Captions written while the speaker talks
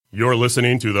You're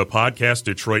listening to the Podcast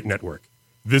Detroit Network.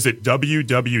 Visit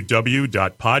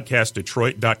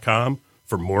www.podcastdetroit.com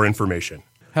for more information.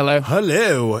 Hello.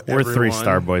 Hello, We're everyone.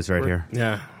 3-star boys right here.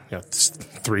 Yeah,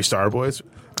 3-star boys.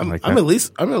 I'm like at that.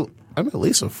 least I'm at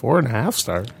least a 4.5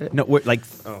 star. No, we're like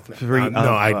three.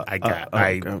 no,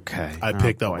 I okay. I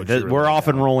picked up what you were We're looking off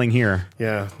and rolling here.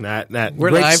 Yeah, Nat.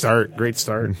 We're great live. start. Great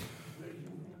start.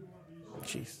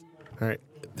 Jeez. All right.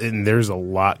 And there's a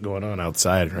lot going on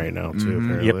outside right now too.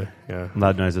 Apparently. Yep. Yeah.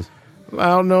 Loud noises.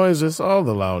 Loud noises. All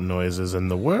the loud noises in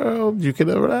the world you could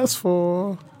ever ask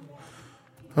for.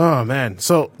 Oh man.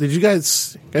 So did you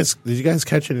guys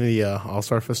catch any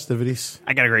All-Star festivities?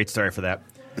 I got a great story for that.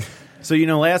 So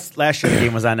last year the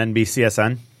game was on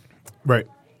NBCSN. Right.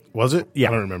 Was it? Yeah,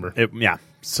 I don't remember. Yeah.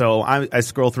 So I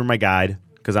scroll through my guide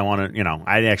because I want to.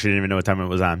 I actually didn't even know what time it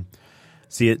was on.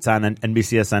 See, it's on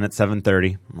NBCSN at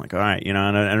 7:30. I'm like, all right, and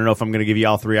I don't know if I'm going to give you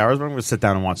all 3 hours, but I'm going to sit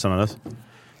down and watch some of this.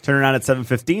 Turn it on at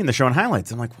 7:15. They're showing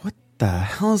highlights. I'm like, what the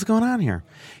hell is going on here?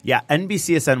 Yeah,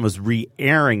 NBCSN was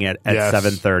re-airing it at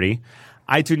 7:30.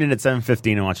 I tuned in at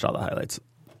 7:15 and watched all the highlights.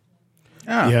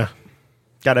 Oh. Yeah.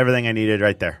 Got everything I needed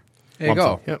right there. There you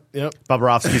go. Yep.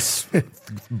 Bobrovsky's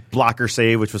blocker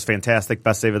save, which was fantastic.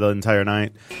 Best save of the entire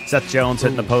night. Seth Jones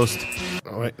hitting the post.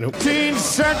 Oh, wait, nope. Teen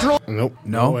Central. Nope.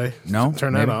 No way. No?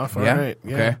 Turn that Maybe. off. All Yeah. right.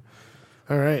 Yeah. Okay.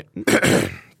 All right.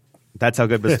 That's how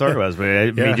good the story was. But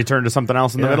it made you turn to something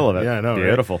else in the middle of it. Yeah, I know. right?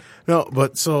 Beautiful. No,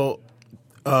 but so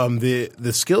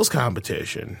the skills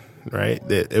competition, right?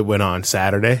 It went on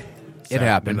Saturday. It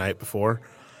happened. The night before.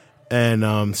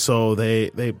 And so they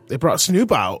brought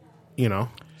Snoop out,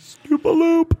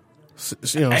 Snoop-a-loop. I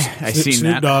seen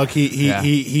Snoop that. Dogg. Yeah.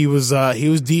 He was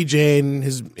DJing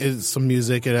his some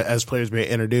music as players being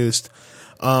introduced.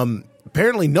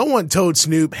 Apparently, no one told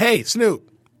Snoop, "Hey, Snoop,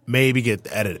 maybe get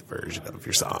the edited version of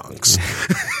your songs,"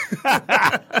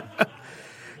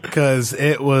 because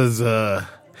it was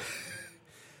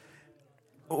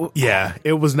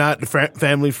it was not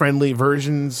family friendly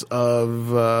versions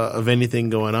of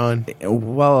anything going on.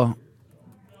 Well,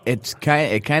 it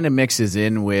kind of mixes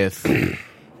in with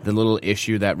the little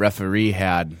issue that referee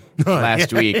had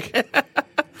last week,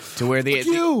 to where the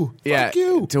Fuck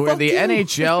you. to where Fuck the you.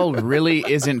 NHL really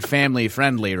isn't family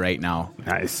friendly right now.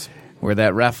 Nice. Where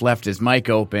that ref left his mic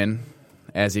open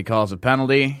as he calls a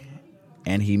penalty,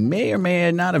 and he may or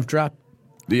may not have dropped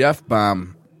the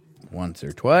F-bomb once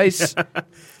or twice.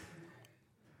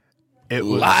 It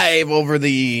was Live over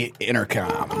the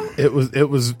intercom. It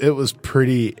was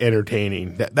pretty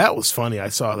entertaining. That was funny. I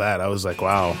saw that. I was like,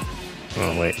 wow.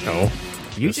 Oh wait, no.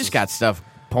 You just got stuff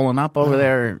pulling up over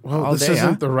there Well, all this day, isn't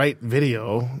huh? the right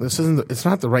video. It's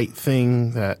not the right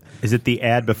thing. That Is it the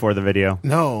ad before the video?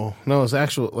 no, it's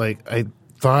actual. Like I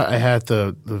thought I had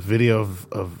the video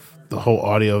of the whole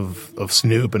audio of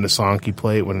Snoop and the song he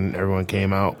played when everyone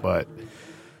came out, but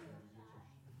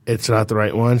it's not the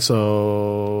right one.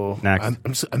 So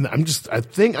Next. I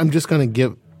think I'm just gonna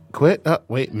quit.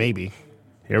 Wait, maybe.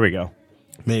 Here we go.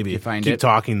 Maybe. find Keep it?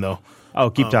 talking though. Oh,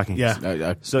 keep talking.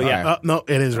 Yeah. So, yeah. All right. No,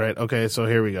 it is right. Okay, so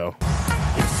here we go.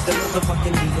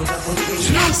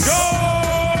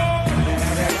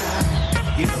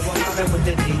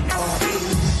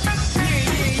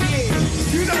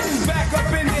 You know who's back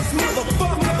up in this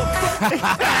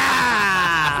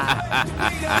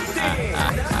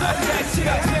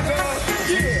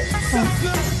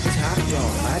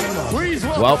Please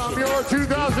welcome your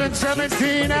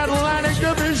 2017 Atlantic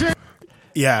Division.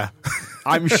 Yeah.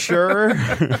 I'm sure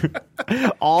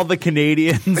all the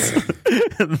Canadians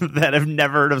that have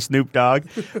never heard of Snoop Dogg,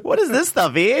 what is this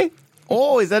stuff, eh?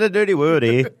 Oh, is that a dirty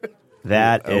woody?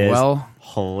 That is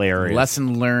hilarious.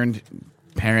 Lesson learned,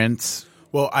 parents.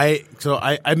 Well, I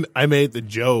made the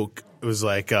joke. It was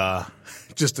like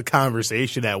just a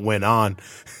conversation that went on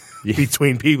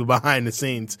between people behind the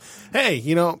scenes. Hey,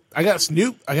 I got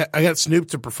Snoop. I got Snoop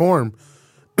to perform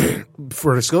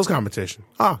for the skills competition.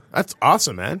 Oh, that's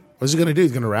awesome, man. What's he gonna do?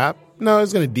 He's gonna rap? No,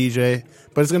 he's gonna DJ,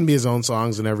 but it's gonna be his own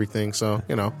songs and everything. So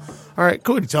all right,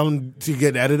 cool. You tell him to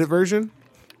get an edited version?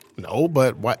 No,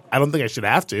 but what? I don't think I should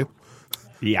have to.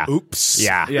 Yeah. Oops.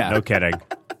 Yeah. No kidding.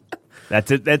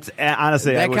 That's it. That's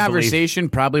honestly I That would conversation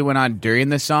probably went on during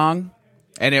the song,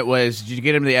 and it was, did you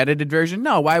get him the edited version?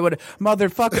 No, why would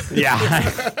motherfucker? believe-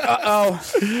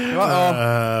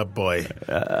 Yeah. Boy.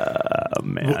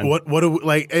 Man. What do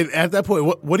like at that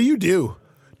point? What do you do?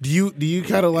 Do you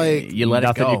kind of like You let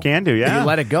Nothing it go. you can do. Yeah. You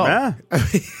let it go. Yeah.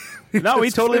 No, we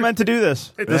totally meant to do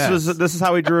this. This is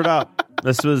how we drew it up.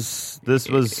 This was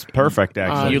perfect.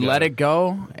 Actually, You let it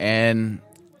go, and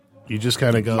you just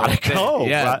kind of go? Oh,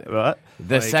 Yeah. what?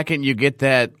 the second you get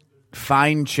that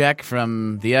fine check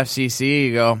from the FCC,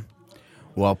 you go,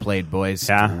 Well played, boys.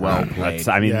 Yeah, Well played.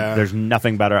 I mean, Yeah. there's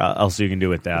nothing better else you can do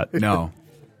with that. No.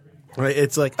 Right?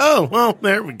 It's like, oh, well,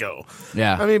 there we go.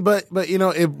 Yeah. I mean, but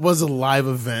it was a live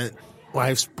event,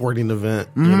 live sporting event,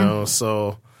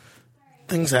 so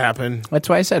things happen. That's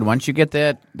why I said once you get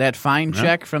that fine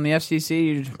check from the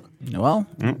FCC,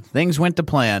 things went to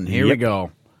plan. Here we Yep.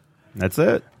 go. That's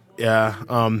it. Yeah.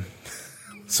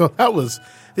 So that was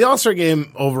the All-Star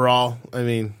game overall. I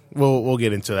mean, we'll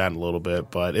get into that in a little bit,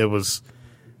 but it was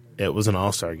an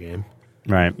All-Star game.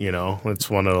 Right. It's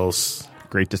one of those.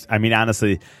 Great. I mean,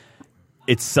 honestly,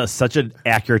 it's such an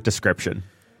accurate description.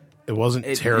 It wasn't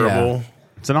terrible. yeah.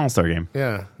 It's an all-star game.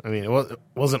 Yeah. I mean, it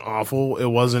wasn't awful. It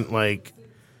wasn't like,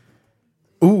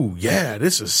 ooh, yeah,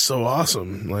 this is so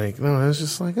awesome. Like, no, it was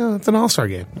just like, oh, it's an All-Star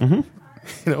game.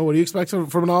 Mm-hmm. What do you expect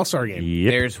from an All-Star game?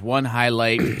 Yep. There's one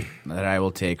highlight that I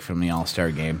will take from the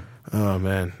All-Star game Oh,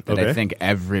 man. that Okay. I think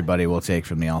everybody will take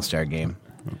from the All-Star game.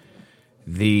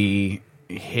 The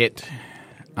hit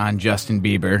on Justin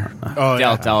Bieber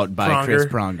dealt out by Chris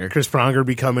Pronger. Chris Pronger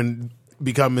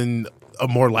becoming a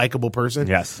more likable person.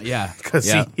 Yes. Yeah. Because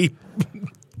yeah. he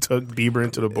took Bieber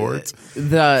into the boards.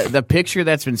 The picture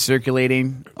that's been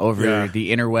circulating over Yeah.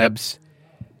 the interwebs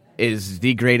is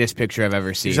the greatest picture I've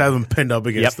ever seen. He's having him pinned up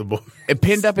against Yep. the board. It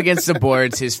pinned up against the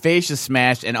boards, his face is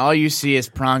smashed, and all you see is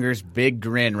Pronger's big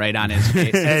grin right on his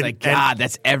face. It's like, God,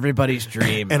 that's everybody's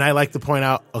dream. And I like to point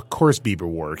out, of course, Bieber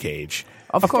wore a cage.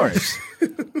 Of course.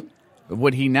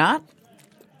 Would he not?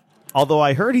 Although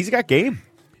I heard he's got game.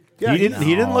 Yeah, he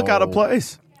didn't look out of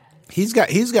place. He's got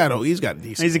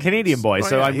decent. He's a Canadian boy,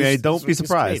 so I mean, don't be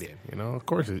surprised. Canadian, of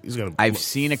course, he's gonna. I've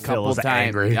seen a couple is times.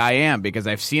 angry. I am, because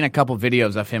I've seen a couple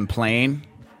videos of him playing,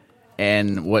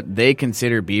 and what they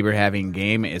consider Bieber having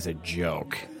game is a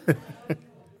joke.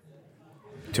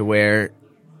 To where,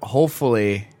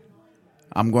 hopefully,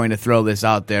 I'm going to throw this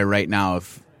out there right now.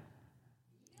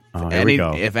 Here we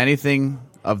go. If anything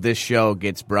of this show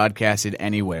gets broadcasted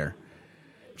anywhere,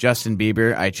 Justin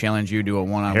Bieber, I challenge you to a Here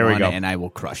we one-on-one, go. and I will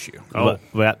crush you. Oh.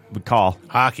 we call.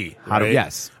 hockey. Right?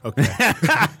 Yes. Okay.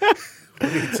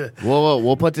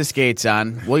 We'll put the skates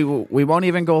on. We won't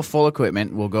even go full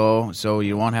equipment. We'll go so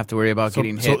you won't have to worry about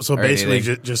getting hit. So or basically,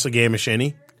 anything. just a game of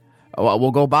shinny.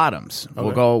 We'll go bottoms. Okay.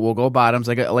 We'll go bottoms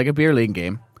like a beer league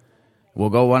game. We'll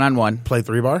go 1-on-1. Play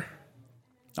 3-bar.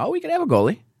 Oh, we could have a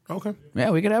goalie. Okay.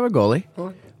 Yeah, we could have a goalie.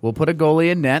 Okay. We'll put a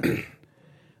goalie in net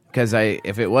because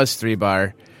if it was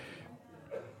 3-bar,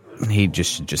 he'd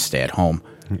just stay at home.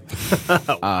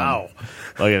 Wow.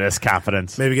 Look at this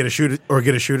confidence. Maybe get a shooter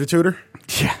tutor.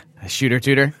 Yeah, a shooter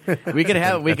tutor. We could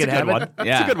have That's a good one. Yeah,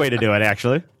 That's a good way to do it,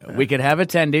 actually. we could have a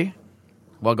tendy.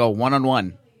 We'll go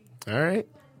 1-on-1. All right.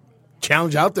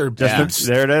 Challenge out there, Yeah. Beebs.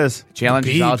 There it is. Challenge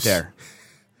is out Biebs. there.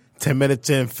 10 minutes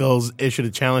in, Phil's issued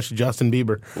a challenge to Justin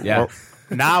Bieber. Yeah.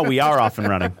 Now we are off and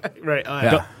running. Right.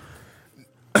 Yeah.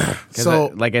 'Cause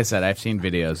So like I said, I've seen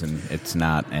videos and it's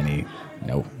not any.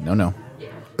 No.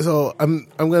 So I'm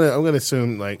gonna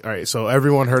assume, like, all right, so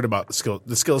everyone heard about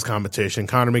the skills competition.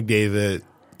 Connor McDavid,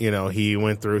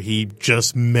 he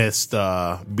just missed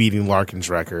beating Larkin's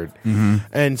record,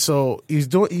 and so he's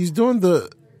doing the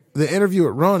interview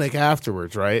at Roenick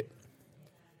afterwards, right?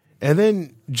 And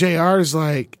then JR's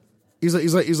like, he's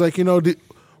like,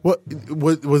 what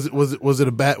was it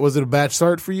a bad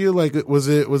start for you? Like, was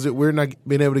it weird not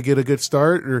being able to get a good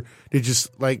start, or did you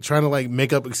just like trying to like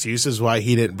make up excuses why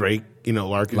he didn't break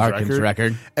Larkin's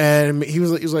record? And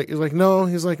he's like no,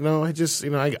 I just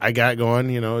I got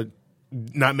going,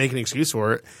 not making an excuse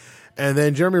for it. And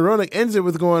then Jeremy Roenick ends it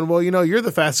with going, well, you're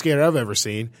the fastest skater I've ever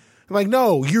seen. I'm like,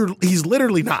 no, he's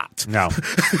literally not. No.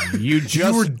 You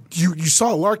just You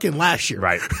saw Larkin last year,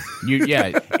 Right.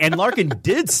 yeah. And Larkin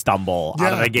did stumble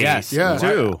out of the gate, Yes. Yeah.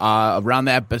 too. Around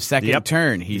that second Yep.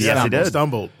 turn, he Yes, he did.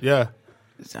 Stumbled. Yeah.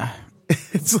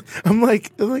 I'm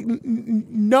like,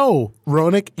 no,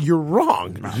 Roenick, you're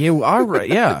wrong. You are right.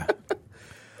 Yeah.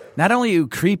 Not only are you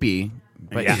creepy,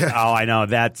 but Yeah. Oh, I know.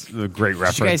 That's a great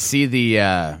reference. did you guys see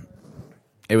the?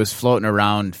 It was floating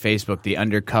around Facebook, the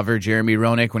undercover Jeremy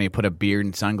Roenick when he put a beard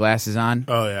and sunglasses on.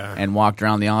 Oh, yeah. And walked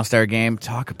around the All-Star game.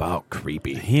 Talk about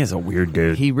creepy. He is a weird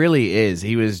dude. He really is.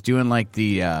 He was doing like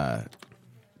the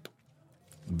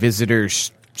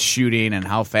visitors shooting and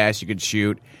how fast you could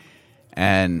shoot.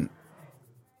 And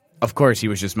of course, he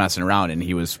was just messing around and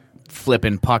he was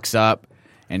flipping pucks up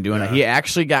and doing it. He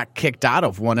actually got kicked out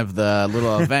of one of the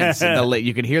little events. And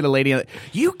you could hear the lady,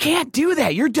 you can't do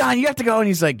that. You're done. You have to go. And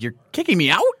he's like, you're kicking me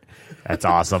out? That's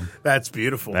awesome. That's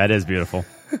beautiful. That is beautiful.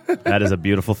 That is a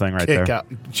beautiful thing right Kick there. out.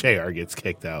 JR gets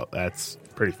kicked out. That's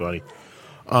pretty funny.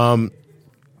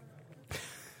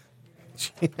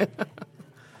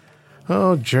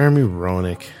 Oh, Jeremy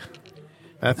Roenick.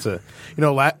 That's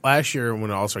last year when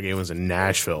the All-Star game was in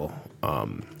Nashville,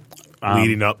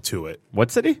 leading up to it.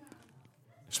 What city?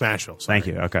 Smashville. Sorry. Thank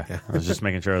you. Okay. Yeah. I was just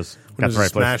making sure I was When got it the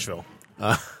was right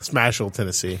place. Smashville,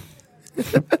 Tennessee.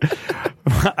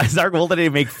 Is our goal today to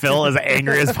make Phil as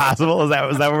angry as possible? Is that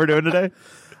what we're doing today?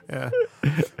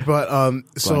 But Going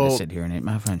to so sit here and eat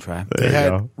my French fry. they you had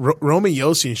go. Romy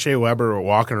Yossi and Shea Weber were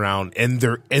walking around in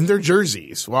their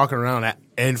jerseys, walking around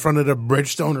in front of the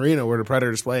Bridgestone Arena where the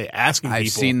Predators play, asking I've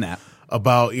people seen that.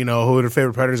 about who their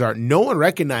favorite Predators are. No one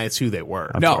recognized who they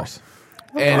were. No. course.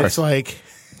 And It's like,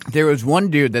 there was one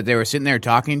dude that they were sitting there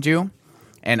talking to,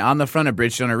 and on the front of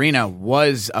Bridgestone Arena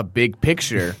was a big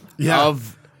picture Yeah.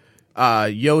 of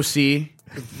Yossi.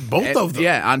 both of them.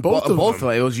 Yeah, on both of of them.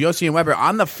 them. It was Yossi and Weber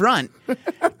on the front,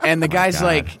 and the guy's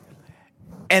like,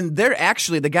 and they're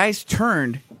actually, the guys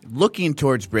turned looking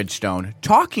towards Bridgestone,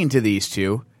 talking to these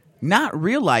two, not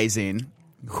realizing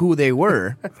who they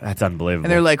were. That's unbelievable.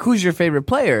 And they're like, "Who's your favorite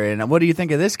player? And what do you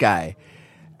think of this guy?"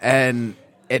 And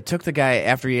it took the guy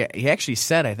after he actually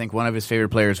said, I think one of his favorite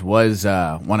players was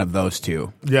one of those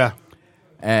two. Yeah.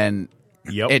 And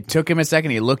Yep. it took him a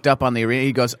second. He looked up on the arena.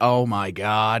 He goes, "Oh my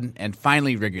god!" And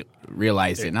finally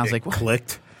realized it. And I was like, "What?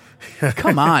 Clicked.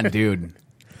 Come on, dude."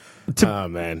 Oh,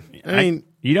 man. I mean,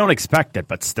 you don't expect it,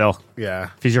 but still, yeah.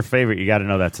 if he's your favorite, you got to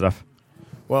know that stuff.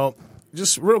 Well,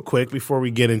 just real quick before we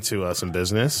get into some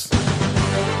business.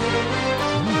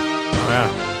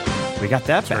 Yeah. We got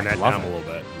that Turn back. that Love down it. a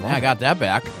little bit. Yeah, I got that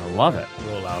back. I love it. A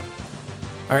little loud.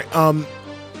 All right.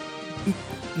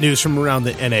 News from around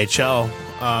the NHL.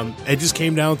 It just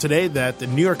came down today that the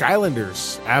New York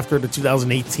Islanders, after the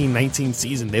 2018-19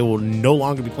 season, they will no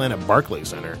longer be playing at Barclays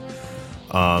Center.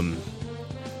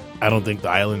 I don't think the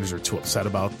Islanders are too upset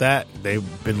about that.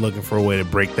 They've been looking for a way to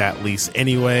break that lease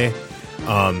anyway.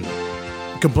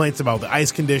 Complaints about the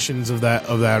ice conditions of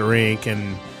that rink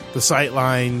and the sight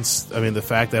lines. I mean, the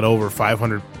fact that over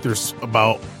 500 there's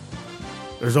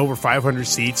over 500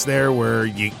 seats there where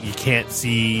you can't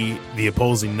see the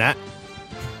opposing net.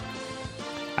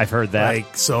 I've heard that.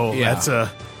 Like, so Yeah.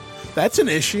 that's an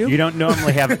issue. You don't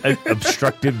normally have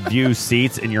obstructed view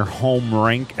seats in your home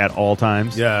rink at all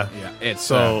times. Yeah. Yeah, it's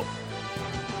So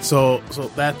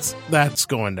that's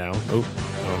going down.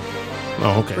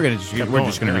 Oh, okay. we're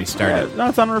just gonna restart it. No,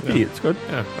 it's on repeat. It's good.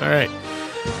 Yeah. All right.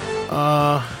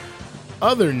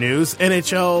 Other news: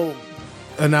 NHL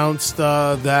announced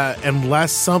that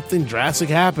unless something drastic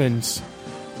happens,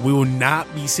 we will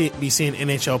not be seeing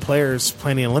NHL players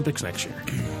playing the Olympics next year.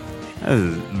 That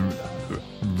is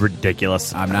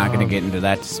ridiculous. I'm not gonna get into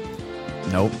that.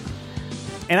 Nope.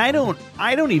 And I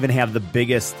don't even have the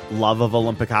biggest love of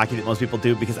Olympic hockey that most people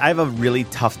do because I have a really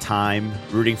tough time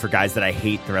rooting for guys that I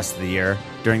hate the rest of the year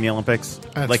during the Olympics.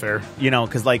 That's fair.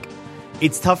 Because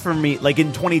it's tough for me. Like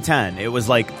in 2010, it was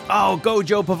like, oh, go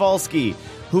Joe Pavelski,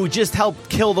 who just helped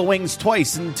kill the Wings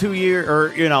twice in 2 years,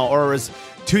 or was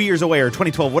 2 years away, or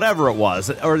 2012, whatever it was,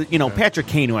 or Patrick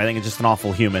Kane, who I think is just an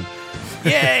awful human.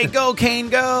 Yay, go Kane,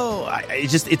 go!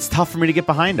 It's tough for me to get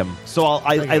behind him. So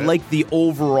I like the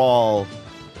overall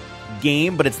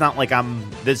game, but it's not like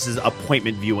this is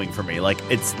appointment viewing for me. Like,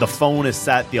 it's the phone is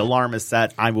set, the alarm is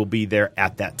set, I will be there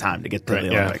at that time to get to the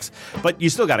Olympics. But you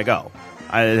still got to go.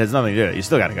 It has nothing to do with it. You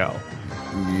still got to go.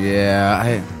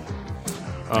 Yeah,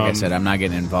 like I said, I'm not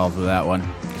getting involved with that one.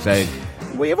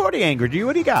 Well, you've already angered you.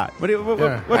 What do you got? What's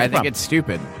I think it's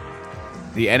stupid.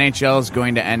 The NHL is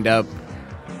going to end up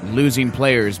losing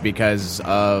players because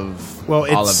of all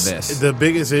of this. The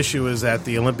biggest issue is that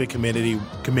the Olympic committee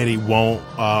won't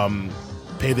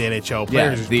pay the NHL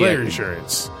players player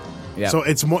insurance. Yeah. So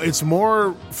it's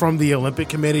more from the Olympic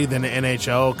committee than the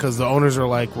NHL because the owners are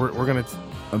like, we're going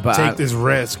to take this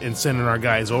risk and sending our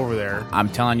guys over there. I'm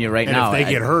telling you right And now, if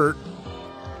they get hurt,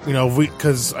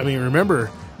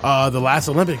 remember the last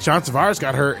Olympics, John Tavares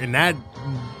got hurt and that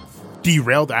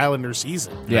derailed the Islanders'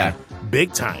 season. Yeah.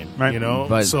 Big time. Right.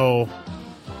 But- so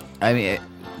I mean,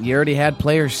 you already had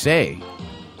players say,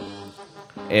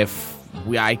 if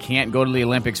I can't go to the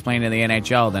Olympics playing in the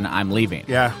NHL, then I'm leaving.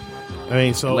 yeah. I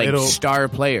mean, so Like it'll star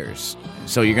players.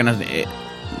 So you're gonna,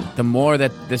 the more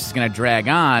that this is gonna drag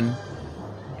on,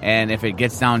 and if it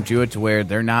gets down to it to where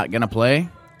they're not gonna play,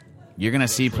 you're gonna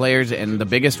see players, and the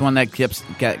biggest one that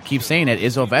keeps saying it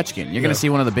is Ovechkin. You're gonna see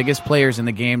one of the biggest players in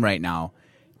the game right now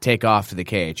take off to the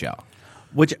KHL.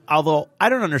 Which, although I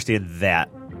don't understand that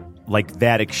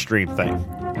extreme thing.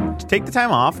 Just take the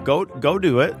time off. Go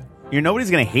do it.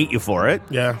 Nobody's going to hate you for it.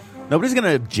 yeah. Nobody's going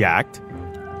to object.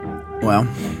 Well,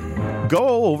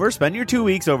 Go over, spend your 2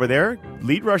 weeks over there,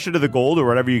 lead Russia to the gold or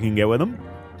whatever you can get with them,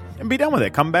 and be done with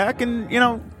it. Come back and,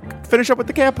 finish up with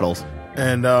the Capitals.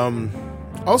 And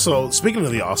Also, speaking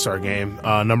of the All-Star game,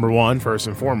 number one, first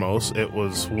and foremost, it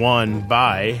was won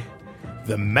by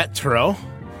the Metro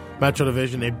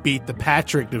Division. They beat the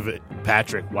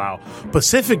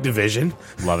Pacific Division.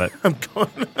 Love it. I'm going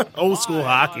old school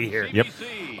hockey here. Yep.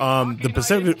 The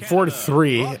Pacific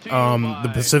 4-3. The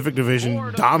Pacific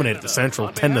Division dominated the Central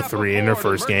 10-3 in their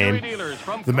first game.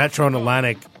 The Metro and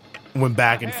Atlantic went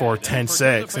back and forth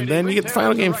 10-6, and then you get the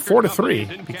final game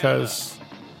 4-3 because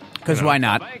why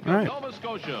not? All right. Nova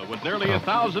Scotia, with nearly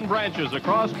 1,000 branches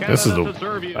across Canada This is to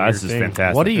serve you. This is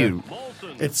fantastic. What do you?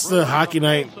 It's the Hockey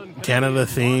Night Canada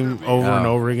theme over and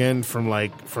over again from the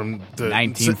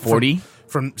 1940?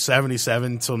 from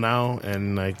 77 till now,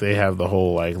 and like they have the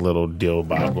whole like little deal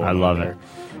Bob going I love on it.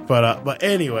 there. But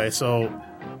anyway, so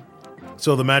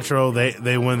the Metro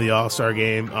they win the All-Star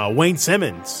game. Wayne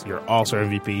Simmons, your All-Star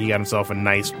MVP, he got himself a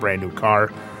nice brand new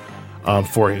car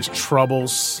for his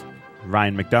troubles.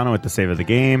 Ryan McDonough with the save of the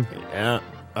game. Yeah.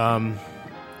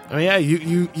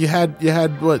 You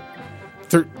had what?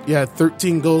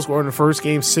 13 goals scored in the first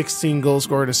game, 16 goals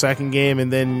scored in the second game,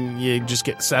 and then you just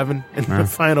get 7 in the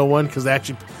final one because they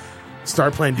actually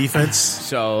start playing defense.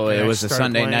 So They it was a started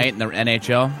Sunday playing. night in the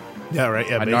NHL. Yeah, right.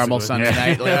 Yeah, A normal basically.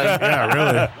 Sunday night.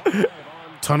 Yeah, really.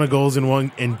 Ton of goals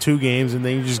in 2 games, and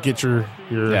then you just get your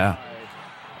Yeah.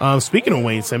 Speaking of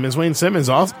Wayne Simmons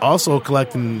also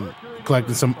collecting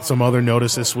some other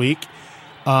notice this week.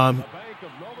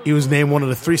 He was named one of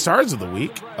the 3 stars of the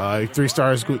week. 3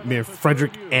 stars,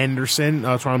 Frederick Anderson,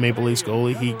 Toronto Maple Leafs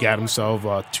goalie. He got himself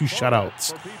 2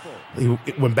 shutouts. He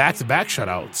went back-to-back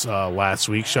shutouts last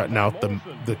week, shutting out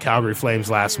the Calgary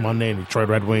Flames last Monday and Detroit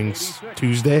Red Wings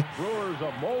Tuesday.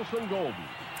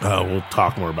 We'll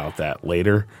talk more about that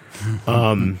later.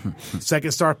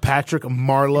 Second star, Patrick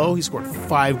Marleau. He scored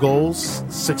 5 goals,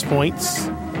 6 points.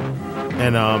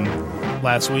 And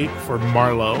last week for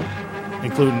Marleau,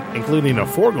 including a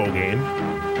 4-goal game,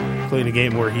 including a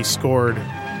game where he scored.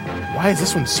 Why is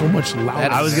this one so much louder?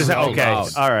 That I was going to say, So okay. loud.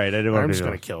 All right. I didn't want I'm to just do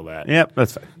going to that. kill that. Yep,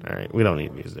 that's fine. All right, we don't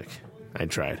need music. I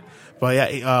tried. But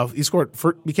yeah, he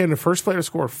became the first player to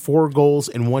score 4 goals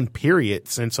in 1 period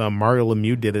since Mario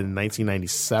Lemieux did it in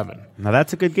 1997. Now,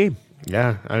 that's a good game.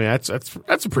 Yeah, I mean that's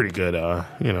a pretty good,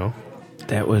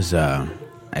 That was.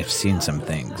 I've seen some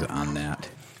things on that.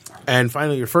 And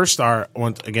finally, your first star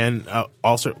once again.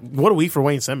 Also, what a week for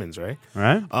Wayne Simmons, right? All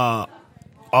right.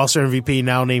 All-Star MVP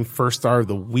now named first star of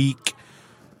the week.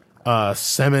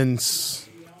 Simmons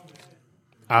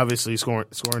obviously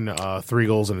scoring 3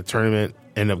 goals in the tournament.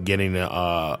 Ended up getting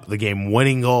the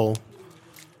game-winning goal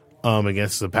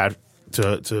against the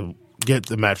to get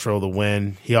the Metro the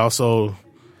win. He also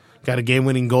got a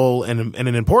game-winning goal in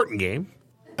an important game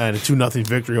and a 2-0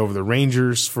 victory over the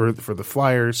Rangers for the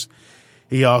Flyers.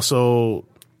 He also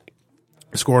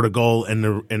scored a goal in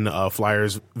the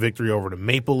Flyers' victory over the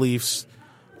Maple Leafs.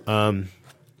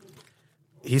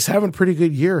 He's having a pretty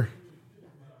good year.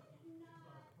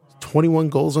 21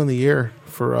 goals on the year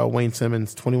for Wayne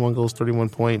Simmons. 21 goals, 31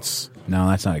 points. No,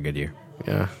 that's not a good year.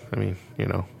 Yeah, I mean,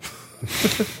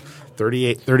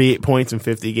 38 points in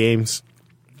 50 games.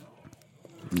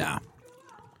 No.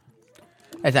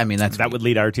 I mean, that's that would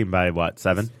lead our team by, what,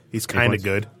 7? He's kind of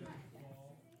good.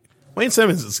 Wayne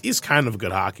Simmons he's kind of a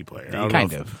good hockey player. I don't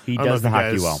kind know if- of. He I don't know does if the you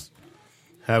hockey guys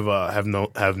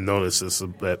well. Have noticed this a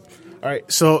bit. All right,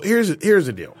 so here's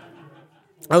the deal.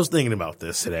 I was thinking about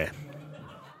this today.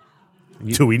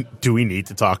 Do we need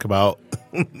to talk about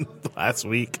last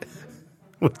week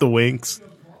with the Wings?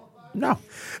 No.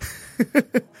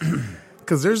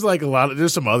 Because there's like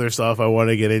there's some other stuff I want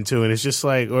to get into, and it's just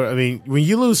like, I mean, when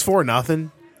you lose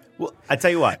 4-0, Well, I tell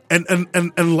you what. and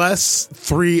unless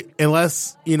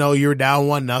you're down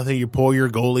 1-0, you pull your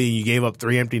goalie and you gave up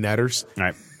 3 empty netters. All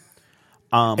right.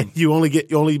 You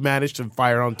only managed to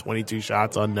fire on 22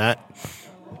 shots on net.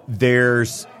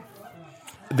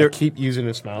 Keep using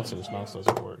his mouse, and his mouse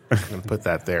doesn't work. I'm gonna put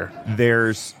that there.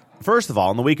 There's, first of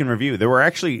all, in the week in review, there were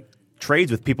actually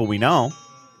trades with people we know.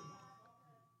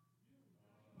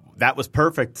 That was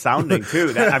perfect sounding,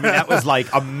 too. That was like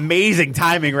amazing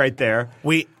timing right there.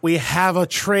 We have a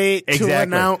trade to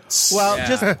announce. Well,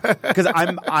 just because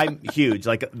I'm huge.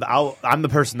 Like I'm the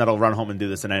person that'll run home and do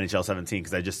this in NHL 17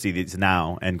 because I just see these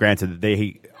now. And granted,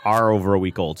 they are over a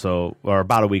week old, or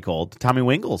about a week old. Tommy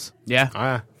Wingles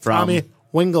Yeah. Tommy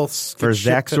Wingles for gets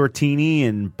Zach shipped to- Sortini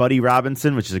and Buddy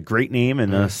Robinson, which is a great name,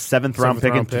 and a 7th round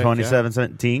pick in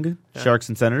 2017 Sharks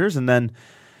and Senators, and then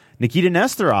Nikita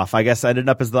Nesterov, I guess, ended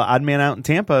up as the odd man out in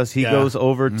Tampa as he goes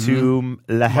over to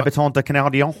Le Habitant de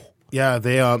Canadien. Yeah, he's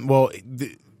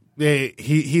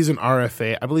an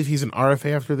RFA. I believe he's an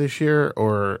RFA after this year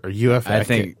or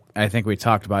UFA. I think we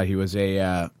talked about he was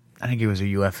a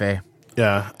UFA.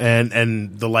 Yeah,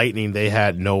 and the Lightning, they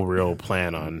had no real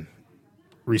plan on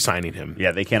re-signing him.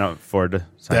 Yeah, they can't afford to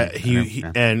sign That him. he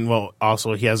Yeah. and well,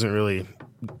 also he hasn't really.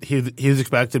 He was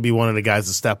expected to be one of the guys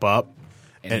to step up,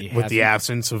 And he with the hasn't.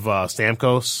 absence of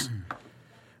Stamkos,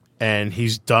 and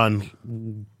he's done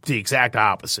the exact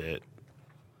opposite.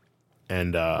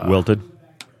 And Wilted.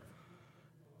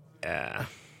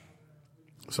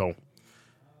 so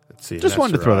let's see. Just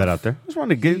wanted to Nesterov. throw that out there. Just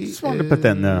wanted to put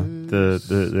that in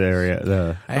the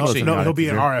area. Actually, No, he'll be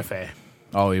an RFA.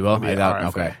 Oh, he will? be I an thought, RFA.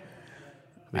 okay.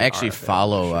 I actually RFA,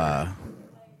 follow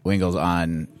Wingles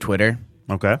on Twitter,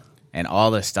 Okay. and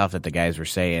all the stuff that the guys were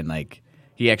saying, like,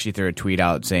 he actually threw a tweet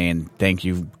out saying, "Thank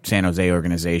you, San Jose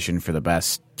organization, for the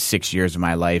best 6 years of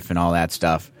my life," and all that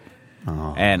stuff.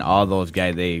 Oh. And all those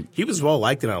guys, He was well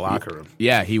liked in our locker room.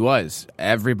 yeah, he was.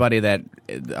 Everybody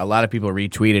a lot of people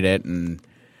retweeted it and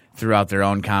threw out their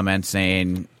own comments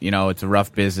saying, it's a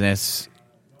rough business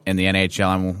in the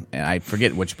NHL. And I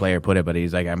forget which player put it, but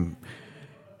he's like, I'm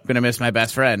going to miss my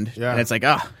best friend. Yeah. And it's like,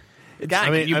 God,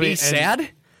 can you be sad?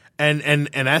 And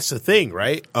that's the thing,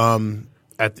 right?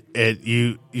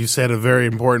 You said a very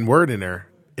important word in there.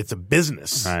 It's a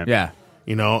business. Right. Yeah.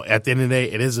 At the end of the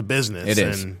day, it is a business. It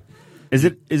is. And Is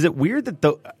it weird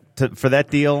that for that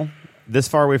deal this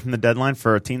far away from the deadline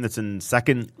for a team that's in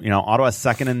second, Ottawa's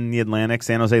second in the Atlantic,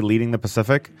 San Jose leading the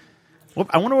Pacific? Well,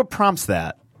 I wonder what prompts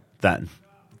that then.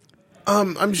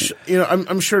 I'm sure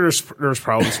there's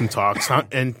probably some talks.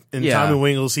 And Yeah. Tommy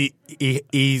Wingles,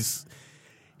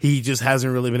 he just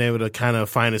hasn't really been able to kind of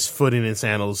find his footing in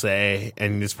San Jose,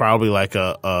 and it's probably like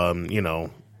a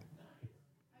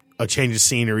change of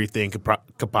scenery thing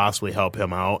could possibly help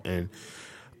him out. And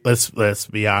let's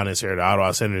be honest here, the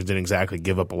Ottawa Senators didn't exactly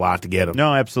give up a lot to get him.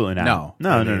 No, absolutely not.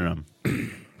 No.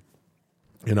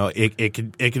 It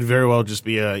could very well just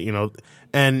be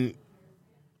and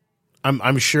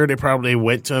I'm sure they probably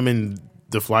went to him and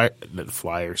the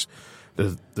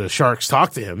Sharks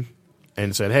talked to him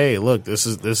and said, "Hey, look, this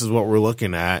is what we're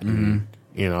looking at." And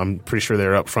I'm pretty sure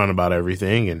they're upfront about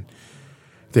everything, and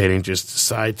they didn't just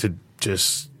decide to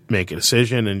just make a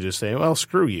decision and just say, "Well,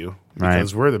 screw you,"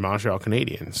 because we're the Montreal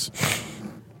Canadiens.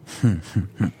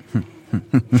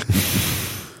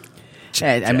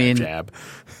 Jab.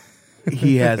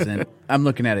 He hasn't. I'm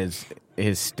looking at his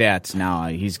stats now.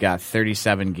 He's got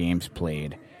 37 games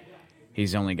played.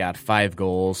 He's only got 5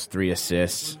 goals, 3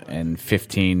 assists, and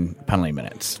 15 penalty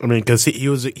minutes. I mean, because he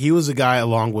was a guy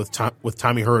along with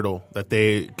Tommy Hurdle that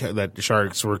the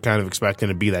Sharks were kind of expecting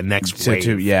to be that next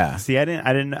wave. Yeah. See, I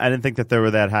didn't think that there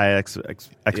were that high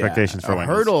expectations for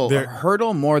Wingles.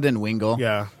 Hurdle more than Wingle.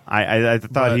 Yeah, I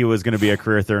thought he was going to be a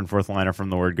career third and fourth liner from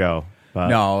the word go. But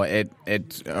No,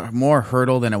 it's more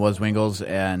Hurdle than it was Wingles,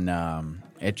 and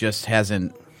it just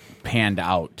hasn't panned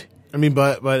out. I mean,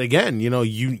 but again,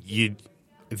 you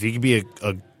if you could be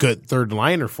a good third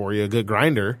liner for you, a good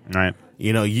grinder, right.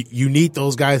 You need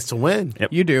those guys to win.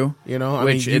 Yep. You do.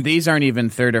 These aren't even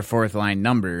third or fourth line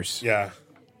numbers. Yeah,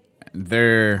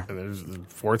 They're there's the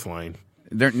fourth line.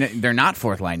 they're not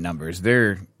fourth line numbers.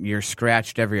 They're your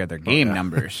scratched every other game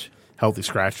numbers. Healthy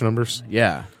scratch numbers.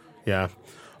 Yeah. Yeah.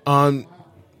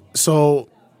 So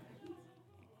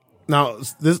now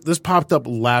this popped up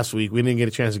last week. We didn't get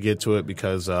a chance to get to it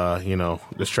because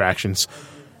distractions.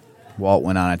 Walt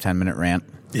went on a 10-minute rant.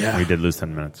 Yeah. We did lose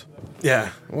 10 minutes. Yeah.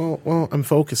 Well, I'm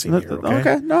focusing here.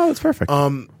 Okay. No, that's perfect.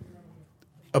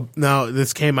 Now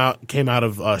this came out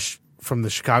of from the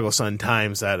Chicago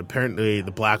Sun-Times that apparently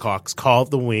the Blackhawks called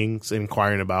the Wings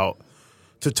inquiring about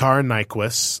Tatar and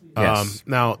Nyquist. Yes.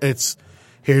 Now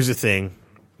here's the thing.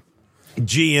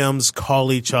 GMs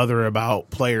call each other about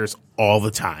players all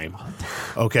the time.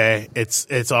 Okay?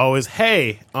 It's always,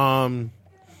 "Hey,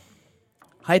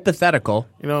 Hypothetical.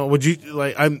 would you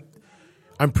like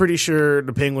I'm pretty sure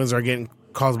the Penguins are getting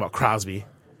calls about Crosby.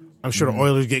 I'm sure the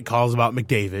Oilers get calls about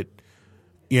McDavid.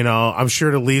 I'm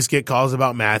sure the Leafs get calls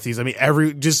about Matthews. I mean,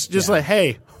 like,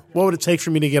 "Hey, what would it take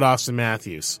for me to get Austin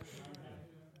Matthews?"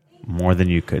 More than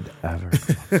you could ever.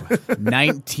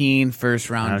 19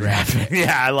 first-round draft picks.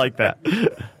 Yeah, I like that.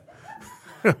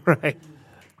 Right.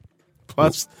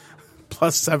 Plus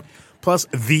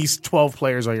these 12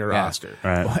 players on your roster.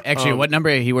 Right. Actually, what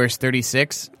number? He wears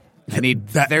 36? I need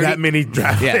That many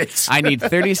draft picks. I need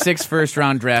 36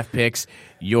 first-round draft picks,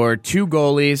 your 2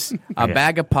 goalies, a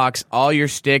bag of pucks, all your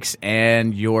sticks,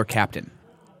 and your captain.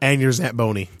 And your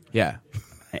Zamboni. Yeah.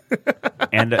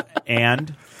 and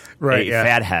Right, a yeah.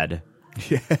 fat head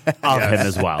of him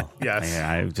as well. Yes.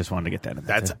 Yeah, I just wanted to get that in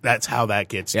there. That's how that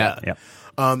gets Yeah. done.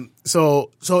 Yep.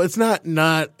 So it's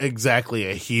not exactly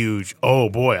a huge, "Oh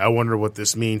boy, I wonder what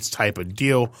this means" type of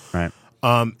deal. Right.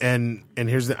 And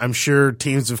here's I'm sure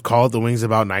teams have called the Wings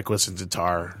about Nyquist and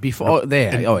Tatar Before in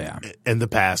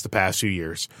the past few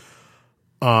years.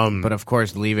 But of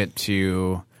course, leave it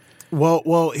to.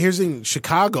 Well, here's the thing.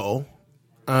 Chicago,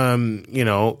 you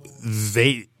know,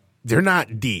 they're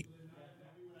not deep.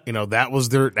 You know, that was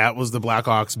the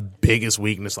Blackhawks' biggest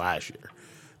weakness last year.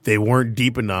 They weren't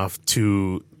deep enough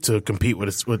to compete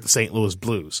with the St. Louis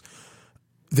Blues.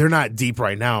 They're not deep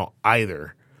right now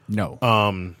either. No.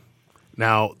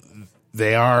 Now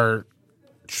they are.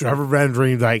 Trevor Van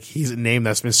Riemsdyk, he's a name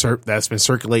that's been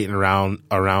circulating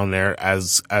around there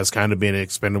as kind of being an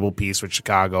expendable piece with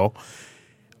Chicago.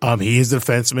 He is a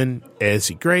defenseman. Is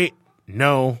he great?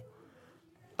 No.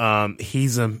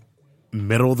 He's a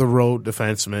middle of the road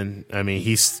defenseman. I mean,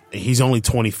 he's only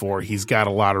 24. He's got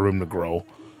a lot of room to grow.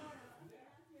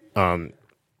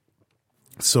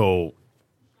 So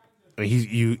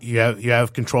you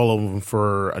have control of him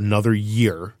for another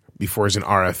year before he's an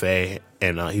RFA,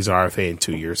 and he's an RFA in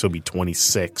 2 years. He'll be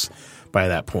 26 by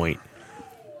that point.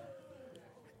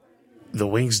 The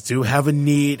Wings do have a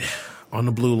need on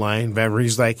the blue line. Van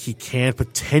Riemsdyk, he can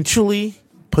potentially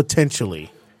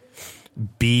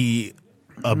be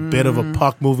a bit of a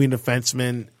puck-moving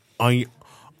defenseman, on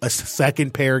a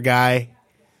second pair guy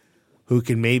who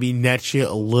can maybe net you a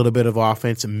little bit of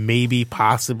offense and maybe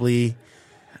possibly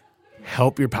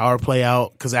help your power play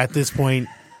out. Because at this point,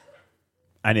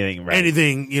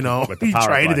 anything, you know, you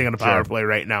try anything on the power play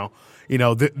right now. You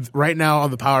know, right now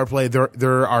on the power play,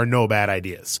 there are no bad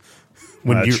ideas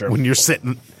when you're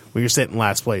sitting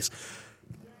last place.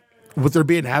 Would there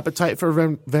be an appetite for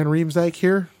Van Riemsdyk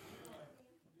here?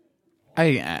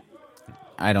 I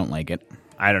don't like it.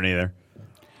 I don't either.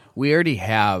 We already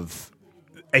have.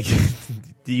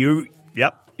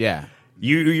 Yep. Yeah.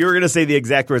 You were going to say the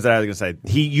exact words that I was going to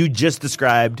say. You just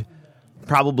described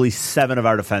probably 7 of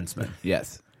our defensemen.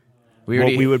 Yes.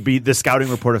 We would be the scouting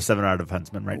report of 7 of our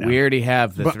defensemen right now. We already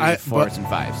have the 3s, 4s, and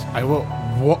 5s. I will.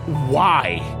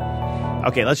 Why?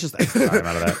 Okay, let's just talk him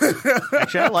out of that.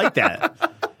 Actually, I like that.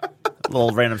 A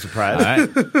little random surprise. All right.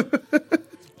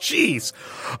 Jeez.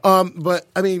 But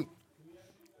I mean,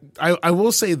 I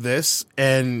will say this,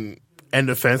 and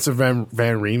defense of Van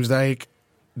Riemsdyk,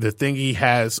 the thing he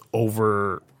has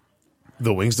over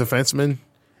the Wings defenseman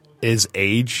is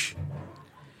age.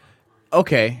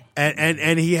 Okay.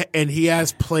 And he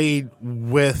has played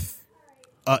with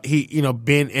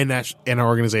being in an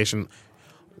organization,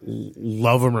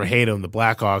 love him or hate him, the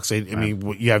Blackhawks. I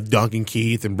mean, you have Duncan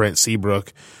Keith and Brent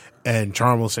Seabrook and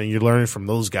Charmelson. You're learning from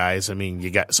those guys. I mean, you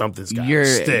got something's got to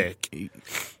stick.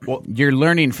 Well, you're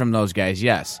learning from those guys,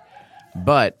 yes,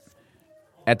 but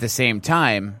at the same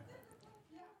time,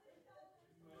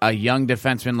 a young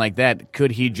defenseman like that,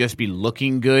 could he just be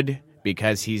looking good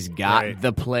because he's got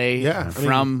the play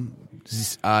from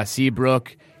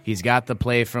Seabrook? He's got the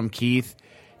play from Keith,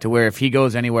 to where if he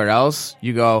goes anywhere else,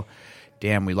 you go,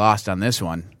 damn, we lost on this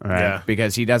one. Right. Yeah.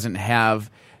 Because he doesn't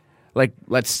have, like,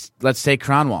 let's take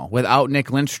Kronwall. Without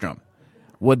Nick Lindstrom,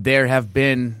 would there have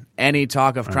been any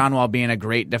talk of Kronwall being a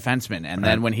great defenseman? And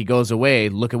then when he goes away,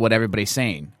 look at what everybody's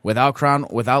saying. Without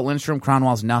Lindstrom,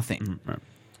 Kronwall's nothing. Right.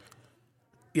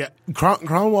 Yeah,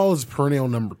 Kronwall is perennial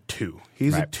number 2.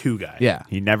 He's a 2 guy. Yeah,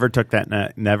 he never took that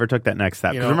next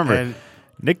step. You know, remember,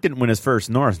 Nick didn't win his first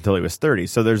Norris until he was 30.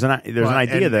 So there's an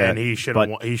idea that he should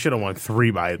have won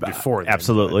 3 before.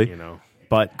 Absolutely, then, but, you know.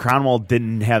 But Kronwall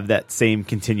didn't have that same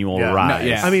continual rise. No,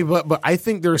 yeah. I mean, but I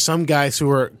think there are some guys who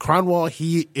are Kronwall.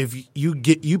 If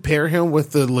you pair him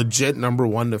with the legit number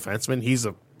 1 defenseman, he's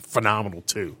a phenomenal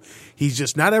 2. He's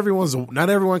just not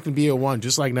everyone can be a 1,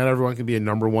 just like not everyone can be a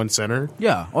number 1 center.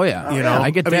 Yeah. Oh yeah. You know, I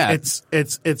get that. Mean,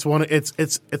 it's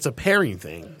a pairing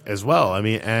thing as well. I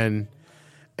mean, and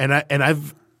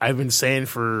I've been saying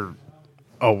for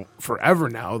forever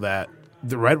now that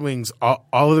the Red Wings, all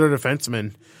of their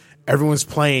defensemen, everyone's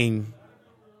playing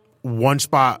one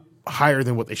spot higher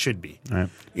than what they should be. Right.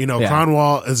 You know,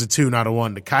 Kronwall is a 2, not a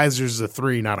 1. The Kaiser's a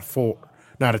 3, not a 4,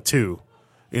 not a 2.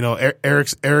 You know,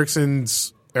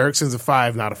 Ericsson's a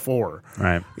 5, not a 4.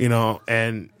 Right. You know,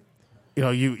 and you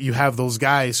know you have those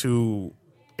guys who,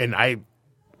 and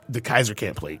the Kaiser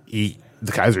can't play. The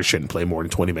Kaiser shouldn't play more than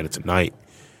 20 minutes a night.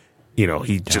 You know,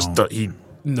 same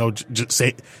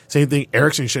thing.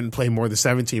 Eriksson shouldn't play more than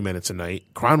 17 minutes a night.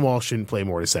 Kronwall shouldn't play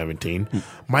more than 17.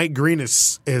 Mike Green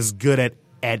is good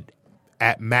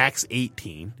at max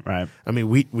 18. Right. I mean,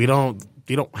 we don't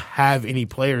have any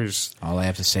players. All I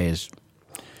have to say is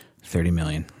 $30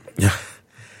 million. Yeah.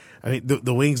 I mean,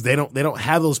 the Wings, they don't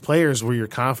have those players where you're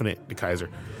confident, the Kaiser.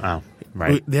 Oh,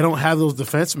 right. They don't have those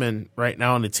defensemen right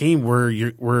now on the team where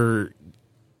you're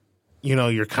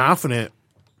confident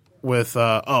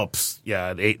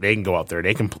they can go out there.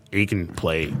 They can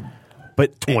play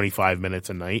But 25 minutes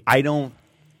a night. I don't.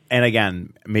 And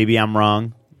again, maybe I'm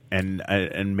wrong, and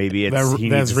maybe it's Van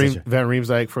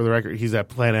Riemsdyk. for the record, he's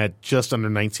playing at just under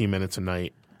 19 minutes a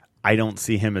night I don't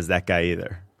see him as that guy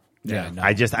either. Yeah, no.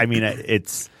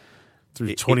 It's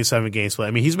through 27 games played.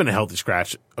 I mean, he's been a healthy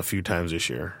scratch a few times this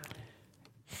year.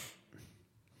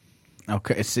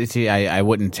 Okay, see, I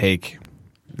wouldn't take.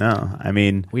 no. I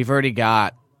mean, We've already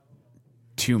got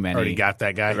too many. Already got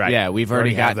that guy. Right. Yeah, we've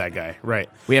already have got that guy. Right.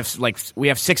 We have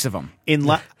 6 of them.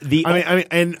 the I mean,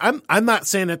 and I'm not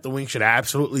saying that the Wings should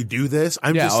absolutely do this.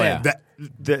 I'm just saying that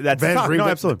that's Van tough. No,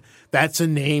 Riemsdyk, absolutely. that's a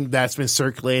name that's been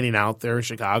circulating out there in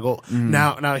Chicago.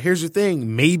 Now, here's the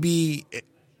thing. Maybe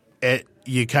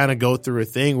you kind of go through a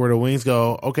thing where the Wings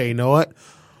go, okay, you know what?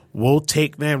 We'll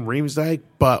take Van Riemsdyk,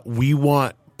 but we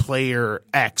want player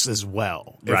X as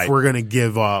well. Right. If we're going to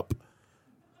give up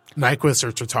Nyquist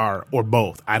or Tatar or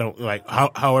both, I don't like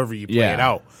however you play it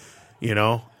out. You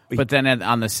know, But then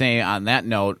on that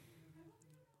note,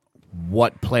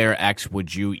 what player X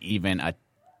would you even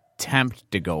attempt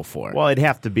to go for? Well, it'd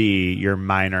have to be your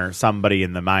minor, somebody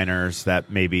in the minors that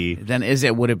maybe. Then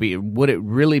would it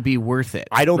really be worth it?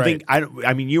 I don't Right. think.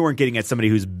 I mean, you weren't getting at somebody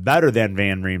who's better than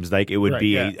Van Riemsdyk. It would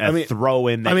be a throw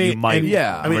in that you might.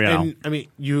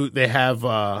 They have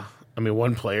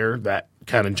one player that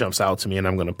kind of jumps out to me, and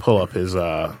I'm going to pull up his.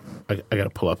 I got to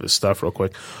pull up his stuff real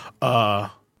quick.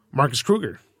 Marcus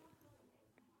Kruger.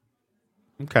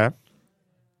 Okay.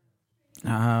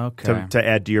 Okay. To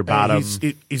add to your bottom.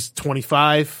 He's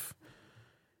 25.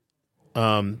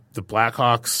 The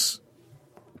Blackhawks.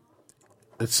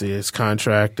 Let's see. His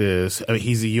contract is. I mean,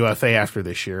 he's a UFA after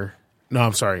this year. No,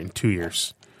 I'm sorry, in 2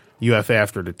 years. UFA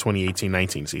after the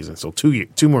 2018-19 season. So 2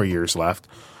 more years left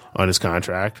on his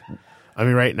contract. I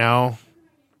mean, right now,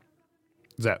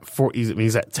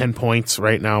 he's at 10 points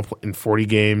right now in 40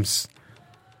 games.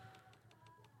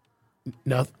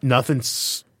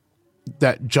 Nothing's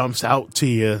that jumps out to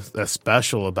you that's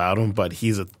special about him, but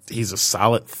he's a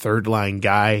solid third line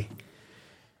guy.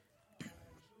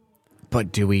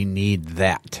 But do we need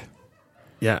that?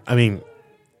 Yeah, I mean,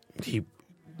 he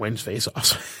wins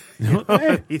faceoffs.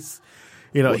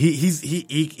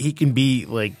 He can be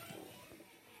like,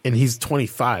 and he's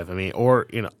 25. I mean,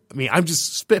 I'm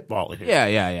just spitballing here.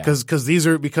 Yeah.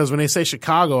 Because when they say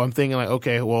Chicago, I'm thinking like,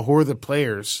 okay, well, who are the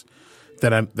players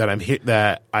that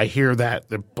I hear that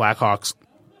the Blackhawks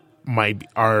might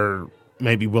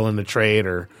be willing to trade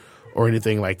or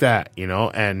anything like that, you know?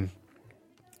 And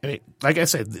I mean, like I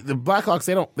said, the Blackhawks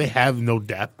they have no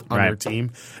depth on their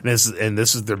team, and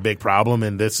this is their big problem.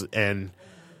 And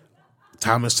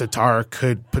Thomas Tatar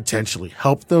could potentially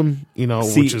help them, you know,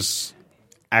 which is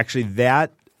actually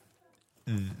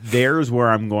there's where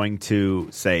I'm going to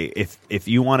say if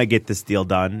you want to get this deal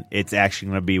done, it's actually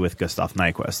going to be with Gustav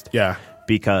Nyquist. Yeah.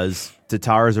 Because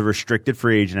Tatar is a restricted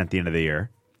free agent at the end of the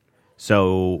year.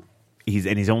 So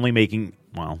he's only making,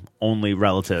 only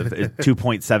relative,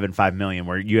 $2.75 million,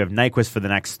 where you have Nyquist for the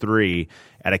next 3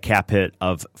 at a cap hit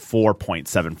of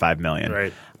 $4.75 million.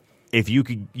 Right. If you're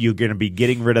going to be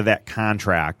getting rid of that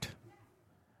contract,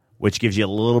 which gives you a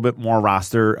little bit more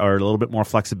roster or a little bit more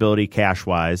flexibility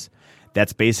cash-wise,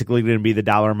 that's basically going to be the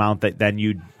dollar amount that then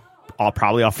you'd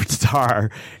probably offer Tatar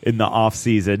in the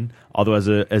offseason. Although as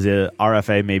a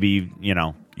RFA, maybe you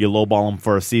lowball him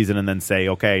for a season and then say,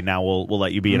 okay, now we'll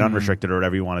let you be an unrestricted or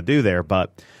whatever you want to do there.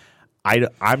 But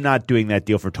I'm not doing that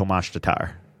deal for Tomas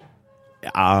Tatar.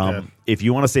 If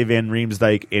you want to say Van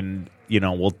Riemsdyk in,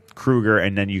 Kruger,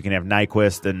 and then you can have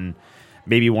Nyquist and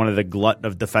maybe one of the glut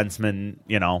of defensemen,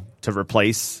 to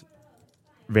replace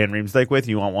Van Riemsdyk with.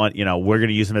 You want one, we're going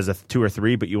to use him as a 2 or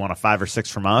 3, but you want a 5 or 6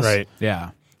 from us, right. Yeah.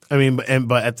 I mean,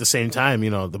 but at the same time, the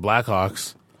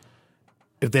Blackhawks,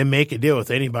 if they make a deal with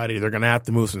anybody, they're going to have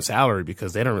to move some salary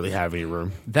because they don't really have any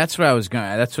room. That's what I was going.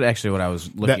 That's what I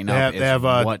was looking up. What they have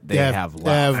left. They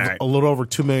have a little over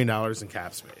 $2 million in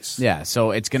cap space. Yeah,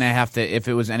 so it's going to have to. If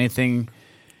it was anything,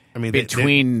 I mean,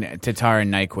 between Tatar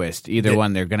and Nyquist, either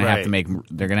one, they're going to have to make.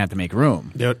 They're going to have to make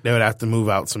room. They would have to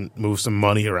move some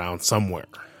money around somewhere.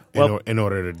 In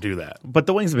order to do that, but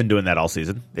the Wings have been doing that all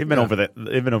season. They've been over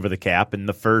the cap, and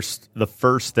the first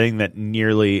thing that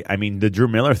nearly, I mean, the Drew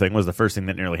Miller thing was the first thing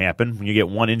that nearly happened. When you get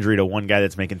one injury to one guy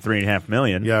that's making $3.5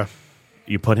 million,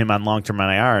 you put him on long-term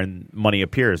IR, and money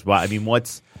appears. Well, I mean,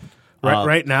 what's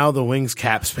right now the Wings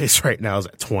cap space right now is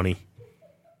at $20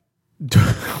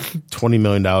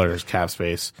 million cap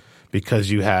space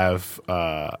because you have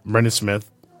Brendan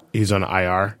Smith. He's on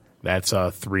IR. That's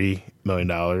 $3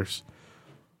 million.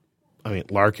 I mean,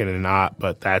 Larkin and not,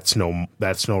 but that's no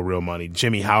real money.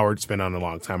 Jimmy Howard's been on a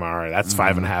long time. All right, that's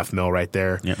 $5.5 million right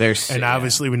there. Yeah. And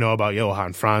obviously we know about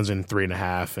Johan Franzen,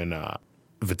 3.5, and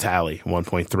Vitali,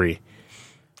 1.3.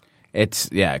 It's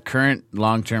current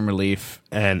long-term relief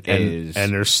And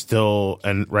they're still,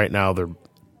 and right now they're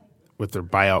with their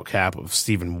buyout cap of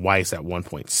Stephen Weiss at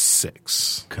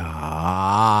 1.6.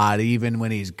 God, even when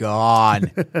he's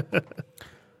gone.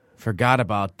 Forgot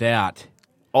about that.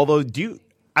 Although,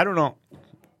 I don't know.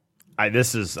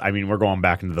 We're going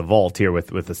back into the vault here with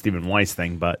the Stephen Weiss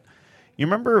thing, but you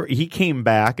remember he came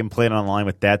back and played on the line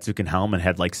with Datsuk and Helm and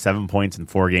had like 7 points in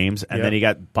 4 games, and then he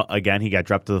got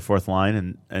dropped to the 4th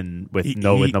line and with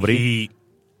nobody.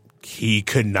 He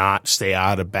could not stay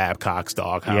out of Babcock's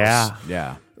doghouse.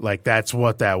 Yeah. Like that's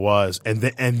what that was, and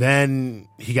then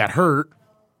he got hurt,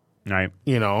 Right.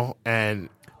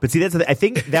 But see, I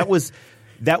think that was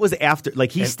after,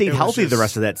 like, he stayed healthy the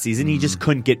rest of that season. He just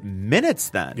couldn't get minutes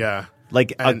then. Yeah.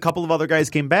 Like a couple of other guys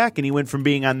came back, and he went from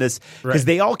being on this because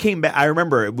they all came back. I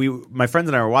remember my friends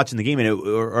and I were watching the game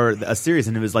or a series,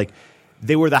 and it was like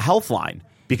they were the health line.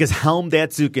 Because Helm,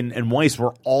 Datsuk, and Weiss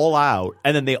were all out,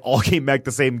 and then they all came back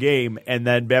the same game, and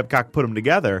then Babcock put them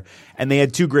together, and they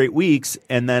had 2 great weeks,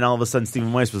 and then all of a sudden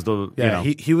Stephen Weiss was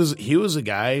he was a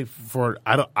guy for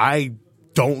I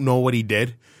don't know what he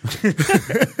did.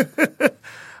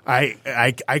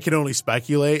 I can only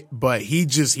speculate, but he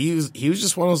was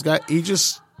just one of those guys. He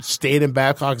just stayed in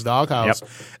Babcock's doghouse,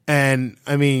 and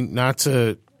I mean, not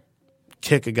to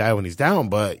kick a guy when he's down,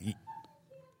 but.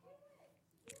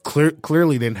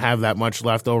 Clearly didn't have that much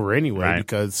left over anyway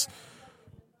because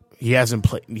he hasn't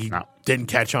played. He didn't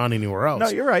catch on anywhere else. No,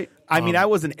 you're right. I mean, I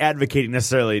wasn't advocating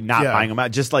necessarily not buying him out.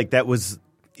 Just like that was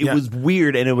was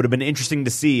weird, and it would have been interesting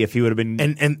to see if he would have been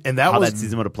and that how was that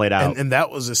season would have played out. And that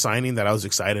was a signing that I was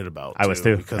excited about. I was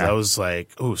too because I was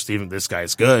like, "Oh, Steven, this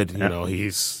guy's good. You know,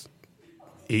 he's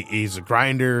a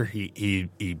grinder. He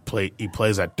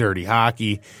plays that dirty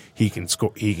hockey. He can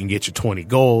score. He can get you 20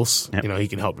 goals. Yep. You know, he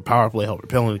can help your power play, help your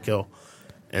penalty kill."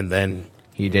 And then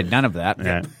he did none of that.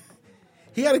 Yeah.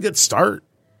 He had a good start.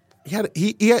 He had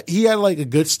like a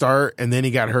good start, and then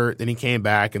he got hurt. Then he came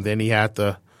back, and then he had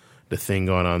the thing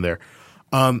going on there.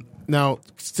 Now,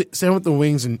 same with the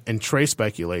Wings and trade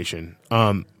speculation.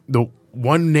 The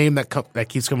one name that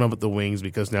keeps coming up with the Wings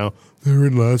because now they're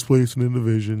in last place in the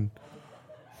division.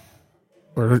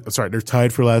 Or sorry, they're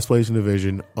tied for last place in the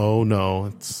division. Oh no,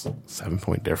 it's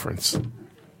 7-point difference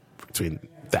between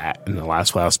that and the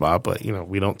last playoff spot. But you know,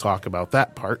 we don't talk about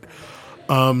that part.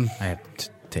 I have to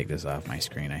take this off my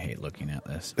screen. I hate looking at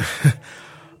this.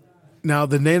 Now,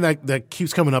 the name that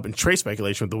keeps coming up in trade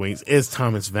speculation with the Wings is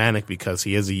Thomas Vanek because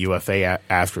he is a UFA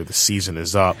after the season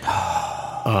is up.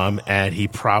 And he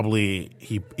probably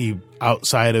he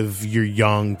outside of your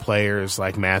young players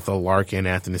like Matthew Larkin,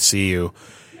 Anthony Ciu,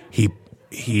 he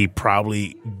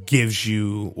probably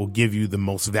will give you the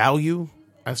most value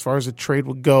as far as a trade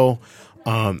would go.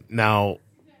 Now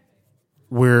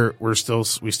we still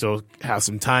have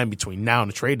some time between now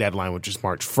and the trade deadline, which is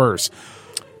March 1st.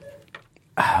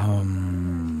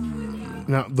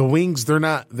 Now the Wings, they're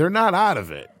not out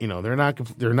of it. You know, they're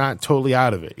not totally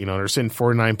out of it. You know, they're sitting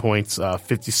 49 points,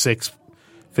 56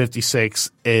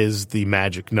 is the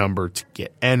magic number to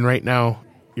get in right now.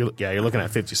 You're looking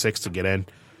at 56 to get in.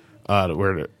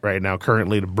 Where right now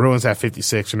currently the Bruins have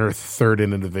 56 and they're third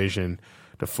in the division.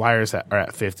 The Flyers are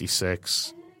at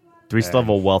 56. Do we still have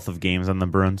a wealth of games on the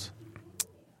Bruins?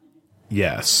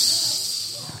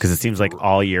 Yes, because it seems like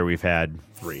all year we've had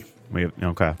 3.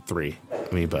 Three.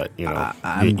 I mean, but you know,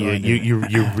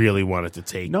 you really wanted to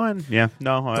take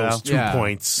those 2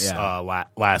 points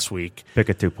last week. Pick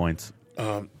a 2 points.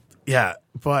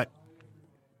 But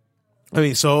I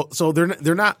mean, so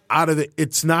they're not out of it.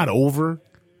 It's not over.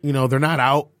 You know, they're not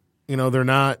out. You know, they're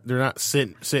not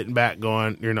sitting back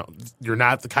going. You're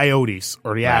not the Coyotes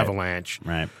or the Avalanche,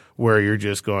 right? Where you're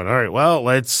just going, all right, well,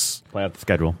 let's play out the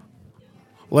schedule.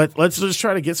 Let's just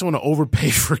try to get someone to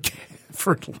overpay for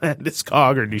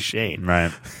Landeskog or Duchesne.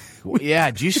 Right.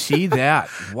 Yeah, did you see that?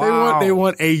 Wow. They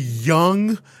want a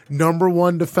young number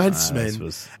 1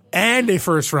 defenseman and a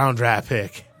first-round draft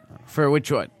pick. For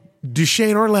which one?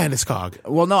 Duchesne or Landeskog?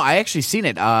 Well, no, I actually seen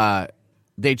it.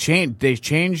 They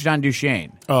changed on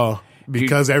Duchesne. Oh,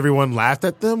 because everyone laughed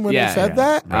at them when they said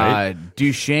that? Right.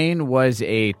 Duchesne was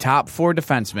a top 4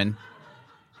 defenseman,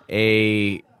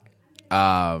 a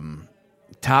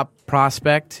top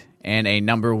prospect, and a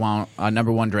number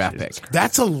one draft pick.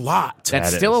 That's a lot.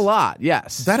 That's still a lot,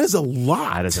 yes. That is a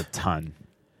lot. That is a ton.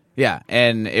 Yeah,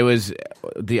 and it was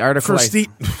the article for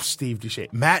Steve Duchesne.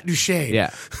 Matt Duchesne.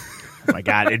 Yeah. Oh my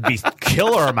God, it'd be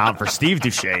killer amount for Steve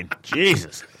Duchesne.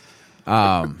 Jesus.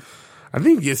 I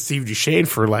think you get Steve Duchesne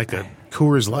for like a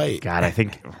Coors Light. God, I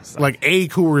think Like a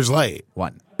Coors Light.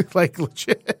 One. Like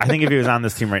legit. I think if he was on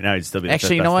this team right now, he'd still be the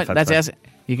Actually, you fifth know what? best That's defenseman.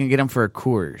 you can get him for a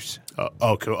Coors.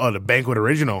 The Banquet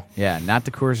Original. Yeah, not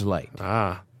the Coors Light.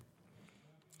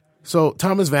 So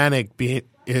Thomas Vanek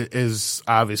is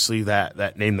obviously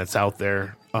that name that's out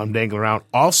there dangling around.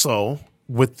 Also,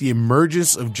 with the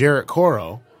emergence of Jarrett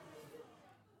Coro,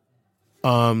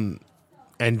 and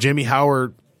Jimmy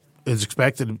Howard is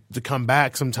expected to come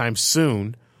back sometime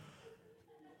soon.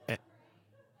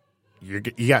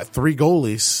 You got 3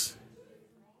 goalies,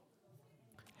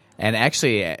 And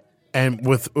actually, and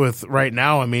with right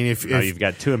now, I mean, if you've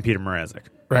got 2 and Peter Mrazek.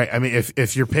 right, I mean,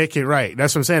 if you're picking right,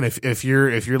 that's what I'm saying. If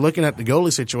you're looking at the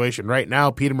goalie situation right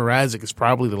now, Peter Mrazek is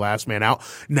probably the last man out.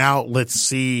 Now let's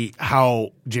see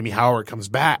how Jimmy Howard comes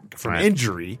back from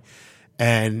injury,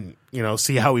 and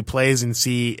see how he plays and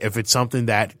see if it's something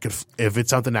that could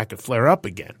flare up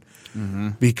again,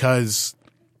 because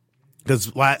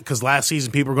last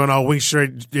season people were going, oh,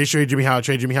 they trade Jimmy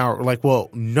Howard, We're like, well,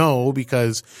 no,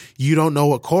 because you don't know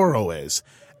what Coro is.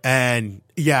 And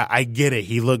yeah, I get it.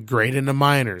 He looked great in the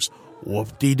minors.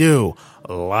 Whoop-de-doo.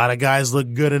 A lot of guys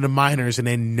look good in the minors and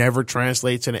they never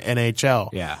translate to the NHL.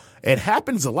 Yeah. It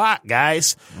happens a lot,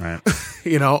 guys. Right.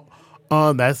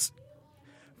 That's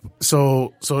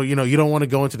so you don't want to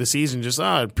go into the season just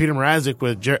Peter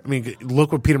Mrazek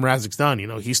look what Peter Mrazek's done.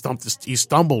 He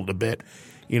stumbled a bit.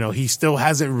 He still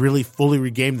hasn't really fully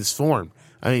regained his form.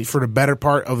 I mean, for the better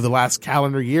part of the last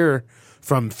calendar year,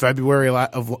 from February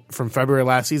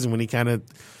last season when he kind of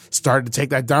started to take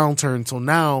that downturn until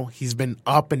now, he's been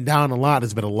up and down a lot.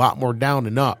 It's been a lot more down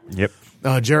than up. Yep.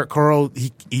 Jarrett Coro,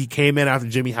 he came in after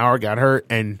Jimmy Howard got hurt,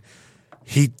 and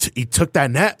he took that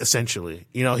net essentially.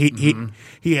 He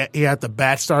had the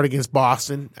bad start against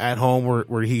Boston at home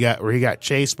where he got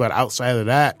chased, but outside of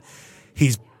that,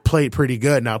 he's played pretty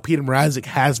good. Now Peter Mrazek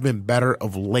has been better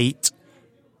of late.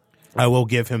 I will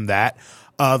give him that.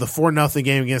 The 4-0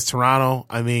 game against Toronto,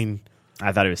 I mean,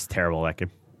 I thought it was terrible that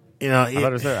game. I thought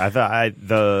it was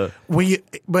terrible.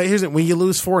 but here's it: when you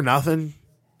lose 4-0,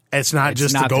 it's not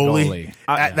just not the the goalie.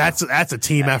 goalie. That's a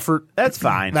team effort. That's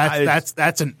fine. That's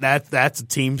a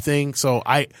team thing. So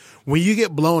when you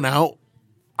get blown out,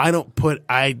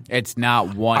 it's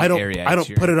not one area. I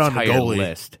don't put it on the entire goalie.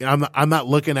 list. I'm not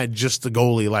looking at just the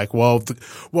goalie. Like,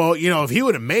 if he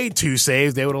would have made 2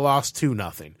 saves, they would have lost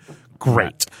 2-0.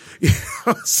 Great.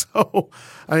 So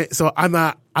I'm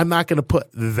not going to put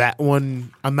that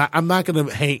one. I'm not going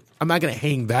to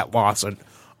hang that loss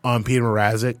on Peter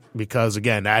Mrazek, because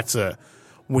again,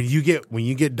 when you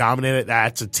get dominated,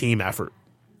 that's a team effort.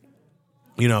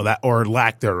 That, or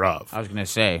lack thereof. I was going to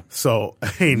say. So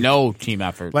I mean, no team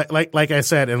effort. Like I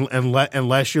said,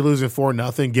 unless you're losing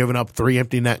 4-0, giving up 3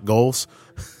 empty net goals,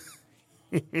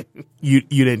 you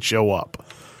didn't show up.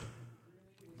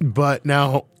 But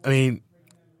now, I mean,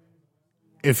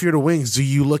 if you're the Wings, do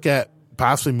you look at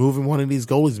possibly moving one of these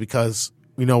goalies? Because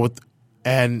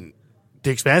and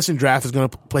the expansion draft is going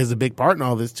to play a big part in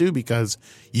all this too, because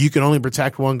you can only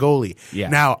protect one goalie. Yeah.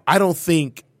 Now, I don't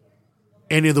think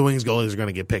any of the Wings goalies are going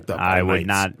to get picked up. I would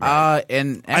not. And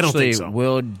I don't actually, think so.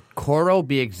 will Coro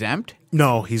be exempt?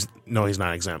 No, he's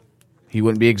not exempt. He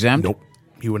wouldn't be exempt? Nope,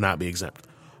 he would not be exempt.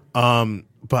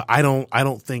 But I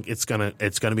don't think it's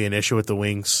gonna be an issue with the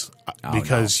Wings,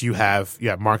 because you have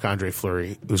Marc-Andre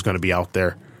Fleury who's going to be out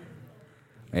there.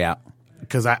 Yeah.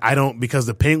 Because because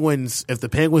the Penguins, if the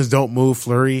Penguins don't move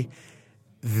Fleury,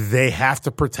 they have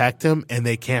to protect him, and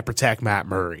they can't protect Matt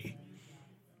Murray.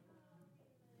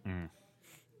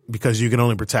 Because you can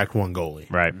only protect one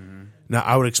goalie. Right. Now,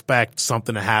 I would expect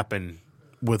something to happen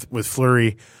with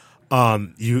Fleury.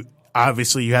 You have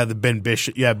the Ben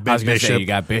Bishop. You have Ben I was going to Bishop. say, you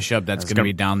got Bishop that's going to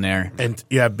be down there. And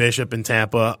you have Bishop in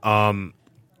Tampa.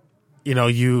 It's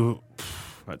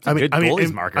a good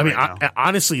goalies market right now.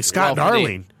 Honestly, Scott Well,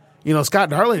 Darling. Scott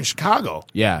Darling in Chicago.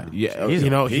 Yeah.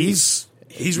 He's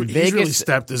really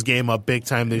stepped his game up big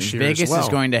time this year. Vegas as well. is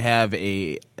going to have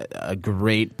a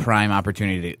great prime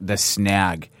opportunity to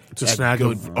snag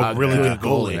a really good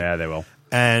goalie. Yeah, they will.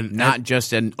 And not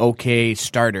just an okay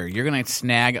starter. You're going to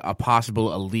snag a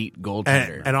possible elite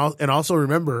goaltender. And also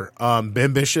remember,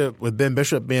 Ben Bishop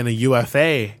being a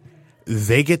UFA,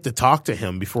 they get to talk to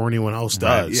him before anyone else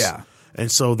does. Right, yeah. And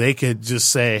so they could just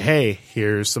say, "Hey,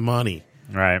 here's some money."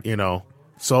 Right.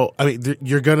 So I mean,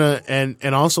 you're gonna and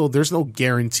also there's no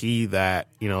guarantee that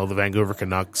the Vancouver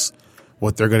Canucks,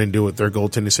 what they're going to do with their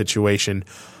goaltending situation.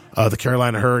 The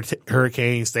Carolina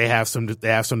Hurricanes, they have some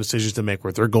decisions to make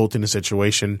with their goaltending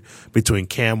situation between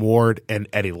Cam Ward and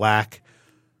Eddie Lack.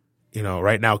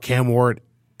 Right now Cam Ward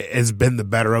has been the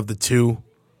better of the two.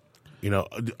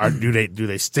 do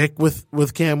they stick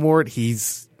with Cam Ward?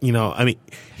 He's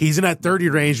he's in that 30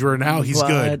 range where now he's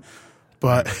good.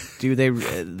 But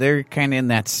they're kind of in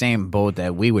that same boat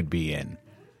that we would be in.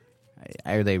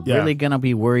 Are they really going to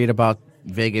be worried about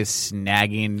Vegas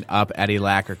snagging up Eddie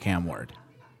Lack or Cam Ward?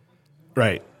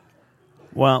 Right.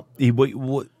 Well,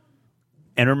 and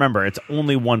remember, it's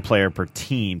only one player per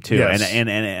team too. Yes. And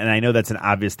I know that's an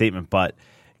obvious statement, but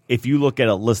if you look at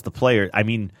a list of players, I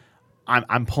mean,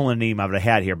 I'm pulling a name out of a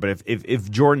hat here, but if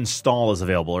Jordan Stahl is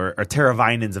available or Tara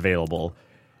Vinen's available,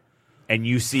 and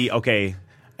you see, okay,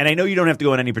 and I know you don't have to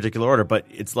go in any particular order, but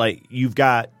it's like you've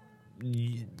got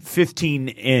 15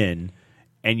 in,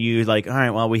 and you're like, all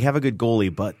right, well, we have a good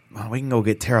goalie, but we can go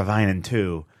get Tara Vinen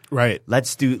too. Right.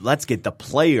 Let's get the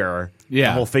player. Yeah.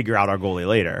 And we'll figure out our goalie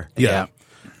later. Yeah.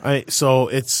 So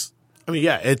it's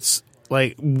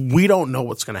like we don't know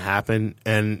what's going to happen,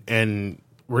 and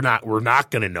we're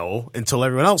not going to know until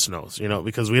everyone else knows,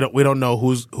 because we don't know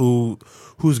who's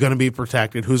going to be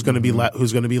protected, who's going to be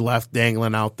who's going to be left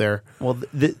dangling out there. Well,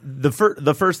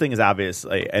 the first thing is obvious,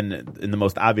 and in the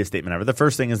most obvious statement ever, the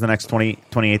first thing is the next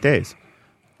 28 days.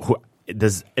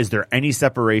 Is there any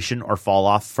separation or fall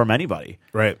off from anybody?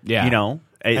 Right. Yeah.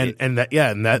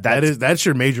 That's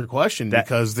your major question,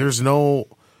 because there's no.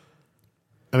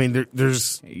 I mean,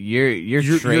 there's your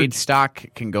trade stock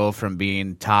can go from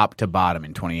being top to bottom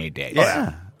in 28 days.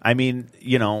 Yeah. I mean,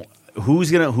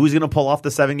 who's gonna pull off the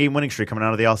 7-game winning streak coming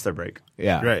out of the All-Star break?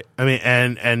 Yeah. right. I mean,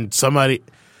 and somebody,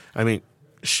 I mean,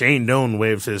 Shane Doan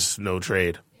waived his no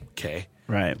trade. Okay.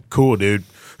 Right. Cool, dude.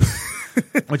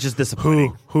 Which is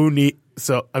disappointing.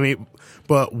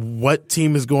 But what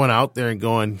team is going out there and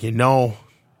going,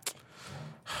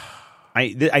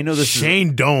 I know this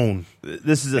Shane Doan,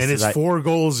 this is and his 4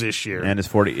 goals this year, and is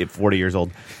 40 years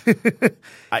old.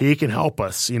 he can help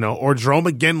us, or Jerome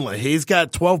McGinley. He's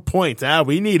got 12 points.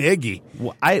 We need Iggy.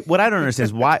 What I don't understand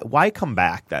is why come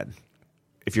back then?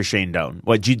 If you're Shane Doan,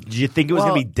 do you think it was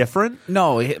going to be different?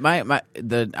 No,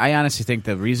 I honestly think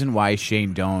the reason why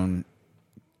Shane Doan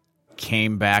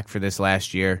came back for this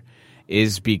last year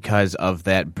is because of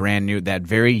that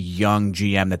very young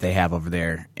GM that they have over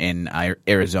there in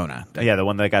Arizona. Yeah, the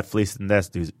one that got fleeced in that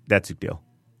deal.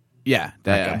 Yeah.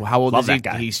 Okay. How old Love is he? that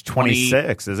guy. He's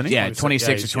 26, isn't he? Yeah,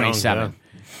 26 or 27.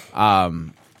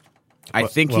 Young, I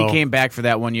think he came back for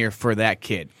that 1 year for that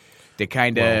kid. They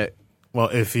kind of... Well,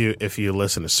 if you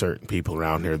listen to certain people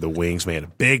around here, the Wings made a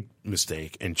big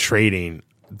mistake in trading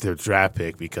their draft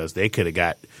pick, because they could have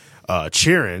got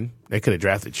Sheeran. They could have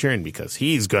drafted Sheeran because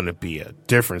he's going to be a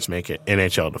difference-making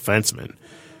NHL defenseman.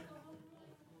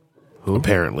 Who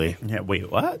apparently? Yeah. Wait,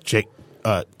 what? Jake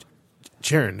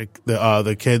Sheeran,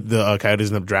 the kid, the Coyotes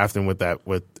ended up drafting with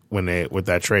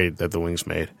that trade that the Wings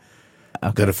made.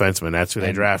 Okay. The defenseman, that's who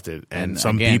they drafted, and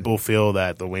some people feel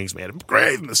that the Wings made a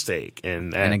grave mistake.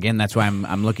 And again, that's why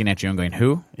I'm looking at you and going,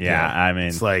 who? Yeah, I mean,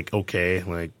 it's like, okay,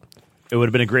 like it would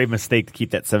have been a grave mistake to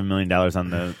keep that $7 million on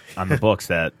the books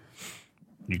that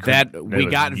we got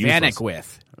Vanek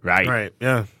with. Right,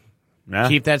 yeah.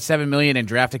 Keep that $7 million and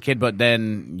draft a kid, but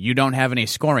then you don't have any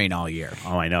scoring all year.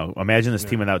 Oh, I know. Imagine this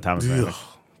team without Thomas Vanek.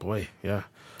 Boy, yeah.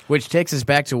 Which takes us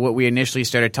back to what we initially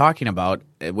started talking about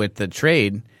with the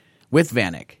trade with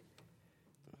Vanek.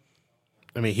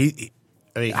 I mean,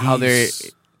 how they're.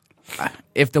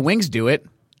 If the Wings do it,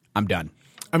 I'm done.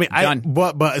 I mean,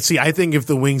 but see, I think if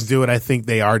the Wings do it, I think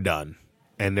they are done,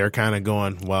 and they're kind of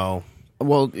going, well,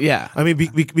 yeah. I mean,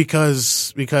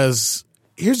 because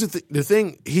here's the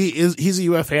thing, he's a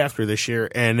UFA after this year,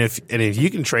 and if you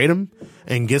can trade him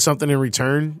and get something in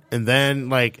return, and then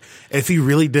like if he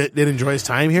really did enjoy his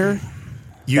time here,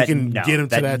 get him to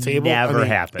that table. Never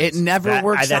happens. It never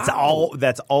works. That's out.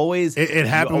 That's always. It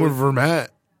happened with Vermette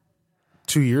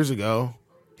 2 years ago.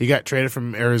 He got traded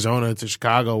from Arizona to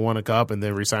Chicago, won a cup, and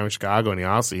then re-signed with Chicago in the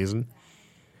offseason.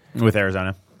 With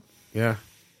Arizona. Yeah.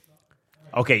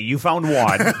 Okay, you found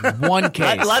one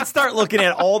case. Let's start looking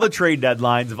at all the trade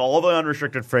deadlines of all the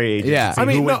unrestricted free agents. Yeah,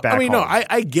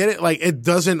 I get it. Like, it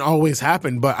doesn't always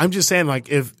happen, but I'm just saying, like,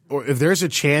 if there's a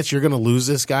chance you're going to lose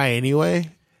this guy anyway,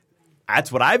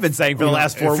 that's what I've been saying for the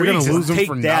last 4 weeks. Take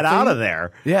that out of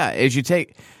there. Yeah, as you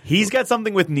take, he's got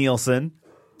something with Nielsen.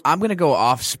 I'm going to go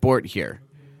off sport here,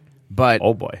 but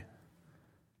oh boy,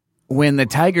 when the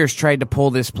Tigers tried to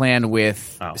pull this plan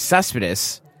with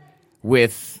Cespedes.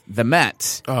 With the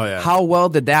Mets, how well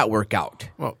did that work out?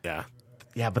 Well,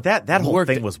 yeah, but that whole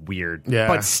thing was weird. Yeah,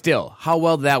 but still, how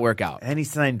well did that work out? And he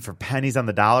signed for pennies on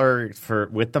the dollar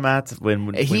with the Mets.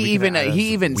 He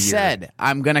even said,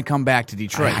 "I'm going to come back to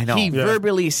Detroit." I know. He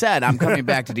verbally said, "I'm coming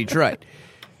back to Detroit."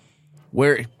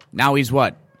 Where now he's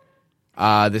what?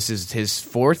 This is his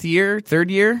third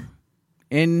year.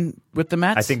 with the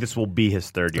Mets. I think this will be his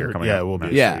third year coming up. Yeah, it will be.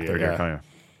 Yeah. Third year coming up.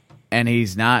 And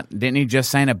he's not. Didn't he just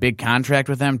sign a big contract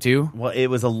with them too? Well, it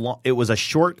was a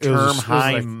short-term, It was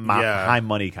high like- yeah. high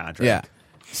money contract. Yeah.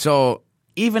 So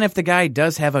even if the guy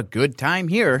does have a good time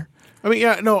here, I mean,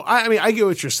 yeah, no, I mean, I get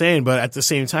what you're saying, but at the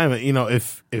same time, you know,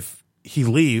 if he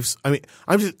leaves, I mean,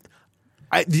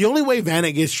 the only way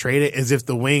Vanek gets traded is if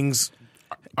the Wings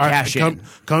Cash in.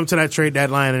 come to that trade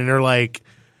deadline and they're like,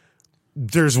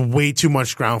 there's way too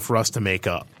much ground for us to make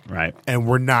up, Right. and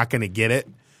we're not going to get it.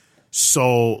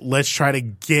 So let's try to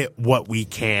get what we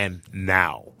can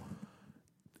now.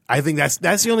 I think that's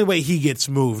the only way he gets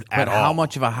moved but at all. how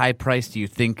much of a high price do you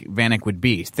think Vanek would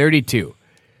be? 32.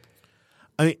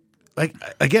 I mean, like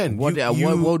again, What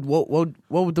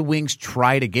would the Wings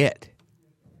try to get?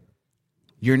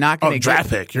 You're not going to draft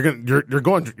pick. You're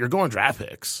going draft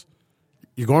picks.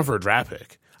 You're going for a draft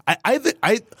pick.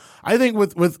 I think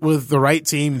with the right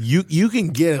team, you can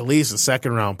get at least a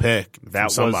second round pick from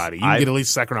somebody. You can get at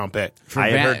least a second round pick. for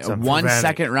I Van- heard some- one for Vanek.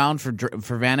 second round for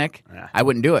Vanek. Yeah. I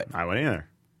wouldn't do it. I wouldn't either.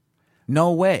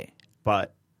 No way.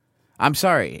 But I'm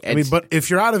sorry. I mean, but if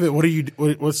you're out of it,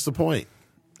 what's the point?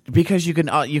 because you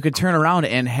could turn around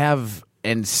and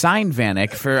sign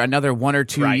Vanek for another 1 or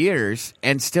 2 Right. years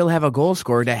and still have a goal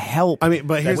scorer to help. I mean,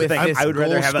 but here's the with thing. this I would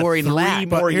rather have goal-scoring three lack.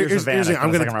 more But years here's of Vanek the thing.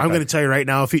 I'm than a second round going to pick. tell you right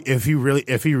now.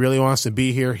 If he really wants to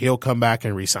be here, he'll come back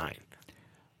and resign.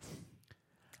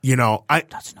 You know,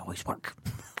 Doesn't always work.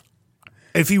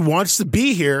 if he wants to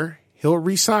be here, he'll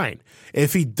resign.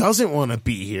 If he doesn't want to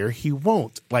be here, he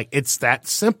won't. Like, it's that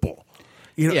simple.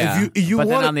 You know, Yeah, if you but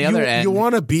then want on the other end- you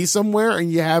want to be somewhere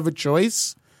and you have a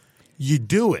choice, you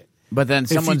do it. But then you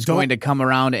someone's don't- going to come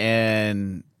around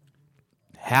and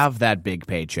have that big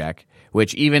paycheck,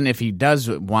 which even if he does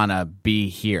want to be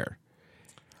here,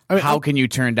 I mean, how can you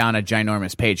turn down a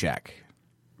ginormous paycheck?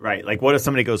 Right. Like, what if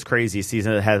somebody goes crazy, sees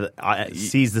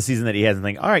the season that he has, and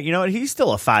think, all right, you know what? He's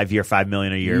still a 5-year, $5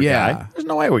 million a year Yeah. guy. There's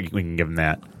no way we can give him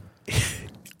that.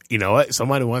 you know what?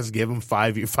 Somebody wants to give him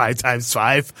 5 times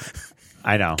 5.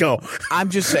 I know. Go.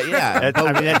 I'm just saying, yeah.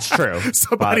 I mean, that's true.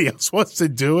 Somebody else wants to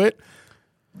do it.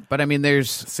 But I mean, there's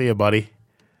See ya, buddy.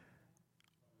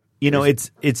 You know,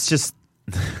 it's just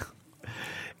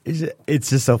it's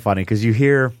just so funny because you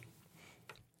hear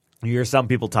some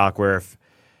people talk where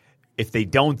if they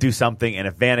don't do something and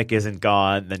if Vanek isn't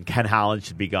gone, then Ken Holland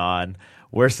should be gone.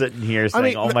 We're sitting here saying,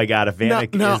 mean, "Oh my God, if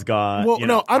Vanek is gone, well, you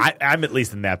know, no, I'm at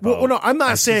least in that boat." Well, no, I'm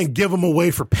not saying give them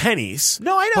away for pennies.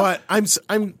 No, I know. But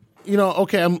I'm, you know,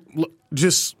 okay. I'm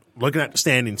just looking at the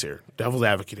standings here. Devil's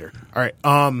advocate here. All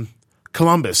right.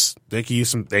 Columbus, they can use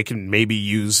some. They can maybe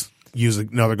use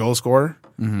another goal scorer.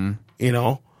 Mm-hmm. You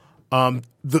know,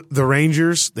 the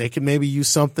Rangers, they can maybe use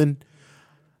something.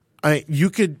 You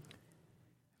could.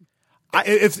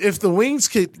 If the Wings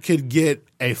could get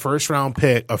a first round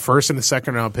pick, a first and a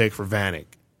second round pick for Vanek,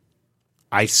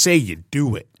 I say you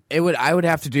do it. it would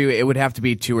have to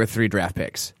be 2 or 3 draft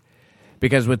picks.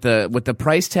 Because with the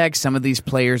price tag some of these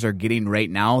players are getting right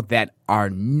now that are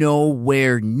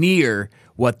nowhere near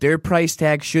what their price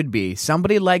tag should be.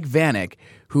 Somebody like Vanek,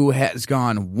 who has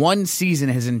gone one season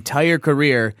his entire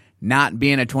career not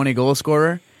being a 20-goal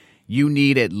scorer, you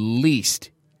need at least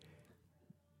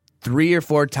 3 or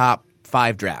 4 top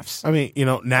 5 drafts. I mean, you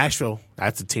know, Nashville,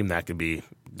 that's a team that could be,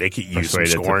 they could use some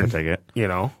Persuaded to scoring. take it. You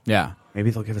know? Yeah.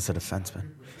 Maybe they'll give us a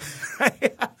defenseman.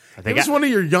 It was one of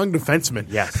your young defensemen.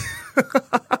 Yes.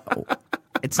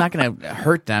 It's not going to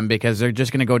hurt them because they're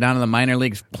just going to go down to the minor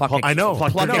leagues, pluck I know.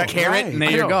 a carrot, and there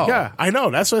I you know. go. Yeah, I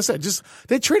know. That's what I said. Just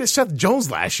they traded Seth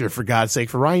Jones last year, for God's sake,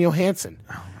 for Ryan Johansson.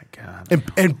 Oh my God.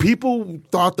 And people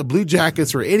thought the Blue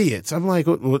Jackets were idiots. I'm like,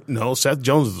 no, Seth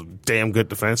Jones is a damn good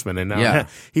defenseman, and now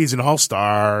he's an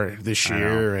all-star this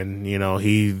year, and you know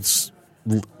he's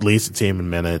leads the team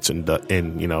in minutes, and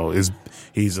you know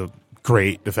he's a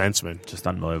great defenseman. Just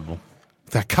unbelievable.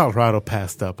 That Colorado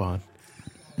passed up on.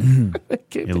 You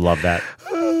love that.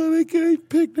 Oh, they can't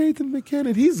pick Nathan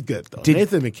McKinnon. He's good though.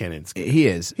 Nathan McKinnon's good. He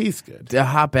is. He's good. To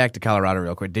hop back to Colorado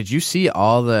real quick, did you see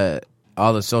all the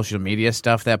social media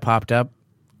stuff that popped up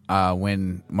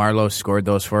when Marleau scored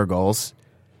those 4 goals?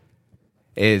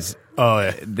 Oh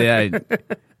yeah. That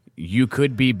you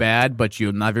could be bad, but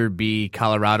you'll never be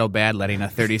Colorado bad, letting a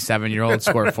 37-year-old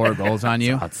score 4 goals on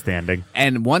you. Outstanding.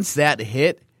 And once that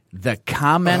hit, the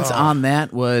comments on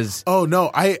that was Oh no,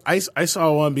 I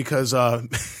saw one because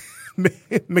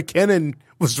McKinnon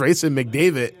was racing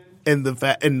McDavid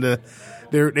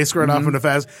they squared off in the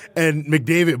fast, and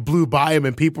McDavid blew by him,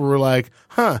 and people were like,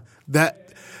 "Huh, that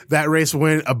race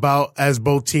went about as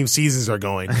both team seasons are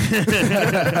going."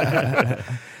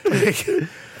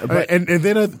 and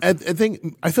then I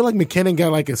think I feel like McKinnon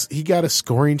got he got a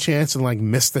scoring chance and like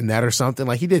missed the net or something.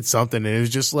 Like he did something, and it was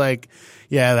just like,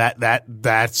 yeah,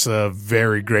 that's a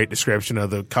very great description of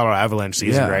the Colorado Avalanche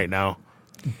season right now.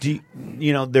 They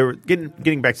were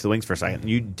getting back to the Wings for a second.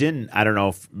 You didn't. I don't know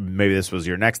if maybe this was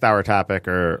your next hour topic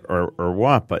or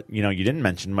what, but you didn't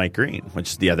mention Mike Green, which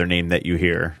is the other name that you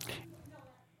hear.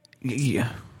 Yeah.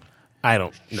 I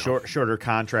don't know. Shorter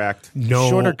contract. No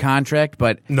Shorter contract,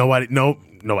 but nobody's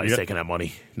taking that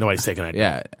money. Nobody's taking that.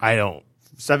 Yeah. I don't.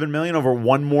 $7 million over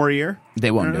one more year. they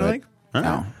won't do it. Like?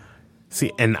 No.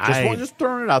 See, and Just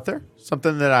throwing it out there.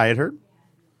 Something that I had heard.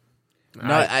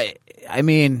 No, I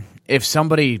mean, if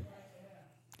somebody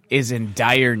is in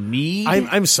dire need,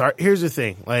 I'm sorry. Here's the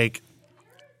thing. Like,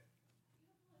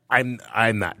 I'm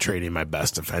not trading my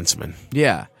best defenseman.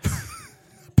 yeah.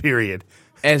 Period.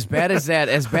 As bad as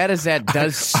that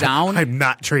does sound, I'm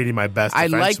not trading my best I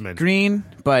defenseman. like Green,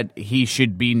 but he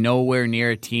should be nowhere near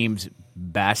a team's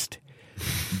best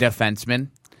defenseman.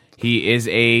 He is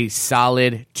a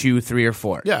solid 2, 3, or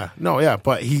 4. Yeah,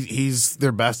 but he's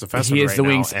their best defenseman. He is right the now,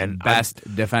 Wings' and best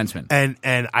defenseman.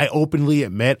 And I openly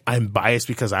admit I'm biased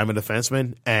because I'm a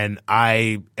defenseman, and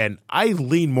I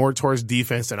lean more towards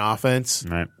defense than offense.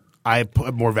 Right. I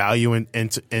put more value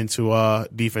into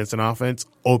defense and offense.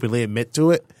 Openly admit to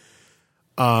it.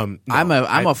 I'm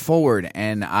a forward,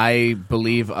 and I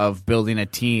believe of building a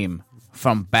team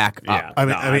from back up.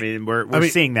 Yeah. I mean, we're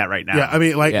seeing that right now. Yeah, I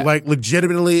mean, like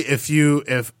legitimately,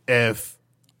 if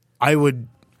I would,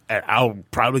 and I'll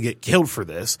probably get killed for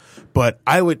this, but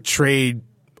I would trade.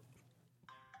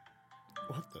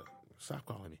 What the? Stop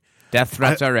calling me. Death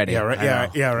threats already. Yeah, right.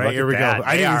 Yeah, right. Look Here we at go. that.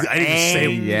 I didn't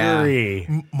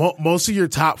say most of your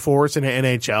top forwards in the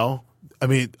NHL. I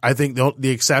mean, I think the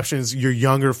exceptions, your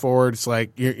younger forwards,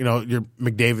 like your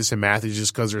McDavid and Matthews,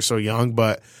 just because they're so young.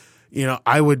 But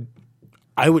I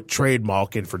would trade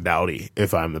Malkin for Doughty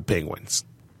if I'm the Penguins.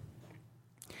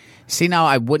 See, now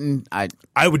I wouldn't. I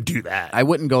would do that. I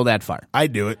wouldn't go that far.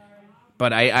 I'd do it.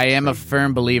 But I am a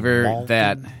firm believer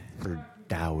that for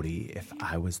Doughty, if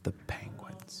I was the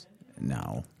Penguins.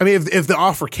 no. I mean, if the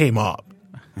offer came up,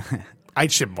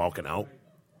 I'd ship Malkin out.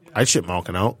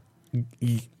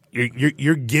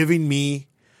 You're giving me,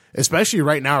 especially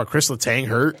right now, Chris Letang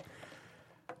hurt.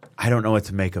 I don't know what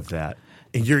to make of that.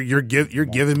 And you're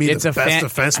giving me It's the a best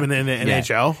defenseman in the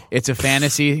NHL. It's a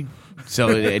fantasy,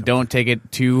 so don't take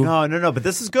it too. No. But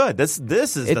this is good. This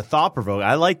is the thought provoking.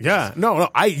 I like. Yeah, no.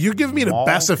 You're giving me the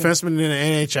best defenseman in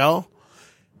the NHL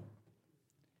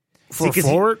for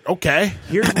forward. Okay,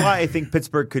 Here's why I think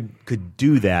Pittsburgh could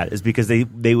do that is because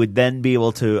they would then be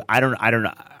able to. I don't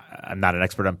know. I'm not an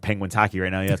expert on Penguins hockey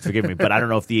right now. You have to forgive me, but I don't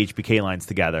know if the HBK line's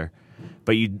together.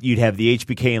 But you'd have the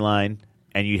HBK line,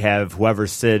 and you'd have whoever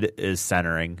Sid is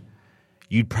centering.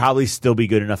 You'd probably still be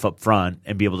good enough up front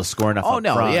and be able to score enough. Up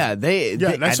front. Yeah, that's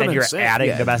and what then I'm you're saying. adding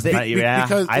Yeah. the best.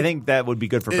 Because I think that would be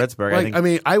good for Pittsburgh.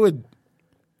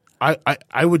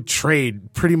 I would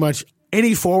trade pretty much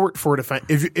any forward for a defense.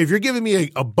 If you're giving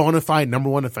me a bona fide number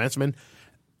one defenseman,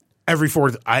 every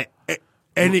forward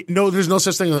there's no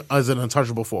such thing as an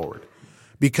untouchable forward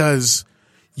because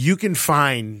you can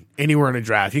find anywhere in a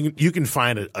draft. You can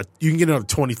find you can get a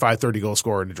 25, 30 goal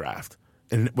scorer in the draft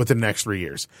within the next 3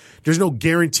 years. There's no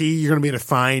guarantee you're going to be able to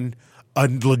find a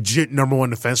legit number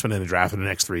one defenseman in the draft in the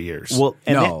next 3 years. Well,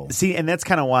 and No. and that's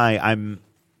kind of why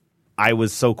I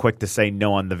was so quick to say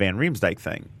no on the Van Riemsdyk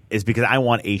thing is because I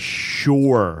want a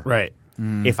sure right.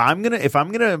 If I'm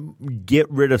gonna get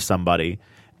rid of somebody,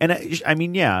 and it's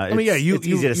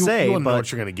easy to say, you know but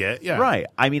what you're going to get. Yeah, right.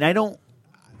 I mean, I don't.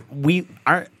 We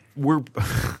are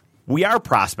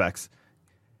prospects.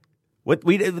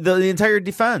 The entire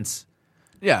defense.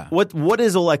 yeah. What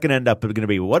is Olet going to end up going to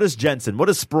be? What is Jensen? What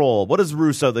is Sproul? What is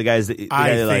Russo? The guys that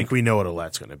I think we know what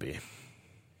Olet's going to be.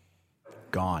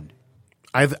 Gone.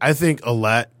 I think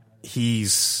Olet,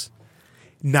 he's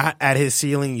not at his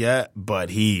ceiling yet, but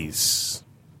he's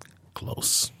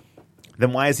close.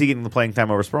 Then why is he getting the playing time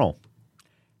over Sproul?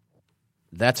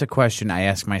 That's a question I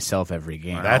ask myself every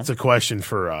game. That's a question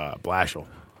for Blashill.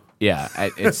 Yeah,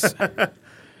 it's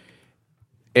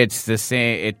the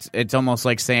same. It's almost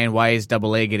like saying why is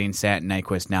AA getting sat and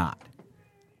Nyquist not?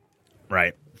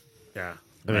 Right. Yeah.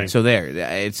 So there,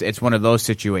 it's one of those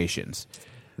situations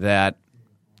that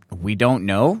we don't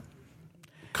know.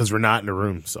 Because we're not in the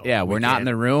room. So Yeah, we're not in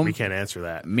the room. We can't answer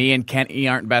that. Me and Kenny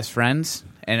aren't best friends,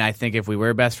 and I think if we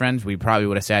were best friends, we probably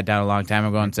would have sat down a long time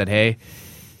ago and said, "Hey,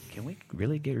 can we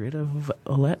really get rid of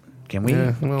Olet? Can we?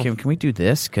 Can we do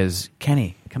this? Because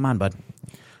Kenny, come on, bud.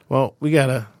 Well,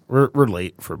 we're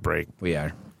late for a break. We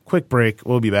are. Quick break.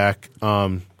 We'll be back.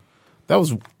 Thanks That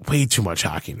was way too much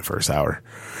hockey in the first hour.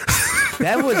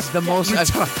 That was the most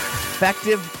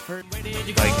effective. We're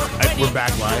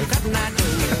back live.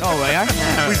 Oh, yeah.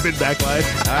 We've been back live.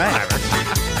 All right.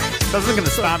 That's not going to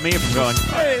stop me from going.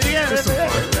 Hey, yeah, Just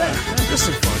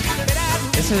some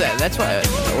fun. That's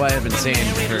what I've been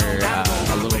saying for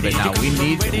a little bit now. We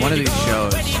need one of these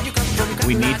shows.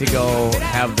 We need to go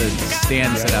have the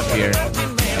stand set up here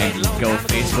and go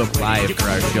Facebook Live for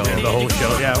our show. The whole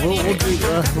show. Yeah, we'll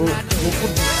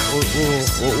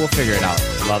figure it out.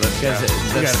 Love it. Because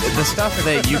the stuff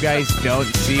that you guys don't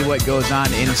see what goes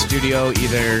on in studio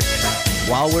either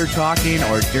while we're talking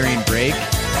or during break.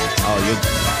 Oh,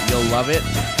 you'll love it.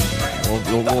 We'll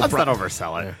Let's not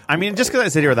oversell it. I mean, just because I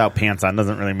sit here without pants on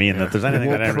doesn't really mean that there's anything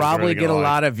that We'll probably get a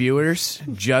lot of viewers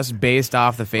just based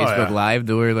off the Facebook Live.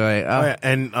 We're like,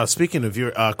 And speaking of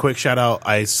your quick shout out,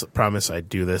 I promise I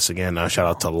do this again. Shout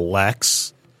out to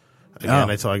Lex. Again,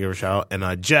 I told I give her a shout out.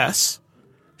 And Jess,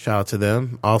 shout out to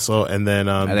them also. And then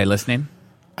are they listening?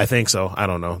 I think so. I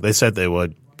don't know. They said they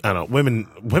would. I don't know.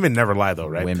 Women never lie though,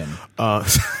 right? Women.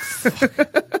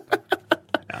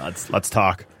 Let's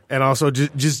talk. And also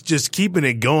just keeping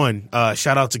it going.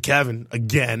 Shout out to Kevin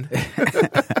again.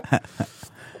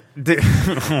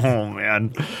 Oh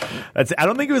man, I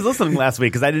don't think he was listening last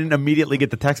week because I didn't immediately get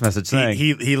the text message saying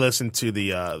he listened to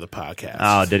the podcast.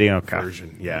 Oh, did he? Okay.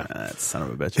 Version, yeah. That son of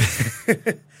a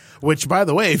bitch. Which, by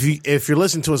the way, if you're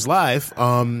listening to us live,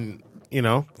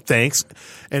 thanks.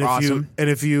 And awesome.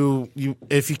 if you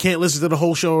can't listen to the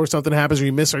whole show or something happens or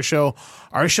you miss our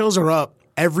shows are up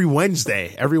every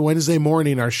Wednesday. Every Wednesday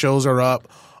morning, our shows are up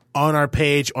on our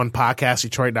page on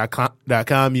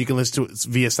podcastdetroit.com. You can listen to it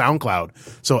via SoundCloud.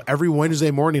 So every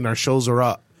Wednesday morning, our shows are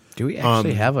up. Do we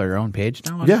actually have our own page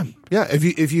now? Yeah.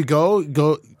 If you go to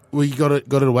the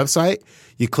website,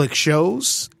 you click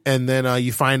shows, and then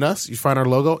you find us. You find our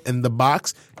logo in the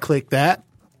box. Click that.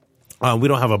 We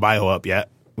don't have a bio up yet.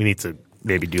 We need to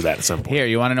maybe do that at some point. Here,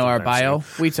 you want to know our bio?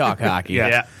 We talk hockey.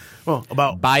 Yeah. Well,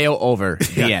 about bio over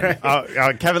the end.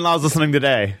 Kevin Lau's listening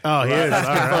today. Oh, he is. All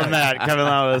right. From that, Kevin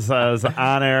Lau is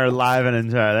on air, live, and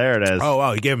enjoy. There it is. Oh,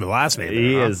 wow. You gave him the last name.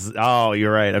 He is. Oh,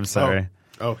 you're right. I'm sorry.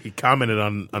 Oh, he commented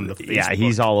on the Facebook. Yeah,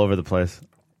 he's all over the place.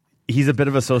 He's a bit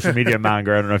of a social media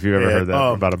monger. I don't know if you've ever heard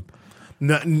that about him.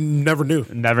 Never knew.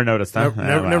 Never noticed, huh?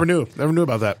 Never knew. Never knew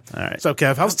about that. All right. What's up,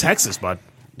 Kev? How's Texas, bud?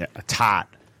 Yeah, it's hot.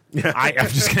 I'm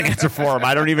just going to answer for him.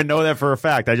 I don't even know that for a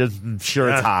fact. I'm sure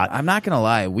it's hot. I'm not going to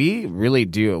lie. We really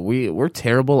do. We're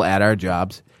terrible at our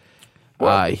jobs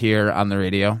here on the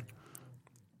radio.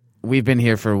 We've been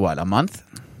here for, what, a month?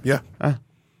 Yeah.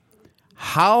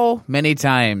 How many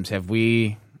times have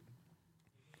we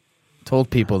told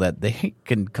people that they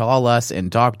can call us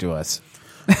and talk to us?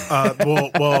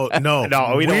 Well, no.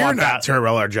 No, we don't We're want not that.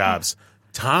 terrible at our jobs.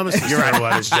 Thomas is terrible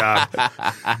at his job.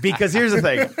 Because here's the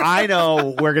thing. I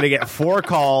know we're going to get 4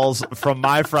 calls from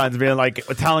my friends being like,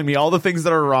 telling me all the things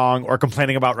that are wrong or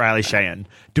complaining about Riley Sheahan.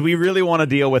 Do we really want to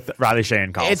deal with Riley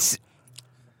Sheahan calls?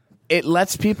 It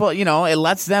lets people, it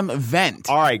lets them vent.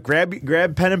 All right,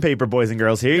 grab pen and paper, boys and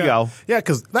girls. Here you go. Yeah,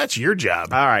 because that's your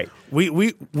job. All right. We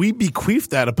bequeaf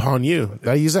that upon you. Did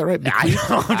I use that right? I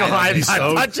don't know. I'm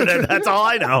not touching it. That's all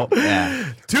I know.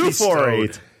 Yeah.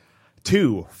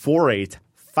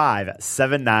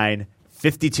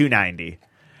 248-579-5290.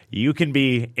 You can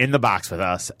be in the box with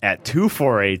us at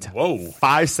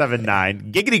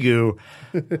 248-579 Giggity Goo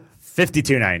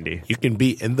 5290. You can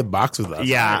be in the box with us.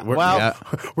 Yeah,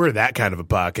 we're that kind of a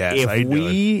podcast. How you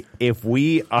doing? If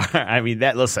we are, I mean,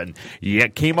 listen, you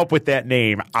came up with that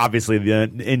name. Obviously, the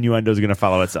innuendo is going to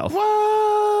follow itself.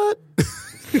 What?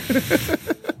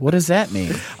 What does that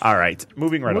mean? All right,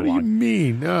 moving right What do you along.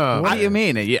 mean? What do you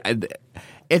mean?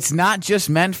 It's not just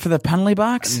meant for the penalty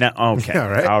box? No, okay, Yeah,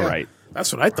 right? all Yeah. right.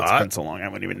 That's what I It's thought. been so long, I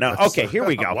wouldn't even know. Okay, here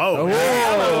we go. Whoa.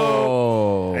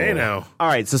 Oh. Hey, now. All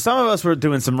right, so some of us were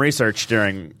doing some research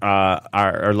during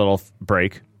our little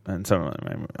break, and some of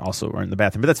them also were in the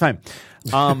bathroom, but that's fine.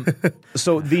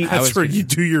 So That's where you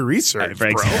do your research,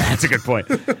 bro. That's a good point.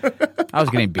 I was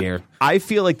getting beer. I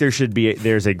feel like there's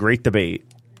a great debate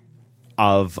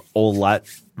of Ouellette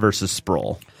versus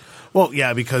Sproul. Well,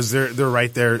 yeah, because they're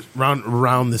right there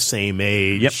around the same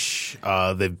age.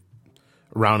 Yep. They've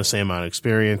around the same amount of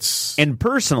experience. And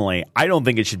personally, I don't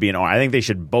think it should be an O. I think they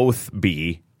should both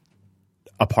be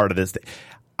a part of this.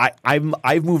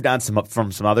 I've moved on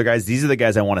from some other guys. These are the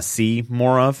guys I want to see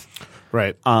more of.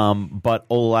 Right. But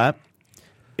Ouellette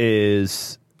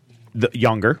is the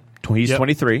younger. He's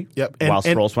 23. Yep. While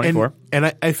Sproul's 24.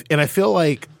 And I feel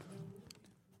like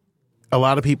a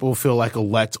lot of people feel like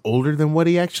Ouellette's older than what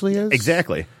he actually is.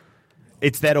 Exactly.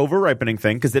 It's that over-ripening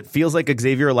thing because it feels like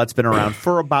Xavier Ouellette's been around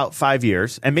for about 5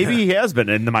 years, and maybe he has been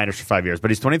in the minors for 5 years, but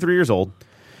he's 23 years old.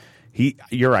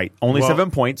 You're right, only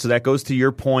 7 points, so that goes to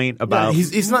your point about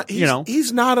he's not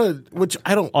a which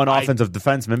I don't an offensive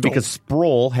defenseman because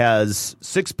Sproul has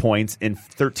 6 points in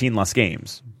 13 less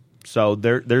games, so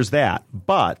there's that.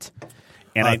 But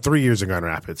 3 years in Grand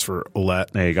Rapids for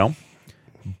Ouellette. There you go.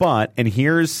 But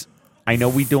I know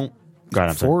we don't. God,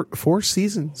 I'm sorry. 4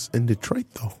 seasons in Detroit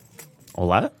though.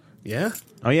 Ouellette? Yeah.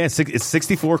 Oh yeah, it's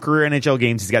 64 career NHL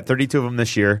games. He's got 32 of them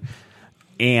this year.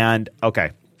 And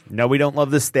okay, no, we don't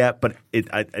love this stat, but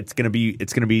it's gonna be.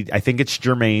 I think it's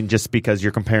germane just because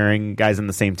you're comparing guys on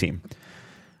the same team.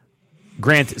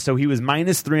 Granted, so he was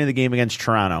 -3 in the game against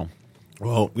Toronto.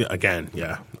 Well, again,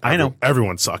 yeah, I know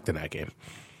everyone sucked in that game.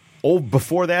 Oh,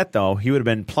 before that though, he would have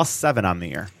been +7 on the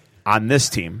year on this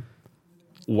team,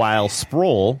 while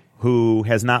Sproul, who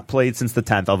has not played since the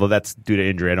 10th, although that's due to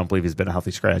injury. I don't believe he's been a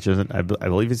healthy scratch, isn't it? I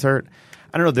believe he's hurt.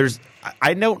 I don't know.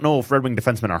 I don't know if Red Wing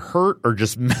defensemen are hurt or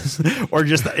just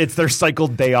it's their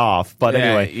cycled day off. But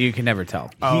anyway, you can never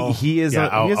tell. He is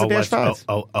a dash five.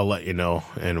 I'll let you know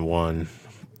in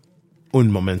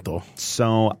un momento.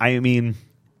 So I mean,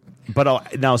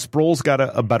 but now Sproul's got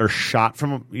a better shot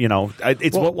from it's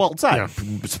it's not. Yeah.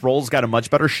 Sproul's got a much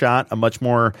better shot, a much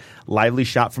more lively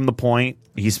shot from the point.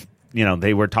 He's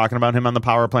they were talking about him on the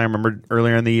power play. I remember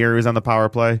earlier in the year he was on the power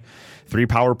play. 3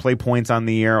 power play points on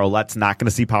the year. Ouellette's not going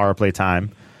to see power play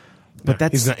time. But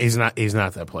he's not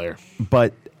that player.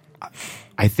 But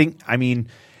I think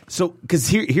because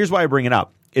here's why I bring it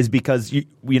up is because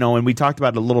and we talked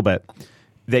about it a little bit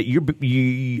that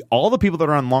you all the people that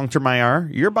are on long-term IR,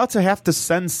 you're about to have to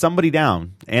send somebody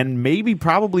down, and maybe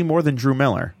probably more than Drew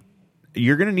Miller.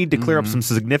 You're going to need to clear up some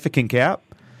significant cap.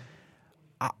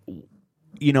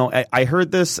 I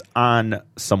heard this on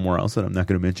somewhere else that I'm not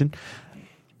going to mention.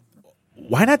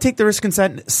 Why not take the risk and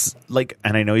send,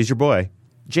 and I know he's your boy,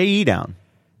 J.E. down?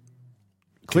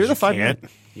 Clear the 5 minute.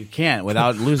 You can't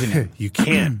without losing him. You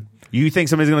can't. You think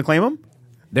somebody's going to claim him?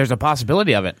 There's a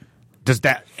possibility of it. Does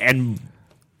that and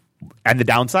the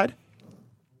downside?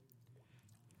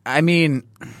 I mean,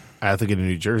 I have to get a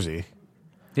New Jersey.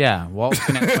 Yeah, Walt's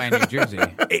going to find New Jersey.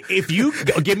 If you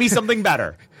give me something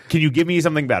better, can you give me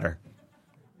something better?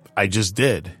 I just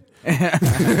did.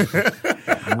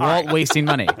 Walt wasting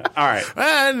money. All right.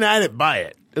 And I didn't buy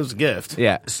it. It was a gift.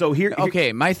 Yeah. So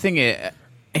okay, my thing is,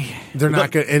 they're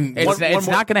not going to. It's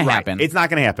not going to happen. It's not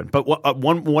going to happen. But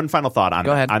one final thought on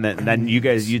Go ahead. On that, and then you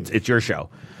guys, it's your show.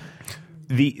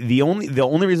 The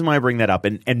only reason why I bring that up,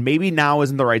 and maybe now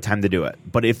isn't the right time to do it,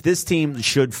 but if this team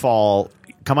should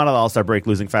come out of the All-Star break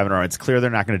losing 5 in a row, it's clear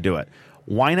they're not going to do it.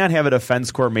 Why not have a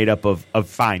defense core made up of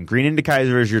fine? Green and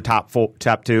DeKeyser is your top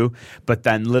 2, but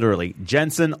then literally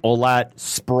Jensen, Ouellette,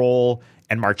 Sproul,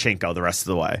 and Marchenko the rest of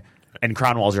the way. And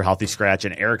Cronwall's your healthy scratch,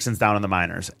 and Ericsson's down in the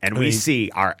minors. And we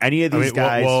see, are any of these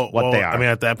guys what they are? I mean,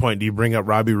 at that point, do you bring up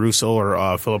Robbie Russo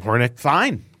or Philip Hornick?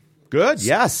 Fine. Good.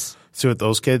 Yes. See what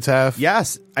those kids have?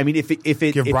 Yes. I mean, if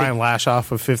Brian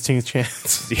Lashoff a 15th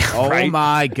chance. Yeah, oh, right?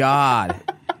 my God.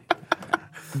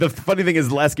 The funny thing is,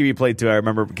 the last game he played, too, I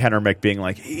remember Kenner Mick being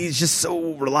like, he's just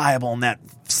so reliable in that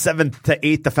 7th to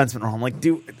 8th defenseman role. I'm like,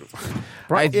 dude,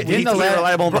 he's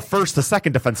reliable in the 1st to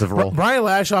 2nd defensive role. Brian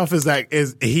Lashoff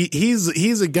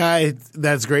he's a guy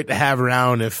that's great to have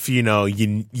around if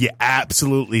you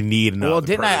absolutely need another. Well,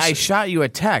 didn't I shot you a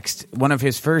text one of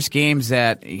his first games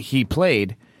that he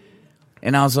played,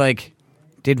 and I was like,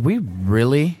 did we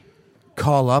really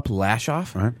call up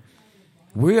Lashoff? Right.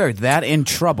 We are that in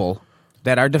trouble.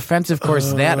 That our defensive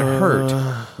course that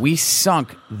hurt, we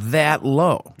sunk that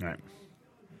low. Right.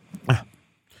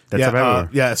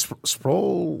 That's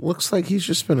Sproul looks like he's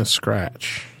just been a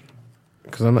scratch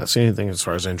because I'm not seeing anything as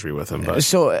far as injury with him. But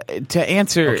so to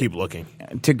answer, I'll keep looking.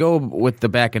 To go with the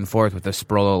back and forth with the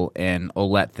Sproul and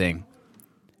Ouellette thing,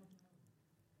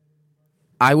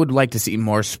 I would like to see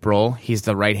more Sproul. He's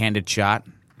the right-handed shot,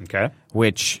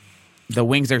 which. The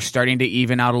wings are starting to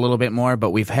even out a little bit more,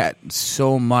 but we've had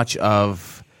so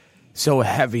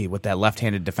heavy with that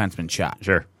left-handed defenseman shot.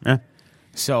 Sure. Yeah.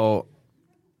 So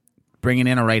bringing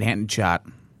in a right-handed shot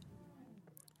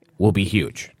will be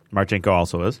huge. Marchenko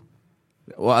also is.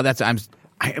 Well, it's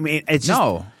just,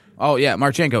 no. Oh yeah,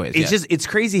 Marchenko is. It's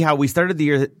crazy how we started the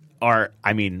year. I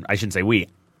shouldn't say we.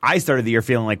 I started the year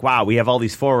feeling like, wow, we have all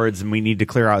these forwards and we need to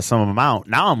clear out some of them out.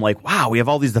 Now I'm like, wow, we have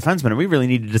all these defensemen and we really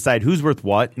need to decide who's worth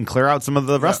what and clear out some of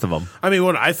the rest of them. I mean,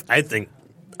 I think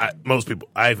most people,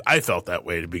 I felt that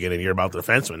way at the beginning of the year about the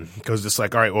defensemen because it's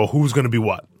like, all right, well, who's going to be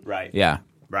what? Right. Yeah.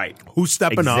 Right. Who's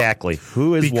stepping up? Exactly.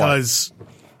 Who is what?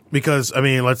 Because, I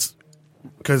mean,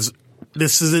 because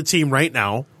this is a team right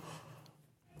now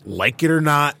like it or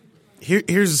not,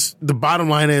 here's the bottom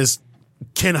line is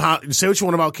say what you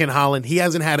want about Ken Holland. He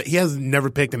has never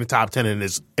picked in the top 10 in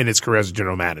his career as a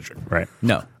general manager. Right.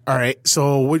 No. All right.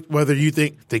 So whether you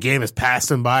think the game has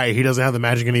passed him by, he doesn't have the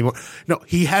magic anymore. No,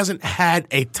 he hasn't had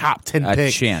a top 10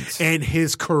 pick chance in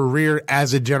his career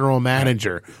as a general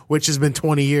manager, which has been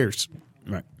 20 years.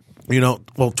 Right.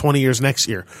 20 years next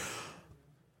year.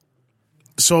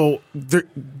 So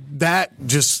that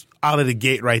just out of the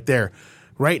gate right there.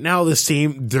 Right now, this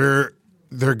team, they're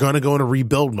going to go into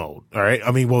rebuild mode. All right.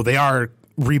 I mean, well, they are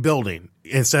rebuilding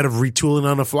instead of retooling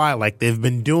on the fly like they've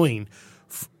been doing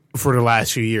for the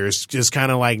last few years. Just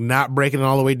kind of like not breaking it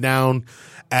all the way down,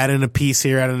 adding a piece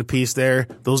here, adding a piece there.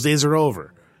 Those days are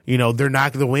over.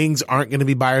 The Wings aren't going to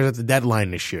be buyers at the deadline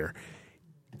this year.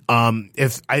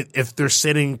 If they're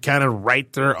sitting kind of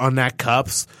right there on that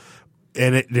cups,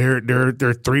 and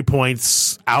they're 3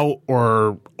 points out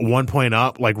or 1 point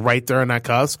up, like right there on that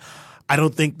cusp. I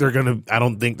don't think they're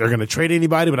gonna trade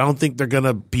anybody, but I don't think they're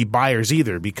gonna be buyers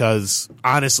either. Because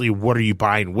honestly, what are you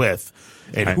buying with,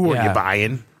 and who are you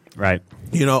buying? Right.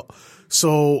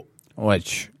 So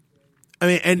which I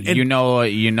mean, and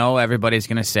everybody's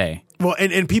gonna say. Well,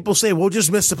 and people say, well, just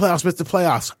miss the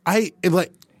playoffs.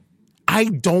 I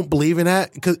don't believe in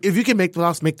that, because if you can make the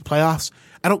playoffs, make the playoffs.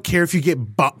 I don't care if you get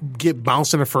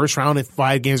bounced in the first round in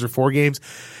 5 games or 4 games.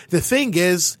 The thing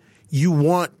is, you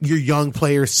want your young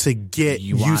players to get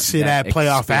used to that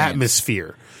playoff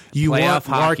atmosphere. You want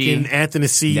Larkin, Anthony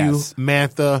Ciu,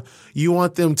 Mantha. You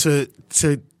want them to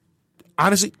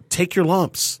honestly take your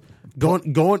lumps. Go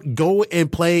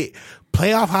and play.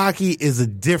 Playoff hockey is a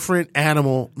different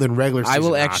animal than regular season I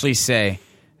will hockey. actually say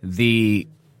the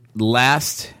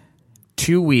last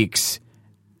 2 weeks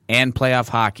and playoff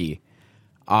hockey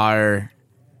are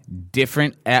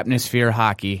different atmosphere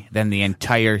hockey than the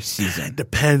entire season. It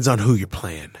depends on who you're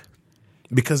playing.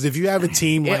 Because if you have a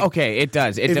team it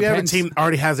does. It if depends. you have a team that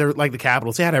already has like the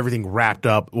Capitals, they had everything wrapped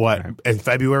up in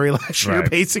February last year,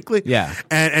 basically. Yeah.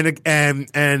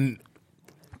 And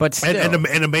but still,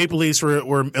 and the Maple Leafs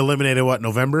were eliminated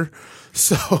November?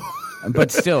 So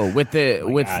but still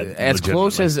as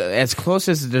close as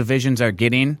the divisions are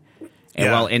getting.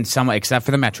 Yeah. Well, in some, except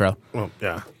for the Metro. Well,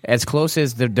 yeah. As close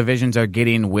as the divisions are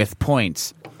getting with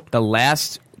points, the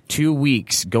last 2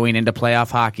 weeks going into playoff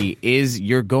hockey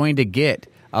you're going to get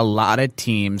a lot of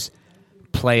teams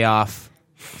playoff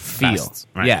feel. Best,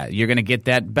 right. Yeah, you're going to get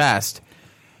that best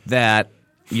that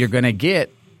you're going to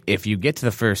get if you get to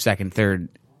the first, second, third,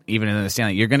 even in the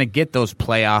Stanley. You're going to get those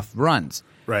playoff runs.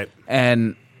 Right.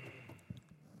 And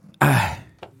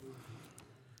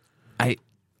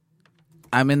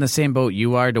I'm in the same boat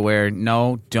you are, to where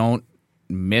don't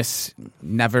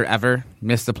never ever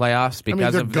miss the playoffs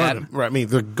because of that. Right, I mean,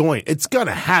 they're going. It's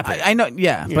gonna happen. I know,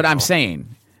 yeah, but I'm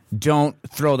saying don't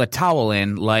throw the towel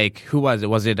in. Like, who was it?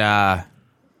 Was it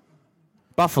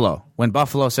Buffalo? When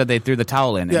Buffalo said they threw the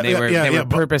towel in, and they were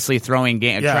purposely throwing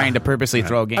trying to purposely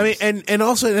throw games. I mean, and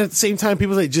also at the same time,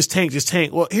 people say just tank.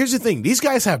 Well, here's the thing: these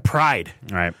guys have pride.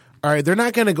 All right, they're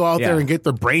not going to go out there and get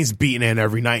their brains beaten in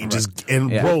every night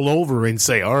and roll over and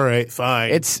say, "All right,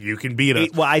 fine, you can beat us."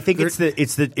 Well, I think it's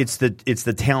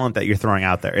the talent that you're throwing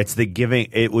out there. It's the giving.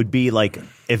 It would be like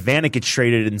if Vanek gets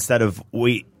traded instead of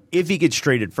if he gets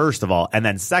traded first of all, and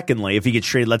then secondly, if he gets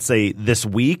traded, let's say this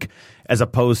week, as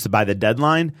opposed to by the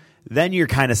deadline, then you're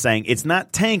kind of saying it's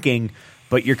not tanking,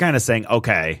 but you're kind of saying,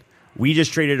 okay, we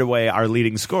just traded away our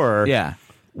leading scorer,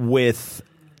 with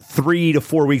 3 to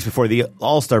 4 weeks before the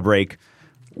All-Star break,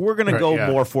 we're going to go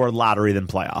more for lottery than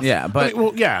playoff. Yeah, but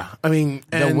I mean,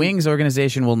 the Wings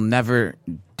organization will never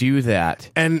do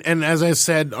that. And as I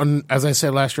said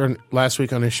last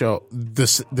week on this show, the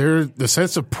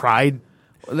sense of pride.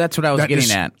 That's what I was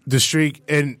getting at. The streak,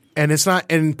 and it's not,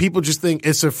 and people just think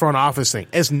it's a front office thing.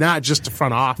 It's not just a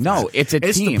front office. No, it's team.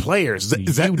 It's the players.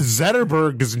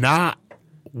 Zetterberg does not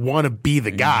want to be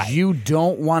the guy. You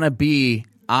don't want to be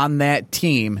on that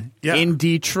team in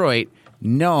Detroit,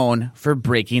 known for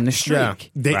breaking the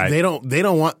streak. Yeah. They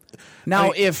don't want.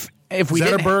 Now, if we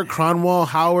Zetterberg, Cronwall,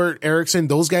 Howard, Erickson,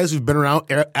 those guys who've been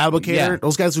around, Albuquerque,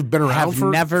 those guys who've been around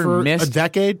for missed a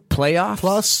decade playoffs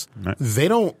plus,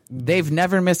 they've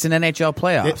never missed an NHL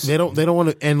playoffs. They don't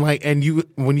want to, and you,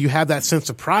 when you have that sense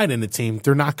of pride in the team,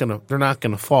 they're not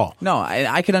gonna fall. No,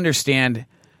 I could understand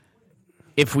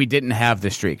if we didn't have the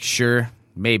streak. Sure,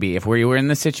 maybe if we were in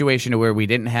the situation where we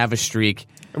didn't have a streak.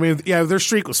 I mean, if their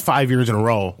streak was 5 years in a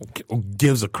row, who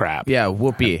gives a crap? Yeah,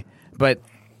 whoopee. But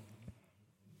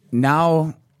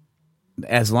now,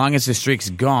 as long as the streak's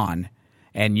gone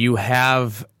and you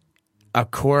have a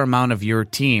core amount of your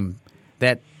team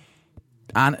that,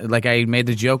 like I made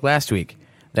the joke last week,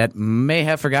 that may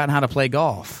have forgotten how to play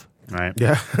golf Right.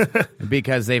 Yeah.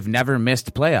 because they've never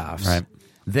missed playoffs. Right.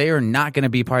 They are not going to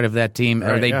be part of that team,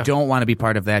 or Right, they yeah. don't want to be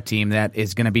part of that team that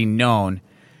is going to be known,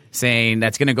 saying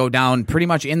that's going to go down pretty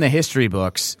much in the history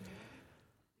books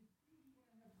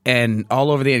and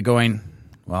all over the going,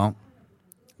 well,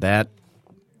 that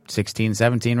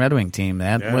 16-17 Red Wing team,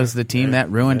 that was the team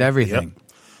that ruined everything.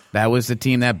 Yep. That was the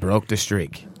team that broke the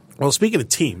streak. Well, speaking of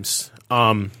teams,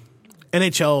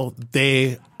 NHL,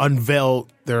 they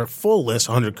unveiled their full list,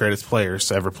 100 greatest players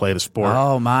to ever play the sport.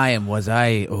 Oh, my, and was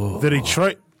I... Oh. The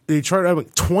Detroit Red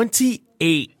Wings,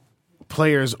 28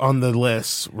 players on the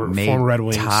list were Made former Red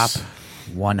Wings. top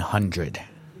 100.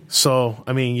 So,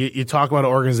 I mean, you talk about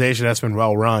an organization that's been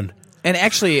well run. And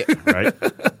actually, Right.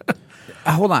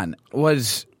 hold on,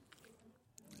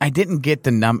 I didn't get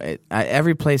the number.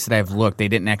 Every place that I've looked, they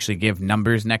didn't actually give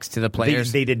numbers next to the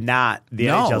players. They did not. The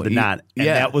No, NHL did not. And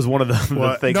yeah. that was one of the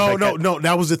things. No.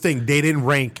 That was the thing. They didn't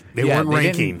rank. They Yeah, weren't they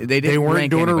ranking. didn't- they didn't weren't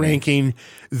rank doing anybody. a ranking.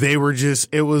 They were just.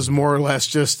 It was more or less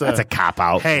just. That's a cop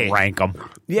out. Hey. Rank them.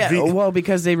 Yeah, well,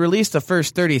 because they released the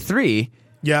first 33.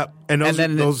 Yeah, and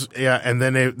then- and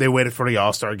then they waited for the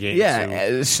All-Star game.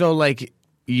 Yeah, so like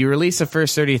you release the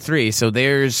first 33, so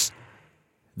there's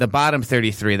the bottom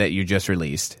 33 that you just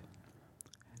released.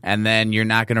 And then you're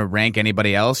not going to rank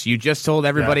anybody else. You just told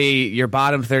everybody your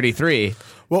bottom 33.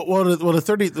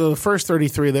 The first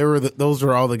 33, those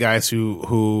were all the guys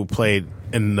who played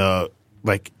in the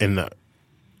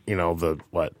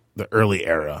early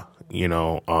era.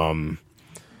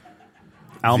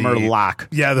 Elmer The- Locke.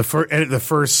 Yeah, the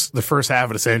first half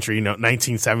of the century,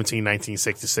 1917,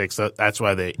 1966. That's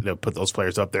why they put those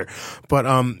players up there. But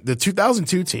the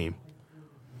 2002 team,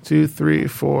 2, 3,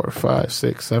 4, 5,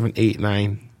 6, 7, 8,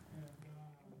 9.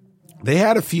 They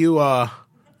had a few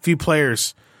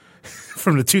players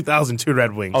from the 2002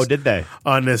 Red Wings. Oh, did they?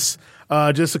 On this,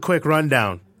 just a quick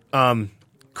rundown.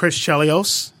 Chris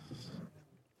Chelios,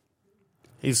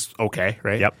 he's okay,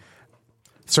 right? Yep.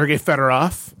 Sergei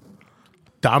Fedorov,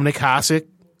 Dominic Hasek,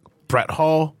 Brett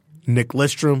Hull, Nick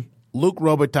Lidstrom, Luke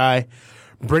Robitaille,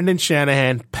 Brendan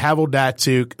Shanahan, Pavel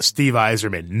Datsyuk, Steve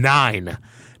Yzerman.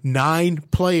 9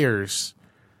 players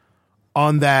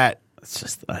on that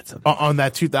on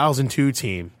that 2002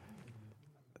 team.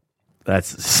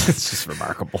 It's just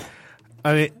remarkable.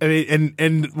 I mean,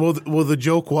 the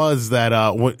joke was that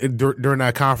during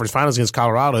that conference finals against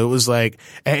Colorado, it was like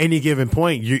at any given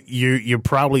point, you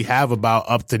probably have about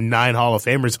up to 9 Hall of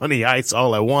Famers on the ice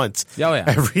all at once. Oh, yeah.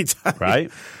 Every time,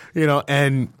 Right?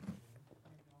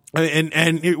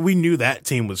 And we knew that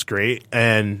team was great,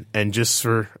 and just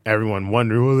for everyone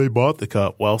wondering, well, they bought the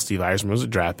cup. Well, Steve Yzerman was a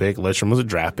draft pick, Lidstrom was a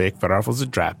draft pick, Fedorov was a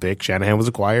draft pick, Shanahan was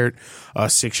acquired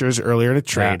 6 years earlier in a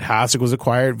trade, Hasek was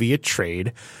acquired via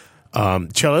trade,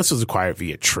 Chelios was acquired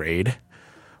via trade,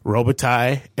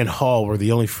 Robitaille and Hall were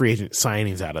the only free agent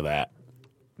signings out of that.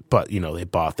 But they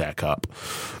bought that cup.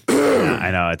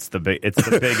 I know it's the biggest.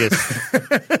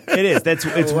 It is.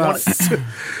 It's one.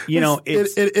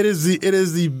 It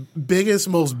is the biggest,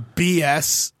 most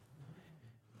BS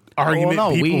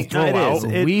argument people throw out.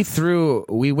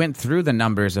 We went through the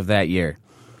numbers of that year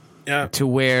to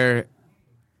where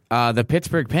the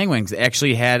Pittsburgh Penguins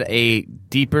actually had a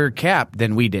deeper cap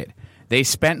than we did. They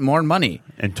spent more money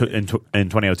in 2002 in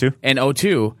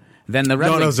 2002 than the Red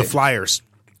Wings No, it was the did. Flyers.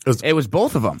 It was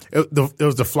both of them. It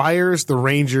was the Flyers, the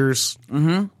Rangers.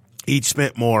 Mm-hmm. Each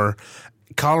spent more.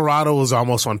 Colorado was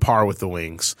almost on par with the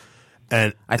Wings.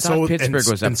 And I thought Pittsburgh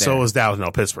was up there. And so was Dallas.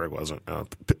 No, Pittsburgh wasn't.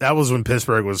 That was when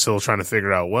Pittsburgh was still trying to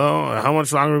figure out, well, how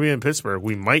much longer are we in Pittsburgh?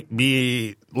 We might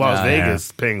be Las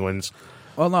Vegas Penguins.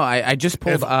 Well, no, I just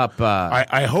pulled up.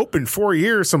 I hope in 4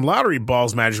 years some lottery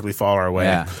balls magically fall our way.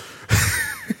 Yeah.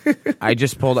 I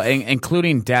just pulled,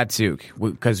 including Datsyuk,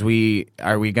 because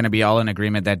are we going to be all in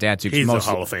agreement that Datsuk's He's a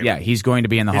Hall of Famer. Yeah, he's going to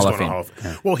be in the Hall of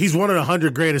Fame. Well, he's one of the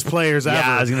 100 greatest players ever.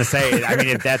 Yeah, I was going to say. I mean,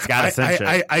 if that's got to cinch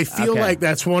it. I feel Okay. like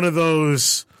that's one of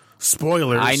those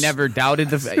spoilers. I never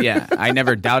doubted I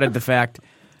never doubted the fact,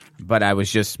 but I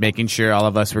was just making sure all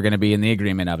of us were going to be in the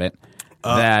agreement of it.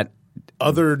 That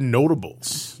Other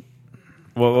notables.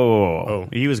 Whoa.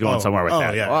 He was going somewhere with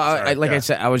that. Yeah. well, Sorry, I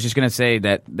said, I was just going to say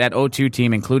that 0-2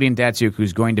 team, including Datsyuk,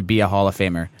 who's going to be a Hall of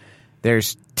Famer.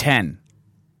 There's 10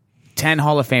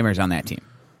 Hall of Famers on that team.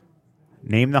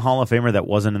 Name the Hall of Famer that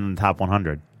wasn't in the top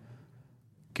 100.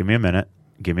 Give me a minute.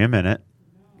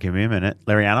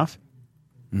 Larionov?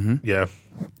 Yeah.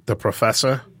 The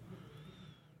Professor.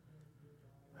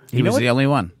 He was the only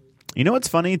one. You know what's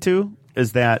funny too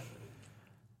is that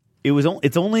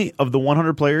it's only of the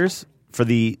 100 players for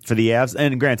the Avs,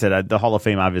 and granted, the Hall of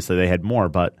Fame obviously they had more,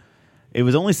 but it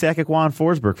was only Sakic, and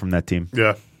Forsberg from that team.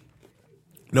 Yeah.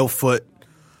 No Foot.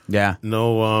 Yeah.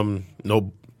 No.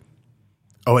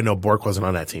 Oh wait, no. Bork wasn't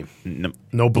on that team.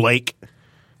 No Blake.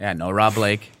 Yeah, no Rob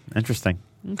Blake. Interesting.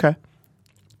 Okay.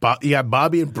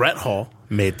 Bobby and Brett Hall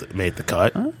made the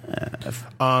cut.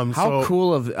 How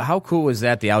cool was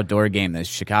that, the outdoor game, the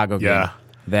Chicago game? Yeah.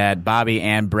 That Bobby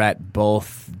and Brett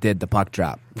both did the puck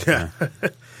drop. Yeah.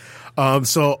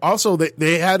 So also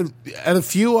they had a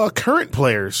few current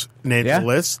players named to the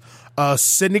list.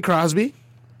 Sidney Crosby.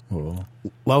 Cool.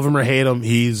 Love him or hate him,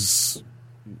 he's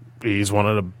one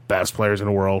of the best players in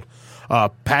the world.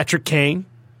 Patrick Kane,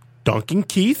 Duncan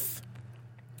Keith,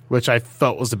 which I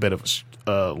felt was a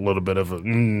little bit of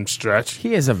a stretch.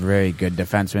 He is a very good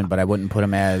defenseman, but I wouldn't put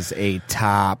him as a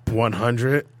top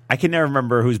 100. I can never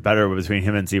remember who's better between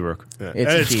him and Seabrook. Yeah.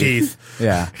 It's Keith.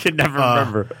 Yeah. I can never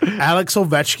remember. Alex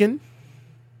Ovechkin.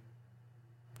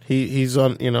 He's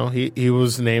on. He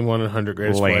was named one of the 100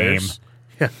 greatest players.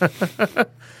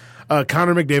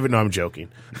 Connor McDavid. No, I'm joking.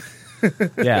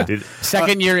 Yeah.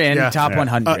 Second year in, top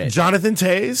 100. Jonathan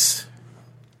Toews.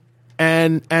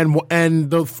 And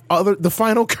the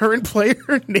final current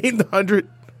player named the 100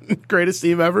 greatest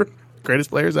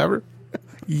players ever.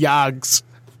 Yags.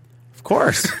 Of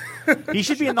course. He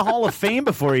should be in the Hall of Fame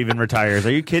before he even retires.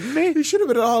 Are you kidding me? He should have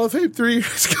been in the Hall of Fame 3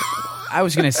 years ago. I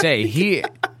was going to say,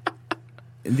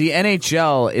 the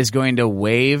NHL is going to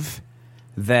waive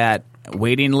that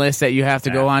waiting list that you have to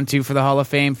go on to for the Hall of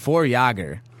Fame for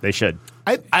Jágr. They should.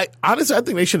 I honestly, I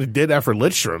think they should have did that for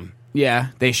Lidstrom. Yeah,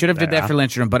 they should have did that for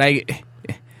Lindstrom, but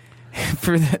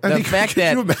for the fact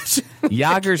that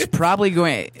Jágr's probably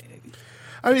going.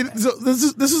 I mean, so this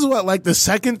is what, like, the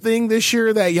second thing this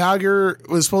year that Jágr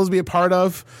was supposed to be a part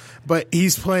of, but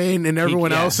he's playing and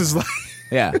everyone else is like.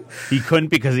 Yeah. He couldn't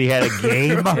because he had a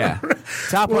game. Yeah.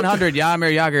 Top 100,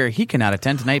 Jaromir Jágr, he cannot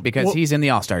attend tonight because he's in the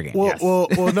All-Star game. Well,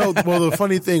 the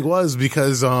funny thing was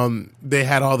because they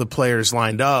had all the players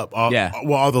lined up, all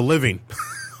the living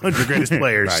 100 greatest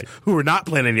players who were not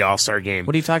playing in the All-Star game.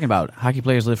 What are you talking about? Hockey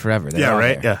players live forever. They're all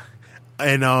there. Yeah.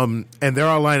 And they're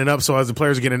all lining up, so as the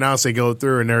players get announced, they go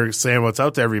through and they're saying what's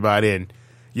up to everybody, and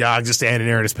just standing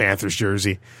there in his Panthers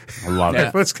jersey. I love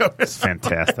it. What's going on? It's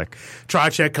fantastic.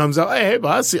 Trocheck comes out. Hey,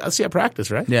 boss, I see you at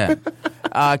practice, right? Yeah.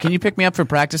 Can you pick me up for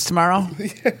practice tomorrow?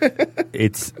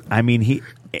 He's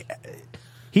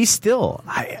still,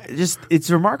 it's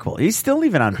remarkable. He's still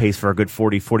even on pace for a good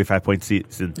 40, 45 point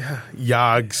season.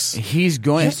 Yags. He's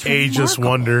going ageless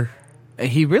wonder.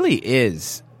 He really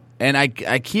is. And I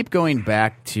keep going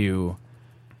back to,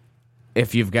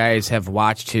 if you guys have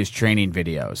watched his training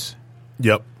videos.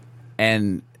 Yep.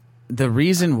 And the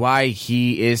reason why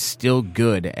he is still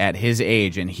good at his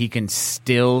age and he can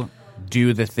still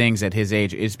do the things at his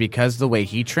age is because the way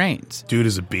he trains. Dude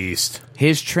is a beast.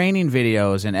 His training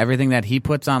videos and everything that he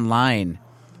puts online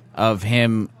of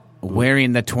him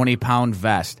wearing the 20-pound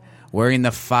vest, wearing the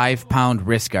 5-pound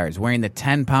wrist guards, wearing the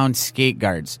 10-pound skate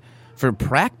guards for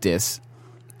practice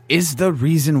is the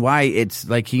reason why it's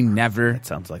like he never It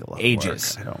sounds like a lot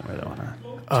ages. of work. I don't want to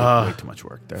way too much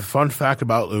work there. Fun fact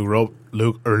about Luke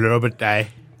Robitaille.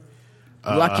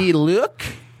 Lucky Luke?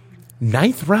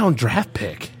 9th round draft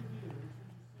pick.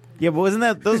 Yeah, but wasn't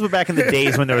that, those were back in the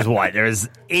days when there was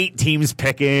 8 teams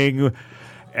picking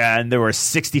and there were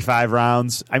 65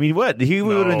 rounds. I mean, what? He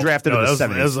would have been drafted in the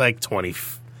 70s. It was like 20. It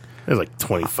was like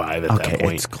 25 at that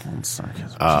point. It's called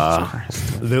sarcasm.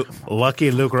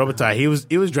 Lucky Luke Robitaille.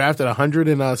 He was drafted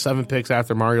 107 picks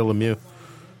after Mario Lemieux.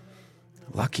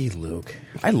 Lucky Luke.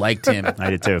 I liked him. I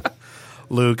did too.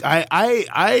 Luke,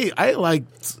 I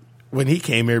liked when he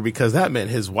came here because that meant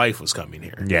his wife was coming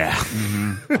here. Yeah.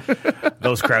 Mm-hmm.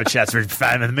 Those crowd shots were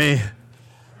fine with me.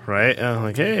 Right? And I'm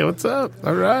like, hey, what's up?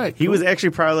 All right. He was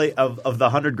actually probably, of the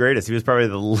 100 greatest, he was probably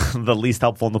the least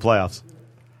helpful in the playoffs.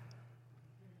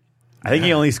 I think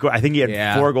he only scored. I think he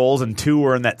had 4 goals and 2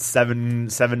 were in that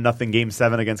 7-0 Game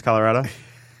 7 against Colorado.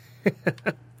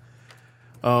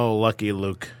 Oh, lucky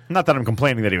Luke. Not that I'm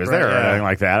complaining that he was there or anything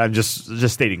like that. I'm just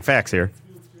stating facts here.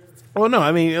 Well, no,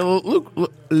 I mean Luke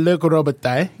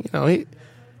Robitaille.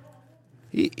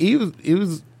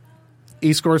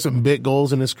 He scored some big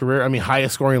goals in his career. I mean,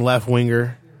 highest scoring left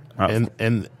winger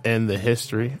in the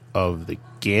history of the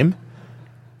game.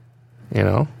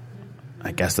 I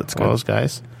guess that's good. Those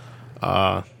guys.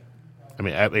 I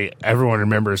mean, everyone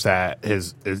remembers that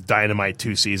his dynamite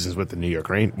 2 seasons with the New York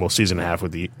season and a half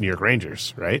with the New York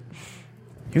Rangers, right?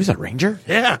 He was a Ranger?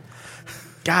 Yeah.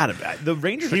 God, the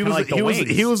Rangers are He kind of like the Wings.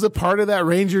 He was a part of that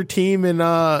Ranger team,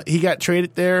 and he got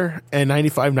traded there in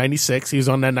 95, 96. He was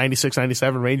on that 96,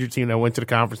 97 Ranger team that went to the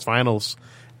conference finals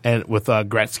and with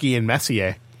Gretzky and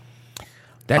Messier.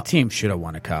 That team should have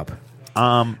won a cup.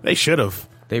 They should have.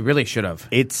 They really should have.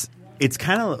 It's It's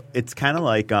kind of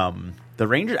like the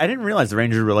Rangers. I didn't realize the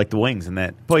Rangers were like the Wings, and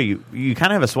that boy, you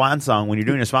kind of have a swan song when you're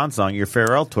doing a swan song. Your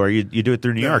farewell tour, you do it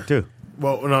through New York too.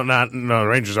 Well, no, the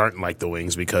Rangers aren't like the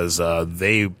Wings because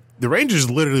the Rangers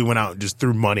literally went out and just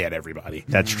threw money at everybody.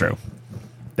 That's true.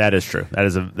 That is true. That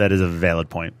is a valid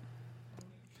point.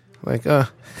 Like,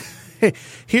 hey,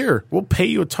 here, we'll pay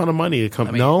you a ton of money to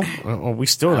come. No, we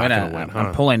still not going to win.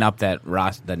 I'm pulling up that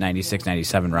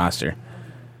 96-97 roster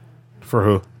For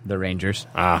who? the Rangers.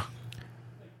 I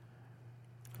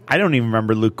don't even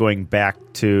remember Luke going back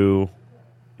to.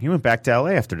 He went back to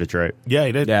L.A. after Detroit. Yeah,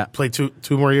 he did. Yeah. Played two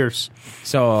more years.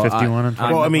 So 51 and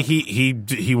 20. Well, I mean,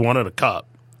 he wanted a cup.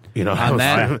 You know, On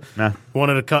that- Nah.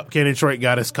 wanted a cup. Ken Detroit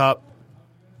got his cup.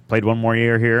 Played one more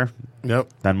year here. Yep.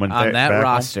 Then went on that back home.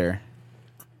 roster,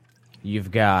 you've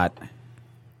got.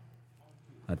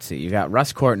 Let's see. You got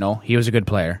Russ Courtnall. He was a good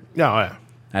player. No, yeah.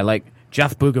 I like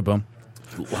Jeff Boogaboom.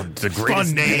 The greatest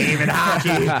fun name in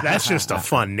hockey. That's just a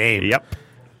fun name. Yep.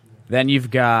 Then you've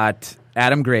got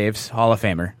Adam Graves, Hall of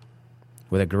Famer,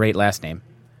 with a great last name.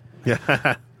 Cheap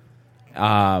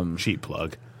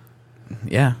plug.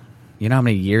 Yeah. You know how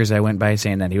many years I went by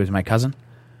saying that he was my cousin?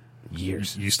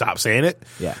 Years. You stopped saying it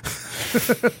Yeah.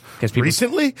 Because people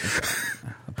recently?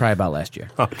 probably about last year.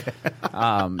 Okay.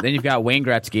 Then you've got Wayne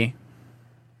Gretzky.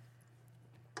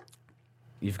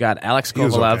 You've got Alex He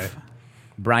was Kovalev, okay.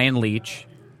 Brian Leach,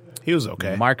 He was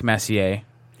okay. Mark Messier.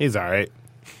 He's all right.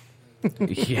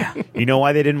 Yeah. You know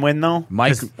why they didn't win though?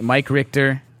 Mike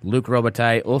Richter, Luke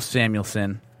Robitaille, Ulf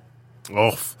Samuelsson.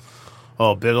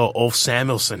 Oh, big old Ulf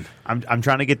Samuelsson. I'm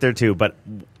trying to get there too, but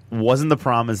wasn't the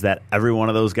problem is that every one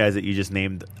of those guys that you just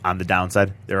named on the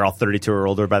downside, they're all 32 or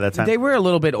older by that time? They were a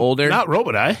little bit older. Not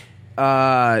Robitaille.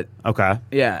 Okay.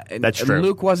 Yeah, That's true.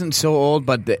 Luke wasn't so old,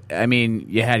 but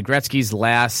you had Gretzky's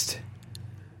last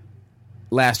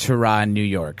hurrah in New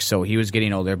York, so he was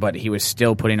getting older, but he was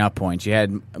still putting up points. You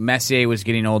had Messier was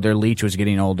getting older, Leach was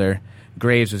getting older,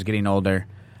 Graves was getting older.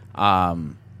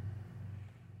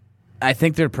 I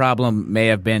think their problem may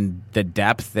have been the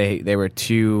depth. They were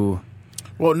too.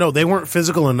 Well, no, they weren't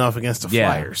physical enough against the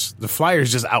Yeah. Flyers. The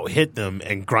Flyers just out-hit them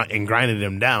and grinded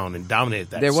them down and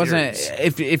dominated that There wasn't.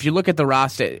 series. If you look at the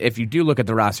roster, if you do look at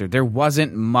the roster, there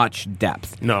wasn't much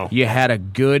depth. No. You had a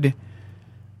good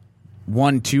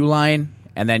 1-2 line,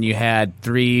 and then you had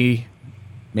 3,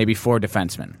 maybe 4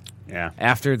 defensemen. Yeah.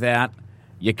 After that,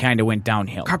 you kind of went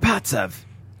downhill. Karpatsev.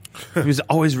 He was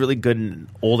always really good in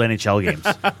old NHL games.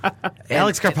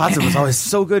 Alex Karpatsev was always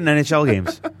so good in NHL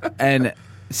games. And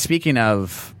speaking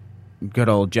of good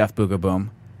old Jeff Boogaboom,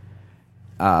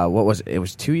 what was it? It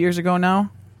was 2 years ago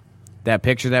now? That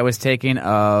picture that was taken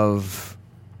of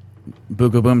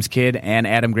Boogaboom's kid and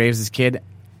Adam Graves' kid,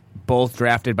 both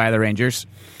drafted by the Rangers.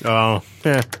 Oh,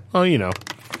 yeah. Oh, you know.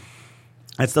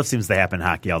 That stuff seems to happen in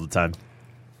hockey all the time.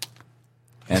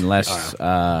 Unless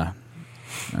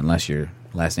your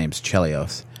last name's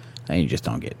Chelios, then you just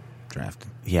don't get drafted.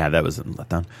 Yeah, that was a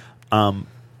letdown.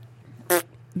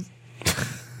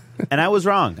 And I was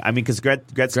wrong. I mean, because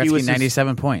Gretzky was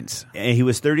 97 points. he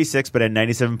was 36, but had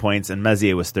 97 points, and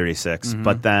Messier was 36.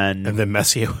 But then, And then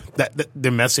Messier,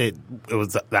 it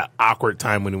was that awkward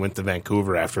time when he went to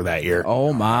Vancouver after that year.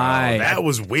 Oh my! That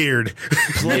was weird.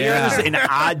 players in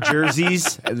odd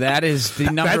jerseys. That is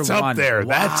the number That's one. up there.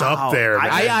 That's up there.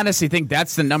 I honestly think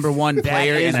that's the number one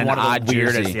player That is in an one of the odd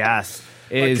weirdest. jersey. Yes,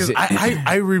 Is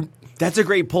that's a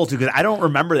great pull too, because I don't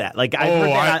remember that. Like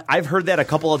I've heard that a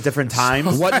couple of different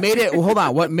times. what made it? Hold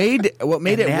on. What made it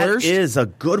That worse? is a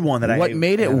good one. What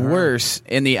made it worse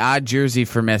in the odd jersey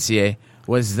for Messier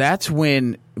was that's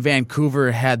when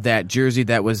Vancouver had that jersey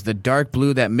that was the dark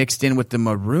blue that mixed in with the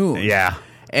maroon. Yeah.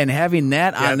 And having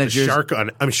that on the jersey.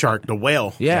 the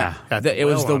whale. Yeah, Had the it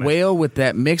was whale the on it. whale with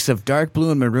that mix of dark blue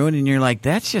and maroon, and you're like,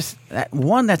 that's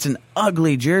an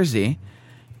ugly jersey.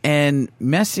 And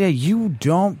Messier, you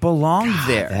don't belong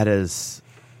there. That is.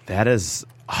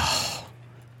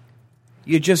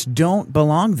 You just don't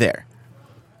belong there.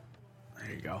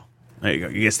 There you go.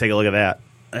 You guys take a look at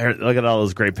that. Look at all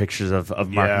those great pictures of Mark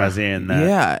Yeah. Messier and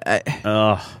that.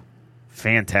 Yeah,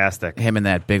 Fantastic. him and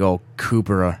that big old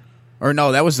Cooper, or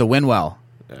no, that was the Winwell.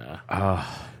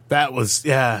 That was,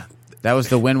 yeah. That was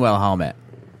the Winwell helmet.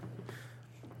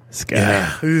 This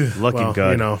guy looking Well,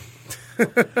 good. You know,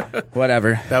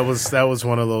 Whatever. that was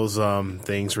one of those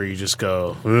things where you just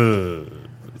go, ugh.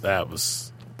 That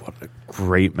was,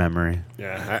 Great memory.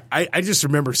 yeah. I just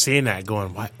remember seeing that going,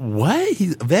 what?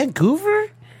 He's Vancouver?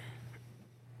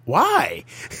 Why?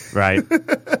 Right.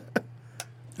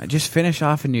 Just finish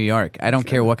off in New York. I don't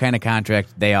care what kind of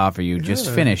contract they offer you. Just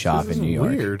finish off This in is New York.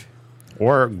 Weird.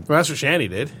 or Well, that's what Shanny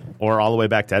did. all the way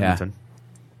back to Edmonton.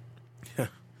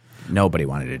 Nobody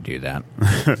wanted to do that.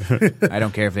 I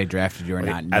don't care if they drafted you or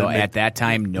not. No, at that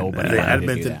time, nobody wanted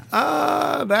to do that.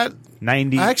 That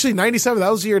 90. actually 97. That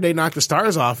was the year they knocked the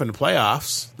Stars off in the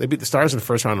playoffs. They beat the Stars in the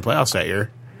first round of the playoffs that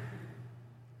year.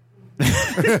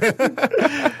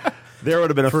 There would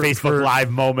have been a Facebook Live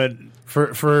moment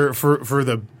for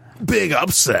the big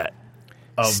upset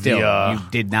of Still, the. you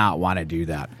did not want to do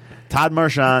that. Todd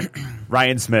Marchand,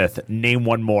 Ryan Smith. Name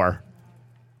one more.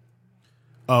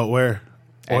 Oh, where?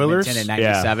 Oilers? Edmonton in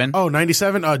 97. Oh,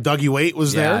 97. Dougie Waite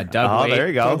was yeah, there. Doug Waite. There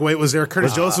you go. Doug Waite was there.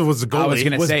 Curtis Joseph was the goalie. I was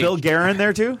gonna Was say- Bill Guerin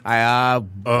there too? I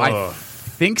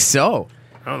think so.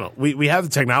 I don't know. We have the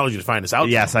technology to find this out.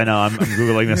 Yes, I know. I'm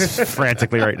Googling this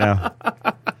frantically right now.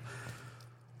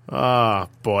 Oh,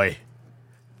 boy.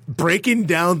 Breaking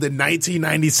down the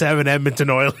 1997 Edmonton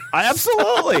Oilers.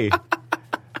 Absolutely.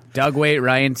 Doug Waite,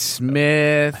 Ryan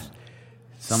Smith.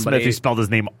 Smith, he spelled his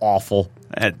name awful.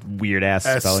 That weird ass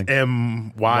spelling.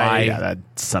 S-M-Y. Yeah, that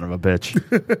son of a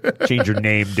bitch. Change your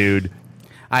name, dude.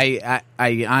 I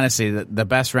honestly, the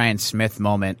best Ryan Smith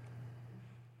moment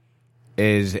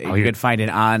is you could find it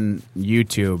on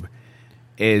YouTube.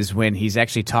 Is when he's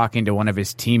actually talking to one of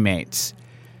his teammates,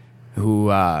 who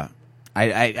I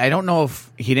don't know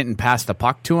if he didn't pass the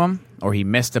puck to him or he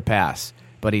missed a pass,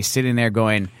 but he's sitting there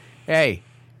going, "Hey,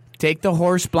 take the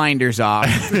horse blinders off.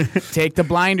 Take the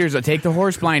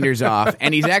horse blinders off."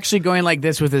 And he's actually going like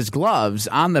this with his gloves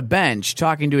on the bench,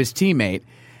 talking to his teammate,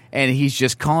 and he's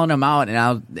just calling him out.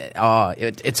 And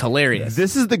it's hilarious.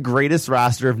 This is the greatest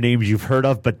roster of names you've heard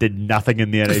of, but did nothing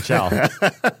in the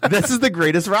NHL. This is the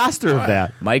greatest roster of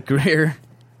that. Mike Greer.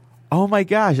 Oh my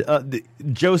gosh.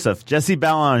 Joseph, Jesse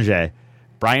Belanger,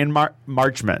 Brian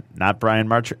Marchment, not Brian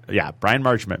March. Yeah, Brian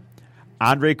Marchment.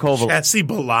 Andre Koval. Jesse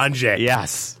Belanger.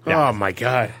 Yes. Oh, my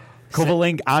God.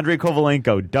 Andre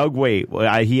Kovalenko, Doug Waite.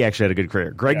 Well, he actually had a good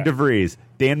career. Greg DeVries,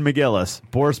 Dan McGillis,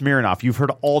 Boris Mironov. You've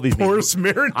heard all these Boris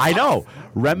names. Mironov. I know.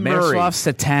 Rem Murray. Miroslav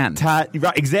Satan.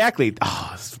 Right, exactly.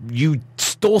 Oh, you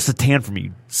stole Satan from me,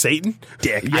 you Satan?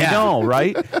 dick. I know,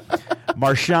 right?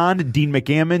 Marchand, Dean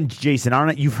McGammon, Jason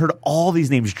Arnott. You've heard all these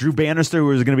names. Drew Bannister, who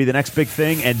was going to be the next big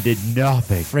thing, and did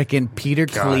nothing. Frickin' Peter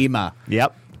Klima.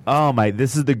 Yep. Oh my!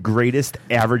 This is the greatest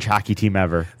average hockey team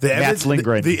ever. Mats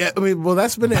Lindgren.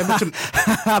 That's been Edmonton.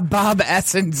 Bob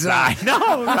Essens. I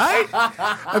know, right?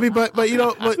 I mean, but you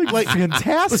know, like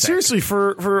fantastic. But seriously,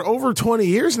 for over 20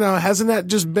 years now, hasn't that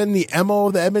just been the MO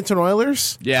of the Edmonton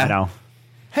Oilers? Yeah. I know.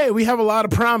 Hey, we have a lot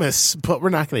of promise, but we're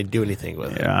not going to do anything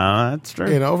with it. Yeah, that's true.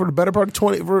 You know, over the better part of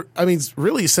 20.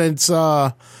 Really, since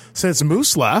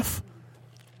Moose left,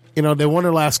 you know, they won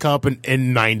their last cup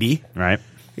in 90. Right.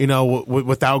 You know,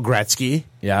 without Gretzky,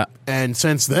 Yeah. and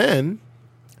since then,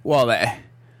 Well,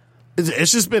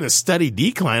 it's just been a steady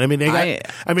decline. I mean,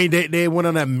 they went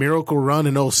on that miracle run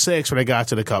in 06 when they got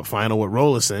to the Cup final with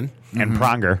Rolison And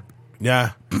Pronger.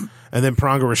 Yeah, and then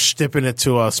Pronger was shipping it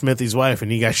to Smithy's wife,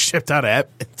 and he got shipped out of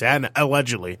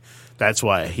allegedly. That's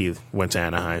why he went to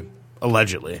Anaheim.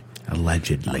 Allegedly.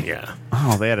 Yeah.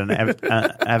 Oh, they had an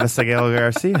Avasagel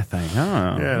Garcia thing.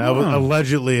 Oh. Yeah, that was,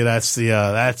 allegedly. That's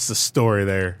the story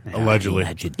there. Allegedly.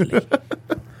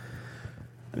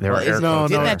 There were No,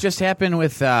 didn't that just happen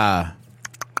with? Well,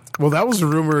 that was a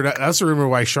rumor. That's the rumor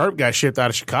why Sharp got shipped out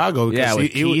of Chicago. Yeah,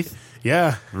 with Keith.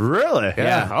 Yeah. Really?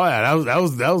 Yeah. Oh, yeah.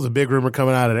 That was a big rumor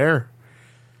coming out of there.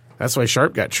 That's why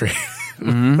Sharp got traded.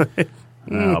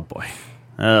 Oh boy.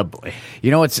 Oh boy.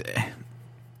 You know what's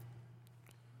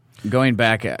going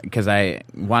back, because I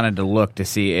wanted to look to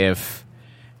see if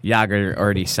Jágr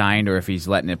already signed or if he's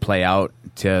letting it play out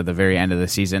to the very end of the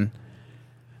season.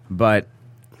 But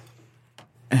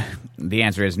the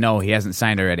answer is no, he hasn't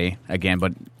signed already. Again,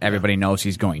 but everybody knows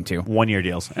he's going to. 1 year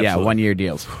deals. Yeah, Absolutely. 1 year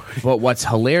deals. But what's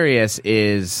hilarious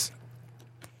is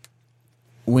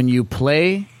when you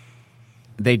play,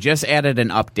 they just added an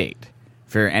update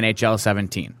for NHL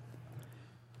 17.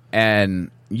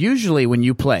 And usually when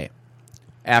you play,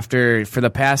 for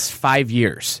the past 5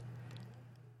 years,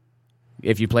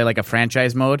 if you play like a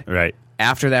franchise mode, Right.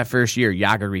 after that first year,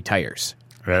 Jágr retires.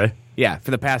 Really? Yeah,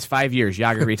 for the past 5 years,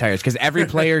 Jágr retires. Because every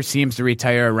player seems to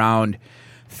retire around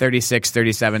 36,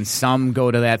 37. Some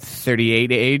go to that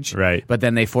 38 age. Right. But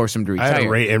then they force them to I had retire.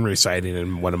 a Ray Emery sighting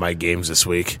in one of my games this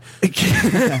week.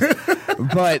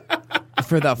 But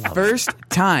for the first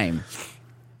time,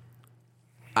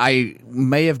 I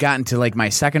may have gotten to like my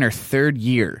second or third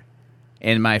year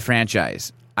in my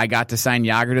franchise. I got to sign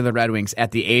Jágr to the Red Wings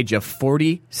at the age of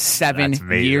 47 That's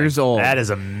amazing. years old. That is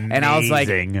amazing. And I was like,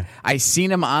 I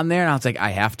seen him on there, and I was like, I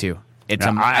have to. It's a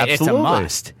absolutely.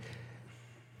 must.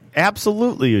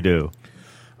 Absolutely, you do.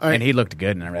 And he looked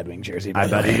good in a Red Wing jersey. by I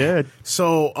the bet way. he did.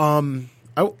 So,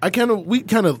 we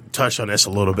kind of touched on this a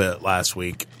little bit last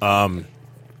week. The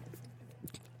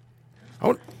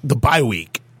bye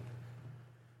week.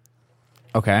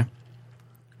 Okay.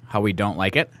 How we don't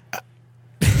like it?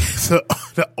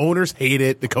 The owners hate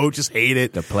it. The coaches hate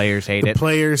it. The players hate it.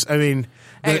 Players, I mean...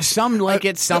 Hey, some like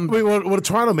it, some... the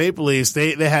Toronto Maple Leafs,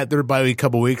 they had their bye week a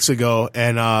couple weeks ago,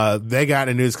 and they got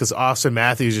in the news because Austin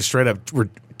Matthews just straight up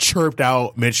chirped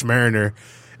out Mitch Marner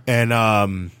and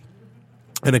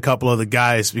a couple of the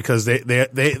guys because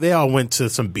they all went to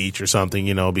some beach or something,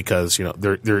 because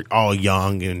they're all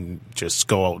young and just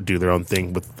go out and do their own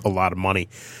thing with a lot of money.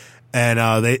 And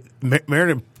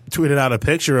Mariner tweeted out a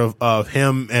picture of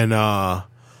him and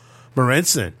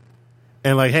Marincin.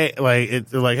 And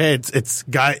it's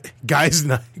guys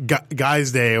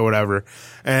day or whatever.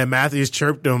 And Matthews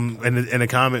chirped him, and a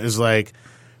comment is like,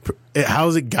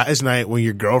 "How's it guys night when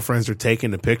your girlfriends are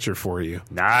taking the picture for you?"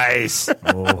 Nice.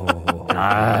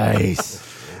 Nice.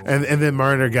 And then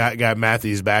Marner got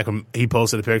Matthews back. He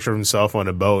posted a picture of himself on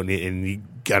a boat, and he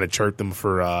kind of chirped him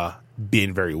for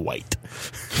being very white,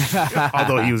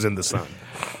 although he was in the sun.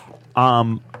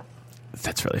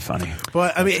 That's really funny.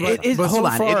 But I mean, it is. Hold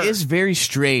on, it is very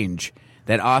strange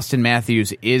that Austin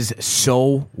Matthews is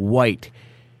so white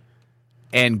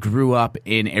and grew up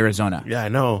in Arizona. Yeah, I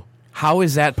know. How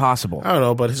is that possible? I don't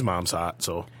know, but his mom's hot,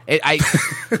 so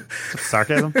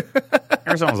Sarcasm.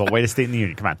 Arizona's the whitest state in the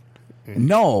union. Come on.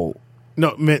 no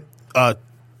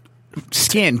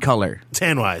skin color,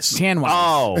 tan wise.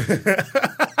 Oh,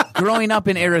 growing up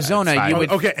in Arizona, you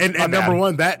would okay. And number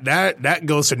one, that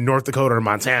goes to North Dakota or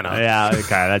Montana. yeah. Okay,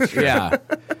 that's true. yeah.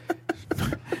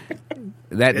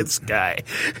 That It's guy.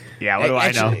 Yeah. What do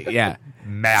I know? Yeah,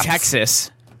 Maps.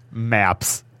 Texas.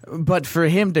 Maps. But for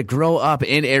him to grow up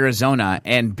in Arizona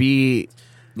and be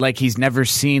like he's never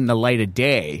seen the light of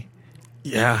day.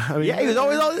 Yeah, I mean, Yeah, he was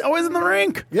always in the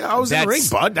rink. I was in the ring,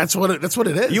 bud. That's what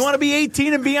it is. You want to be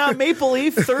 18 and be on Maple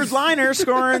Leaf, third liner,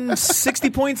 scoring 60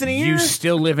 points in a year? You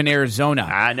still live in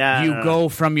Arizona. No, you no. go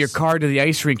from your car to the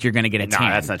ice rink, you're going to get a No, tan.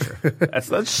 that's not true.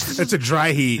 That's It's a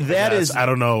dry heat. That Yes, is- I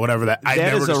don't know, whatever that. I that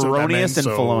never is understood what that erroneous meant,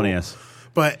 and so- felonious.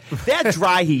 But That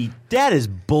dry heat, that is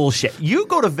bullshit. You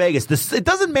go to Vegas, it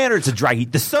doesn't matter it's a dry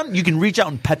heat. The sun, you can reach out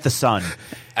and pet the sun.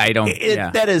 I don't.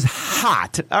 That is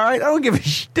hot. All right? I don't give a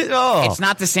shit. Oh. It's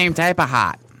not the same type of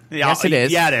hot. Yeah, Yes, it is.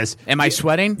 Yeah, it is. Am I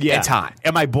sweating? Yeah. It's hot.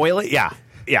 Am I boiling? Yeah.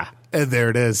 Yeah. and there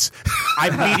it is.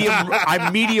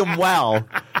 I'm medium well.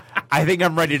 I think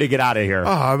I'm ready to get out of here.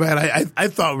 Oh man, I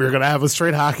thought we were gonna have a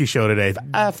straight hockey show today.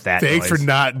 F that Thanks noise. for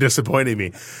not disappointing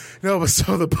me. No, but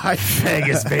so the pie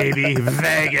Vegas, baby.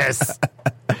 Vegas.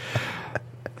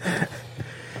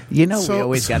 You know, So- we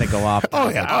always got to go off. Oh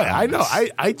yeah, I know.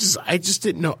 I just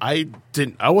didn't know. I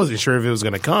wasn't sure if it was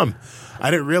gonna come. I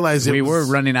didn't realize it We was,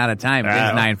 were running out of time. It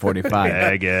was 9:45.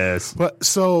 Vegas. But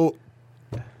so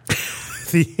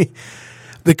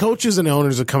the coaches and the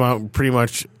owners have come out pretty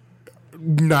much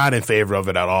not in favor of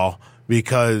it at all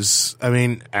because I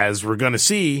mean, as we're going to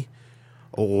see,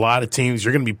 a lot of teams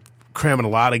you're going to be cramming a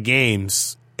lot of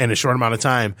games in a short amount of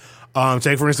time.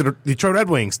 Take for instance the Detroit Red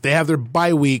Wings. They have their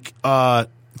bye week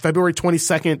February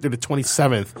 22nd through the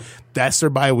 27th. That's their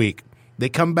bye week. They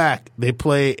come back. They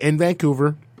play in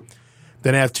Vancouver.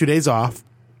 Then they have 2 days off.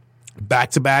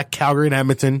 Back-to-back Calgary and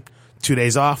Edmonton. 2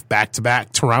 days off.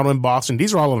 Back-to-back Toronto and Boston.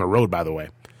 These are all on the road, by the way.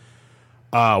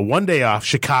 1 day off.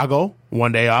 Chicago.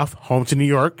 1 day off. Home to New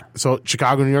York. So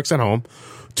Chicago, New York's at home.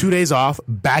 2 days off.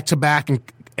 Back-to-back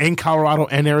in Colorado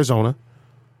and Arizona.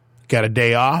 Got a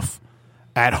day off.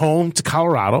 At home to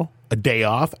Colorado. A day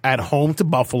off. At home to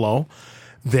Buffalo.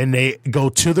 Then they go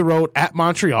to the road at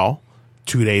Montreal.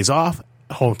 2 days off.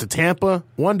 Home to Tampa.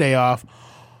 1 day off.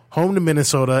 Home to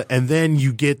Minnesota, and then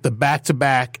you get the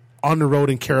back-to-back on the road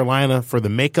in Carolina for the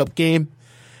makeup game,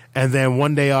 and then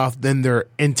 1 day off, then they're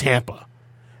in Tampa.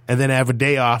 And then have a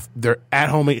day off, they're at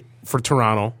home for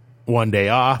Toronto, 1 day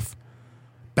off,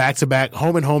 back-to-back,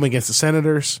 home and home against the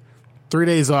Senators, 3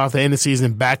 days off, the end of the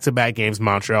season, back-to-back games,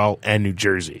 Montreal and New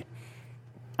Jersey.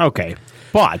 Okay.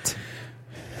 But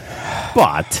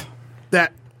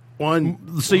That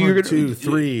one, So you're gonna- 2,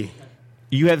 3,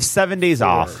 you have 7 days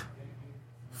off.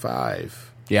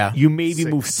 5. Yeah. You maybe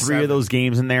 6, move 3 7. of those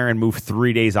games in there and move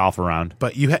 3 days off around.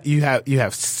 But you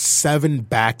have 7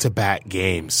 back-to-back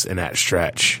games in that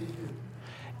stretch.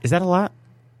 Is that a lot?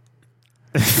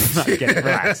 Not kidding,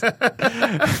 relax.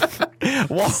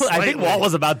 Walt, I think Walt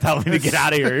was about telling me to get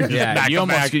out of here. Yeah, Back you him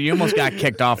back. almost got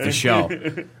kicked off the show.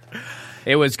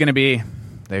 It was going to be,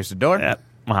 there's the door. Yeah.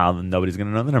 Well, then nobody's going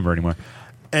to know the number anymore.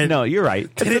 And No, you're right.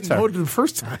 They That's didn't know fair. it the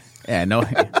first time. Yeah, no.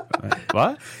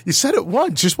 What? You said it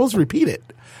once. You're supposed to repeat it.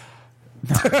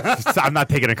 I'm not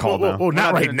taking a call now. Well,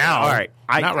 not right now. All right.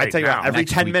 I tell you what, every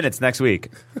 10 minutes next week,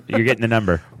 you're getting the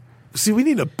number. See, we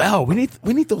need a bell. We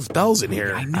need those bells in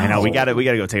here. I know. We got to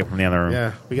go take it from the other room.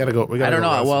 Yeah, we got to go. I don't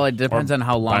know. Well, it depends on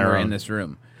how long buy our we're in own. this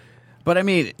room. But I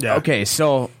mean, Yeah. okay,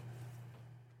 so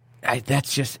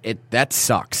that's just it. That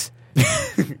sucks.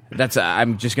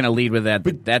 I'm just going to lead with that.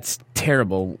 That's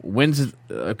terrible. When's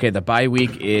the bye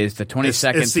week is the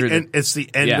 22nd It's through it's the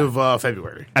end Yeah. of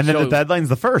February. And then So- the deadline's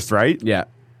the 1st, right? yeah.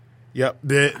 Yep.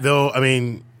 They'll. I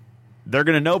mean, They're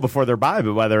going to know before they're bye,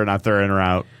 but whether or not they're in or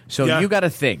out. So Yeah. you got to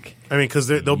think. because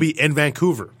they'll be in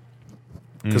Vancouver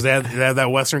because they have that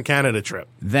Western Canada trip.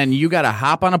 Then you got to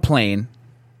hop on a plane,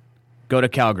 go to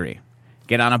Calgary,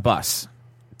 get on a bus,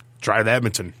 Drive to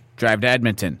Edmonton. drive to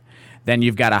Edmonton. Then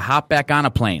you've got to hop back on a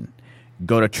plane,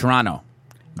 go to Toronto,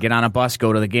 get on a bus,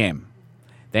 go to the game.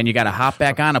 Then you got to hop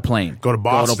back on a plane, Go to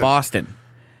Boston.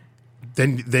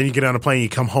 Then you get on a plane. You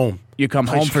come home. You come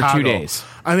Play home for Chicago. 2 days.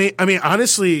 I mean,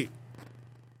 honestly,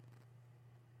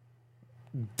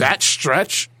 that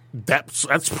stretch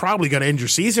that's probably going to end your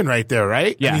season right there,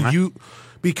 right? Yeah. I mean,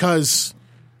 because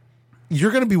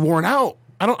you're going to be worn out.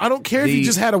 I don't care if you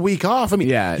just had a week off. I mean,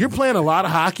 Yeah. you're playing a lot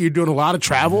of hockey. You're doing a lot of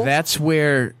travel, That's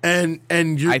where and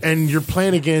you're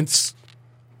playing against.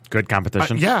 Good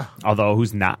competition. Yeah. Although,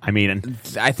 who's not? I mean,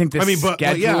 I think the But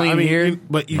scheduling yeah, I mean, here.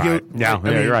 but you Right. get Yeah, I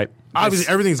mean, you're right.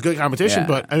 Obviously, everything's good competition, Yeah.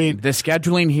 but I mean, the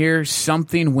scheduling here,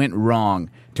 something went wrong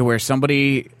to where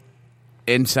somebody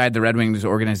inside the Red Wings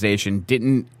organization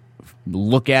didn't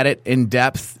look at it in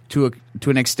depth to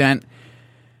an extent,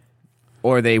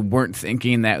 or they weren't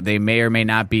thinking that they may or may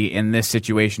not be in this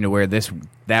situation to where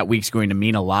that week's going to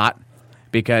mean a lot,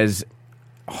 because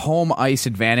home ice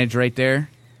advantage right there.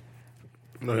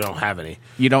 no, you don't have any.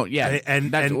 You don't, yeah,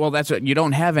 And- that's and- what you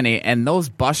don't have any, and those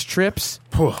bus trips.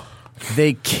 Whew.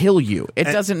 They kill you. It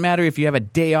doesn't matter if you have a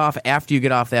day off after you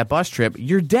get off that bus trip.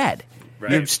 You're dead.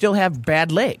 You still have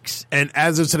bad legs. And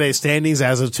as of today's standings,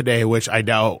 as of today, which I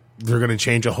doubt they're going to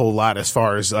change a whole lot as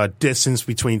far as distance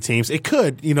between teams. It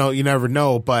could, you never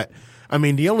know. But I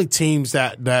mean, the only teams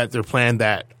that they're playing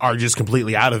that are just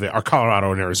completely out of it are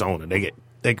Colorado and Arizona.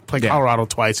 They play Colorado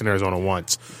twice and Arizona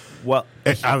once. well,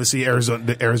 Obviously,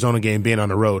 the Arizona game being on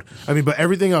the road. I mean, but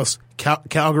everything else,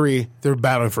 Calgary, they're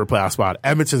battling for a playoff spot.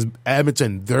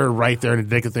 Edmonton, they're right there in the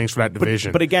thick of things for that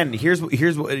division. but again, here's what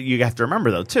you have to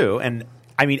remember though too. And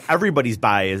I mean, everybody's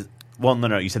bye is. Well,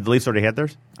 no. You said the Leafs already had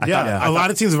theirs. I a lot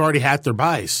of teams have already had their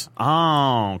buys.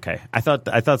 Oh, okay. I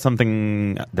thought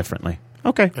something differently.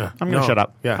 Okay, I'm gonna shut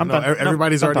up. Yeah, I'm done.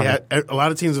 everybody's I'm already done. had. A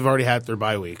lot of teams have already had their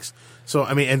bye weeks. So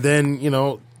I mean, and then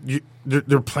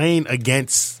they're playing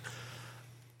against.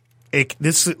 Like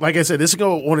I said, this could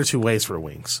go one or two ways for the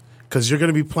Wings because you're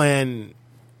going to be playing.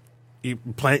 You're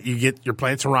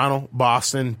playing Toronto,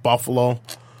 Boston, Buffalo,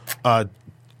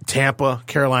 Tampa,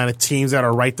 Carolina, teams that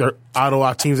are right there.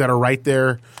 Ottawa, teams that are right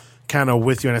there. Kind of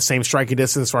with you in the same striking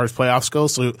distance as far as playoffs go,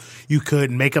 so you could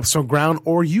make up some ground,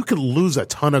 or you could lose a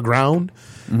ton of ground.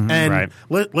 And Right.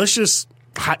 let's just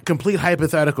complete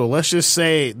hypothetical. Let's just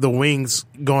say the Wings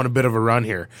go on a bit of a run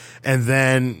here, and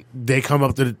then they come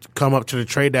up to the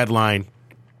trade deadline,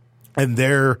 and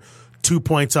they're 2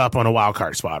 points up on a wild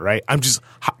card spot. Right? I'm just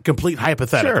complete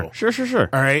hypothetical. Sure.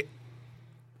 All right.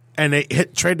 And they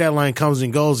hit trade deadline comes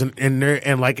and goes, and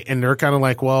they're kind of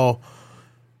like, well,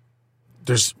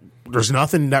 there's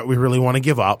nothing that we really want to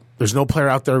give up. There's no player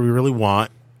out there we really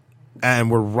want, and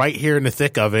we're right here in the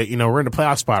thick of it. We're in the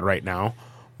playoff spot right now.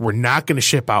 We're not going to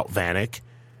ship out Vanek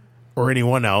or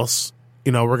anyone else.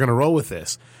 We're going to roll with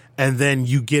this, and then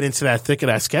you get into that thick of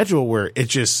that schedule where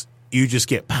you just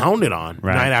get pounded on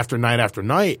night after night after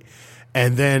night,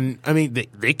 and then I mean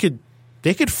they could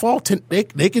fall they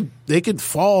could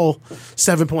fall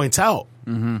 7 points out.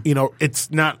 Mm-hmm.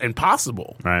 It's not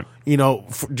impossible. Right.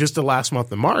 For just the last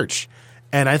month of March.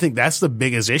 And I think that's the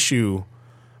biggest issue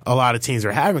a lot of teams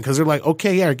are having because they're like,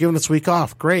 okay, yeah, you're giving us a week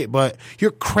off. Great. But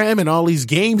you're cramming all these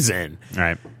games in.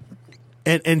 Right.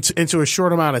 And into a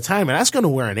short amount of time. And that's going to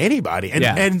wear on anybody.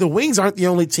 And the Wings aren't the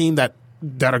only team that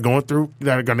are going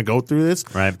to go through this.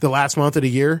 Right. The last month of the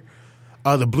year.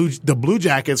 The Blue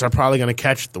Jackets are probably going to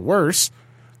catch it the worst.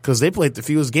 Because they played the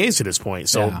fewest games to this point,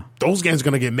 so those games are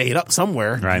going to get made up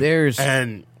somewhere. Right.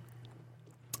 And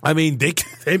I mean, they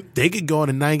could go on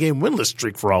a 9-game winless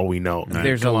streak for all we know.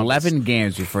 There's 11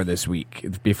 games before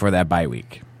that bye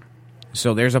week,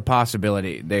 so there's a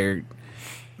possibility there.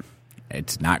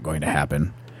 It's not going to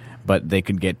happen, but they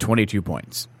could get 22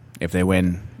 points if they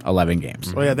win 11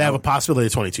 games. Well, yeah, they have a possibility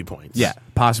of 22 points. Yeah,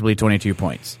 possibly 22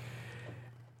 points,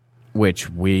 which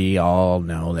we all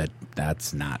know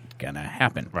that's not going to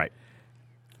happen. Right.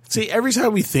 See, every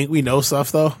time we think we know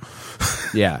stuff, though,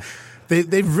 Yeah.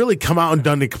 they've really come out and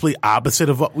done the complete opposite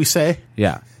of what we say.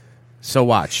 Yeah. So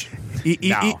watch.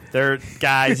 No, they're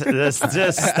guys.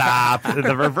 Just stop.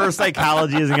 The reverse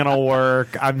psychology isn't going to work.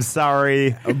 I'm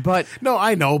sorry, But No,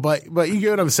 I know, but you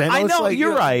get what I'm saying. I It's know,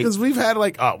 you're right. Because we've had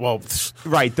right?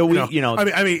 The week,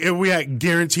 I mean, we had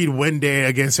guaranteed win day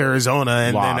against Arizona,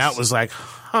 and then Loss. that was like,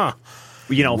 huh?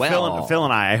 Well. Phil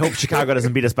and I hope Chicago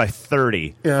doesn't beat us by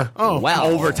 30. Yeah. Oh, Well.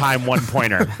 Overtime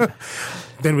 1-pointer.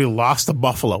 Then we lost to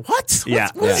Buffalo. What? Yeah,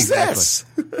 What is exactly. this?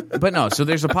 but no, so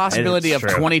there's a possibility of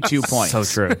It's true. 22 points. So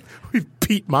true. We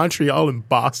beat Montreal and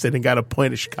Boston and got a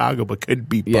point in Chicago, but couldn't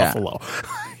beat Yeah. Buffalo.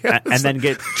 And then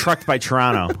get trucked by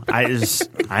Toronto.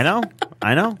 I know.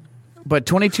 But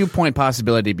 22-point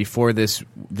possibility before this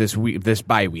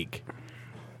bye week.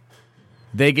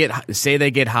 They get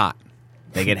hot.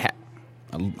 They get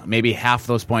maybe half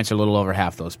those points or a little over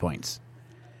half those points.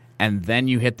 And then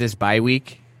you hit this bye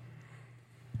week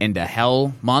into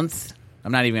hell month.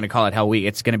 I'm not even going to call it hell week.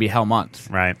 It's going to be hell month.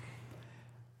 Right.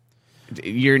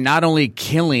 You're not only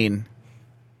killing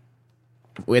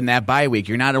in that bye week,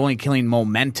 you're not only killing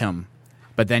momentum,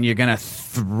 but then you're going to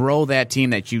throw that team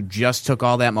that you just took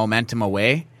all that momentum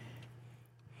away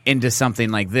into something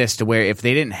like this, to where if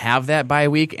they didn't have that bye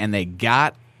week and they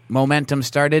got momentum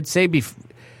started, say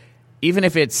even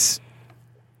if it's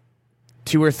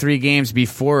 2 or 3 games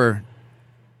before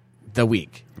the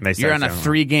week, They start you're on a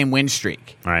feeling 3-game win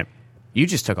streak. Right. You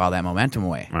just took all that momentum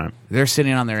away. Right. They're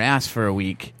sitting on their ass for a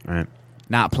week, Right.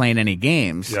 not playing any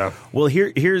games. Yeah. Well,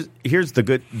 here's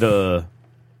the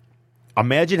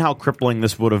imagine how crippling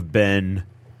this would have been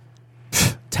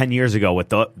 10 years ago with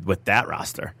that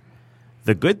roster.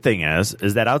 The good thing is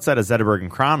that outside of Zetterberg and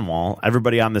Cronwall,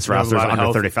 everybody on this roster is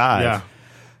under 35.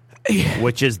 Yeah.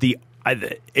 Which is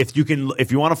if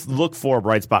you want to look for a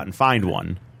bright spot and find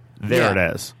one, there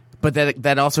Yeah. it is. But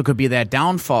that also could be that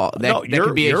downfall. That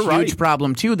could be a huge right.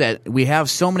 problem, too, that we have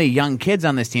so many young kids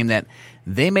on this team that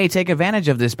they may take advantage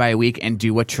of this bye week and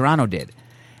do what Toronto did.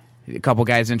 A couple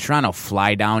guys in Toronto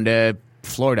fly down to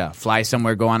Florida, fly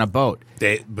somewhere, go on a boat.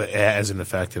 But it hasn't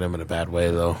affected them in a bad way,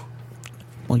 though.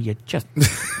 Well, you just...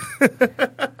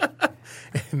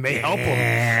 It may help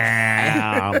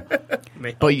them.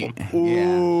 But yeah. Just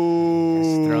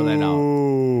throw that out.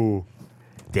 Ooh.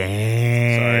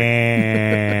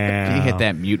 Damn. Can you hit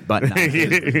that mute button on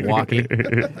this walkie?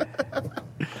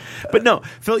 But no,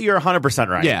 Phil, you're 100%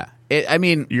 right. Yeah. I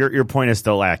mean, Your point is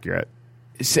still accurate.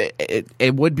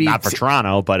 it would be... Not for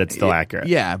Toronto, but it's still accurate.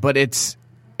 Yeah, but it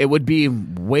would be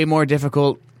way more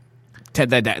difficult to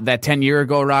that 10-year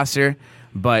ago roster.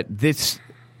 But this,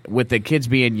 with the kids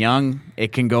being young,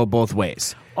 it can go both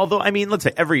ways. Although, I mean, let's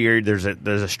say every year there's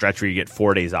a stretch where you get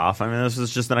 4 days off. I mean, this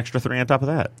is just an extra 3 on top of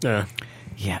that. Yeah.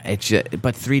 Yeah,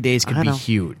 but 3 days could be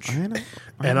huge. And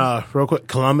real quick,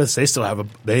 Columbus, they still have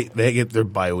they get their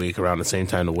bye week around the same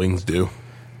time the Wings do.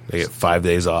 They get 5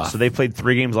 days off. So they played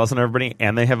 3 games less than everybody,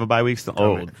 and they have a bye week still.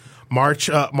 Oh, March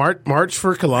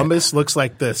for Columbus looks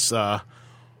like this.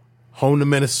 Home to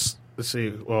Minnesota. Let's see.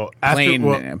 Well,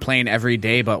 Playing every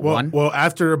day but one. Well,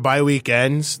 after a bye week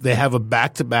ends, they have a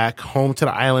back-to-back home to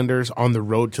the Islanders, on the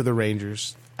road to the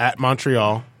Rangers, at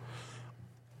Montreal,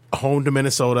 home to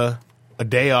Minnesota, a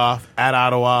day off at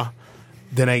Ottawa,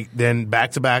 then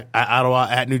back-to-back at Ottawa,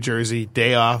 at New Jersey,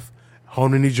 day off,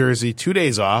 home to New Jersey, 2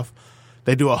 days off.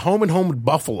 They do a home and home with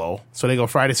Buffalo, so they go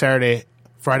Friday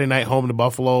night home to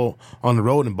Buffalo, on the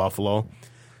road in Buffalo.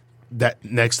 That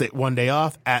next day, 1 day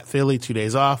off at Philly, 2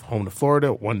 days off, home to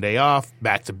Florida, 1 day off,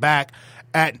 back to back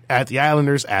at the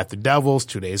Islanders, at the Devils,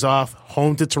 2 days off,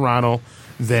 home to Toronto,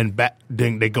 then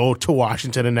they go to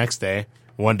Washington the next day,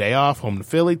 1 day off, home to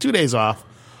Philly, 2 days off,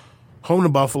 home to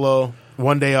Buffalo,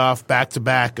 1 day off, back to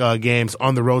back games,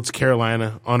 on the road to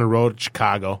Carolina, on the road to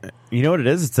Chicago. you know what it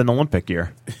is? It's an Olympic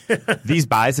year. These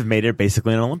buys have made it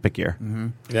basically an Olympic year. Mm-hmm.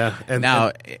 Yeah, and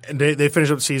Now- and they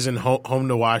finish up the season home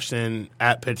to Washington,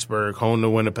 at Pittsburgh, home to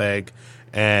Winnipeg,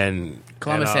 and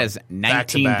Columbus has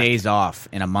 19 back-to-back. days off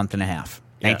in a month and a half.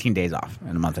 Yeah. 19 days off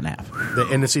in a month and a half. They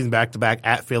end the season back to back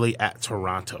at Philly, at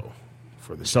Toronto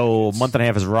for the So a series. month and a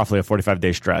half is roughly a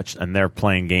 45-day stretch, and they're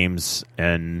playing games,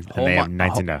 and they have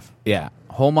 19 and a half. Yeah.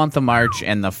 Whole month of March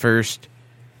and the first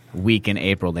week in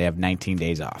April, they have 19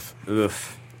 days off.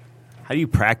 Oof. How do you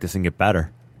practice and get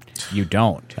better? You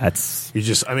don't. That's You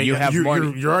just, I mean, You have you're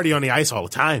already on the ice all the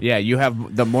time. Yeah, you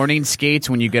have the morning skates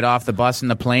when you get off the bus and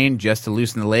the plane just to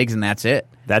loosen the legs, and that's it.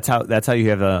 how you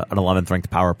have an 11th ranked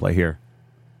power play here,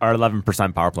 or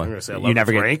 11% power play. I'm gonna say You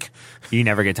never 11th get rank. You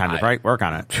never get time to work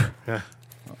on it.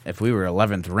 if we were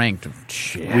 11th ranked,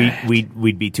 shit.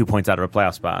 We'd be 2 points out of a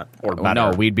playoff spot, or better.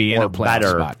 No, we'd be in or a playoff better.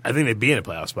 spot. I think they'd be in a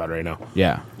playoff spot right now.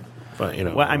 Yeah. But you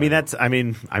know, Well, I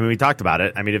mean, we talked about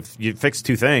it. I mean, if you fix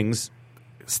two things,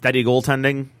 steady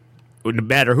goaltending, no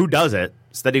matter who does it,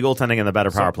 steady goaltending and the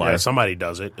better power play. Yeah, somebody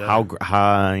does it.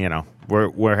 How you know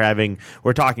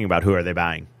we're talking about who are they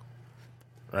buying?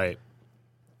 Right.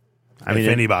 I mean,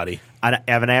 anybody. I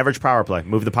have an average power play.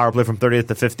 Move the power play from 30th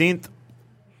to 15th,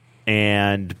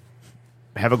 and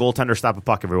have a goaltender stop a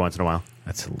puck every once in a while.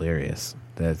 That's hilarious.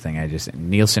 The thing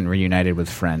Nielsen reunited with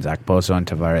friends, Okposo and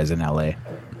Tavares in L.A.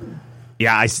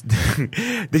 Yeah,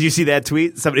 did you see that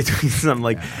tweet? Somebody tweeted something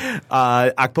like,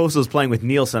 Okposo's playing with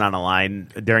Nielsen on a line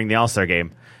during the All-Star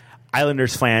game. Islander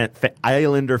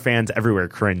fans everywhere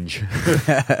cringe.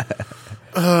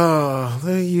 Oh,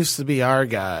 they used to be our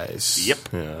guys. Yep.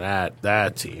 Yeah,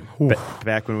 that team.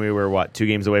 Back when we were, 2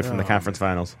 games away from the conference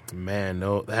finals. Man,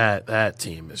 no, that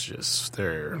team is just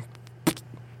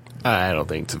I don't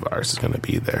think Tavares is going to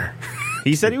be there.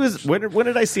 He said he was. When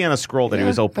did I see on a scroll that he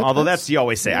was open? Although you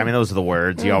always say. I mean, those are the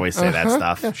words. You always say that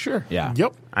stuff. Yeah, sure. Yeah.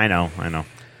 Yep. I know.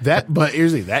 But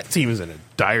here's the thing, that team is in a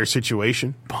dire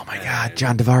situation. Oh my God,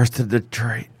 John Tavares to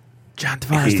Detroit.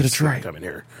 He's coming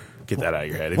here. Get that out of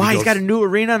your head. If Why? he He's got a new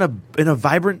arena in a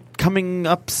vibrant coming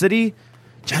up city.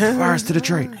 John Tavares to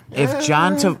Detroit. If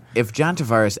John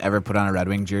Tavares ever put on a Red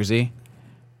Wing jersey,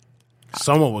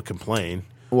 someone would complain.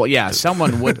 well, yeah,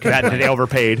 someone would. That they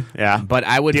overpaid. Yeah, But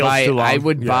I would Deal's buy. too long. I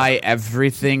would buy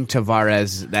everything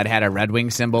Tavares that had a Red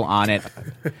Wing symbol on it.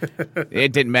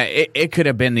 It didn't matter. It could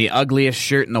have been the ugliest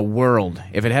shirt in the world.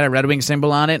 If it had a Red Wing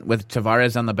symbol on it with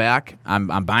Tavares on the back,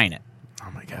 I'm buying it. Oh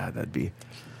my God, that'd be.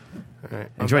 Right,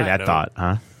 Enjoy that thought,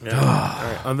 huh? Yeah. All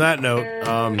right, on that note,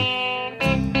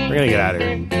 we're gonna get out of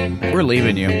here. We're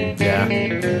leaving you. Yeah.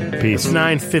 Peace. It's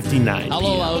 9:59.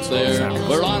 Hello out there.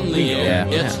 We're on the air.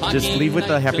 Yeah. It's hockey Just leave with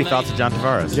the happy thoughts of John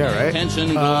Tavares. Yeah, right.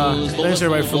 Tension goes, Thanks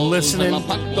everybody for listening. and the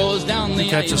puck goes down the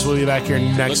Catch us. ice. We'll be back here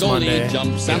next The goalie Monday,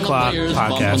 jumps 8 and the o'clock, players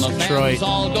bump and Podcast the fans Detroit.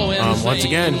 all go Once insane.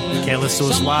 again, you can't listen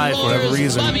to us live for whatever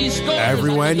reason.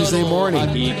 Every Wednesday morning.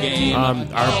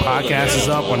 Our podcast is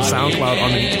up on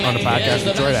SoundCloud on the Podcast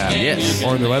Detroit app. Yes.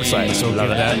 Or on the website. So give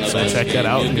that. So check that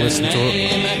out and listen to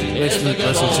it. Listen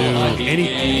to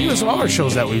any. You listen to all our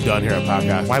shows that we've done here at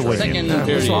Podcast. Why wouldn't you? Yeah,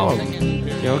 listen to all of them.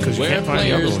 You know, because you Where can't find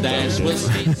the other players ones. dash with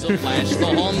skates of flash, the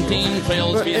home team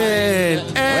trails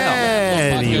behind.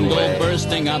 Anyway.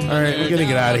 Bursting up. All right, we're gonna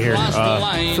get out of here. Phil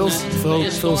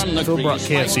brought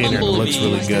KFC in here. It looks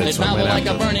really good, so I might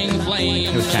have to.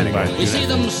 It was kind of good. We see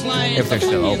them slide If they're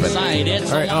still open. inside.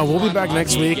 It's All right, we'll be back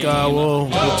next week. We'll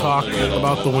talk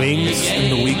about the Wings in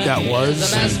the week that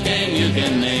was, best game you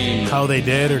can name. how they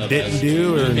did or didn't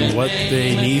do, or what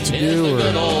they need to do,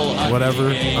 or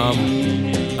whatever.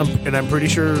 I'm pretty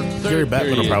sure Gary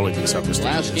Bettman will probably do something this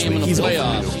Last week. game in the He's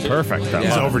playoffs. overdue. Perfect.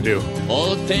 He's overdue.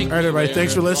 All it takes All right, everybody.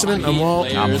 Thanks for listening. I'm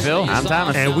Walt. I'm Phil. I'm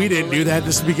Thomas. And we didn't do that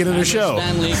at the beginning of the show.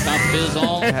 Stanley Cup is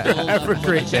all filled Have a up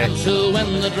great with day. champs who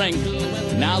win the drink.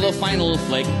 Now the final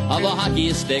flick of a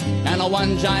hockey stick and a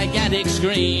one gigantic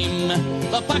scream.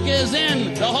 The puck is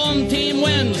in. The home team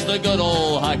wins the good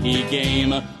old hockey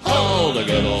game. Oh, the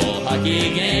good old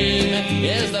hockey game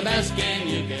is the best game.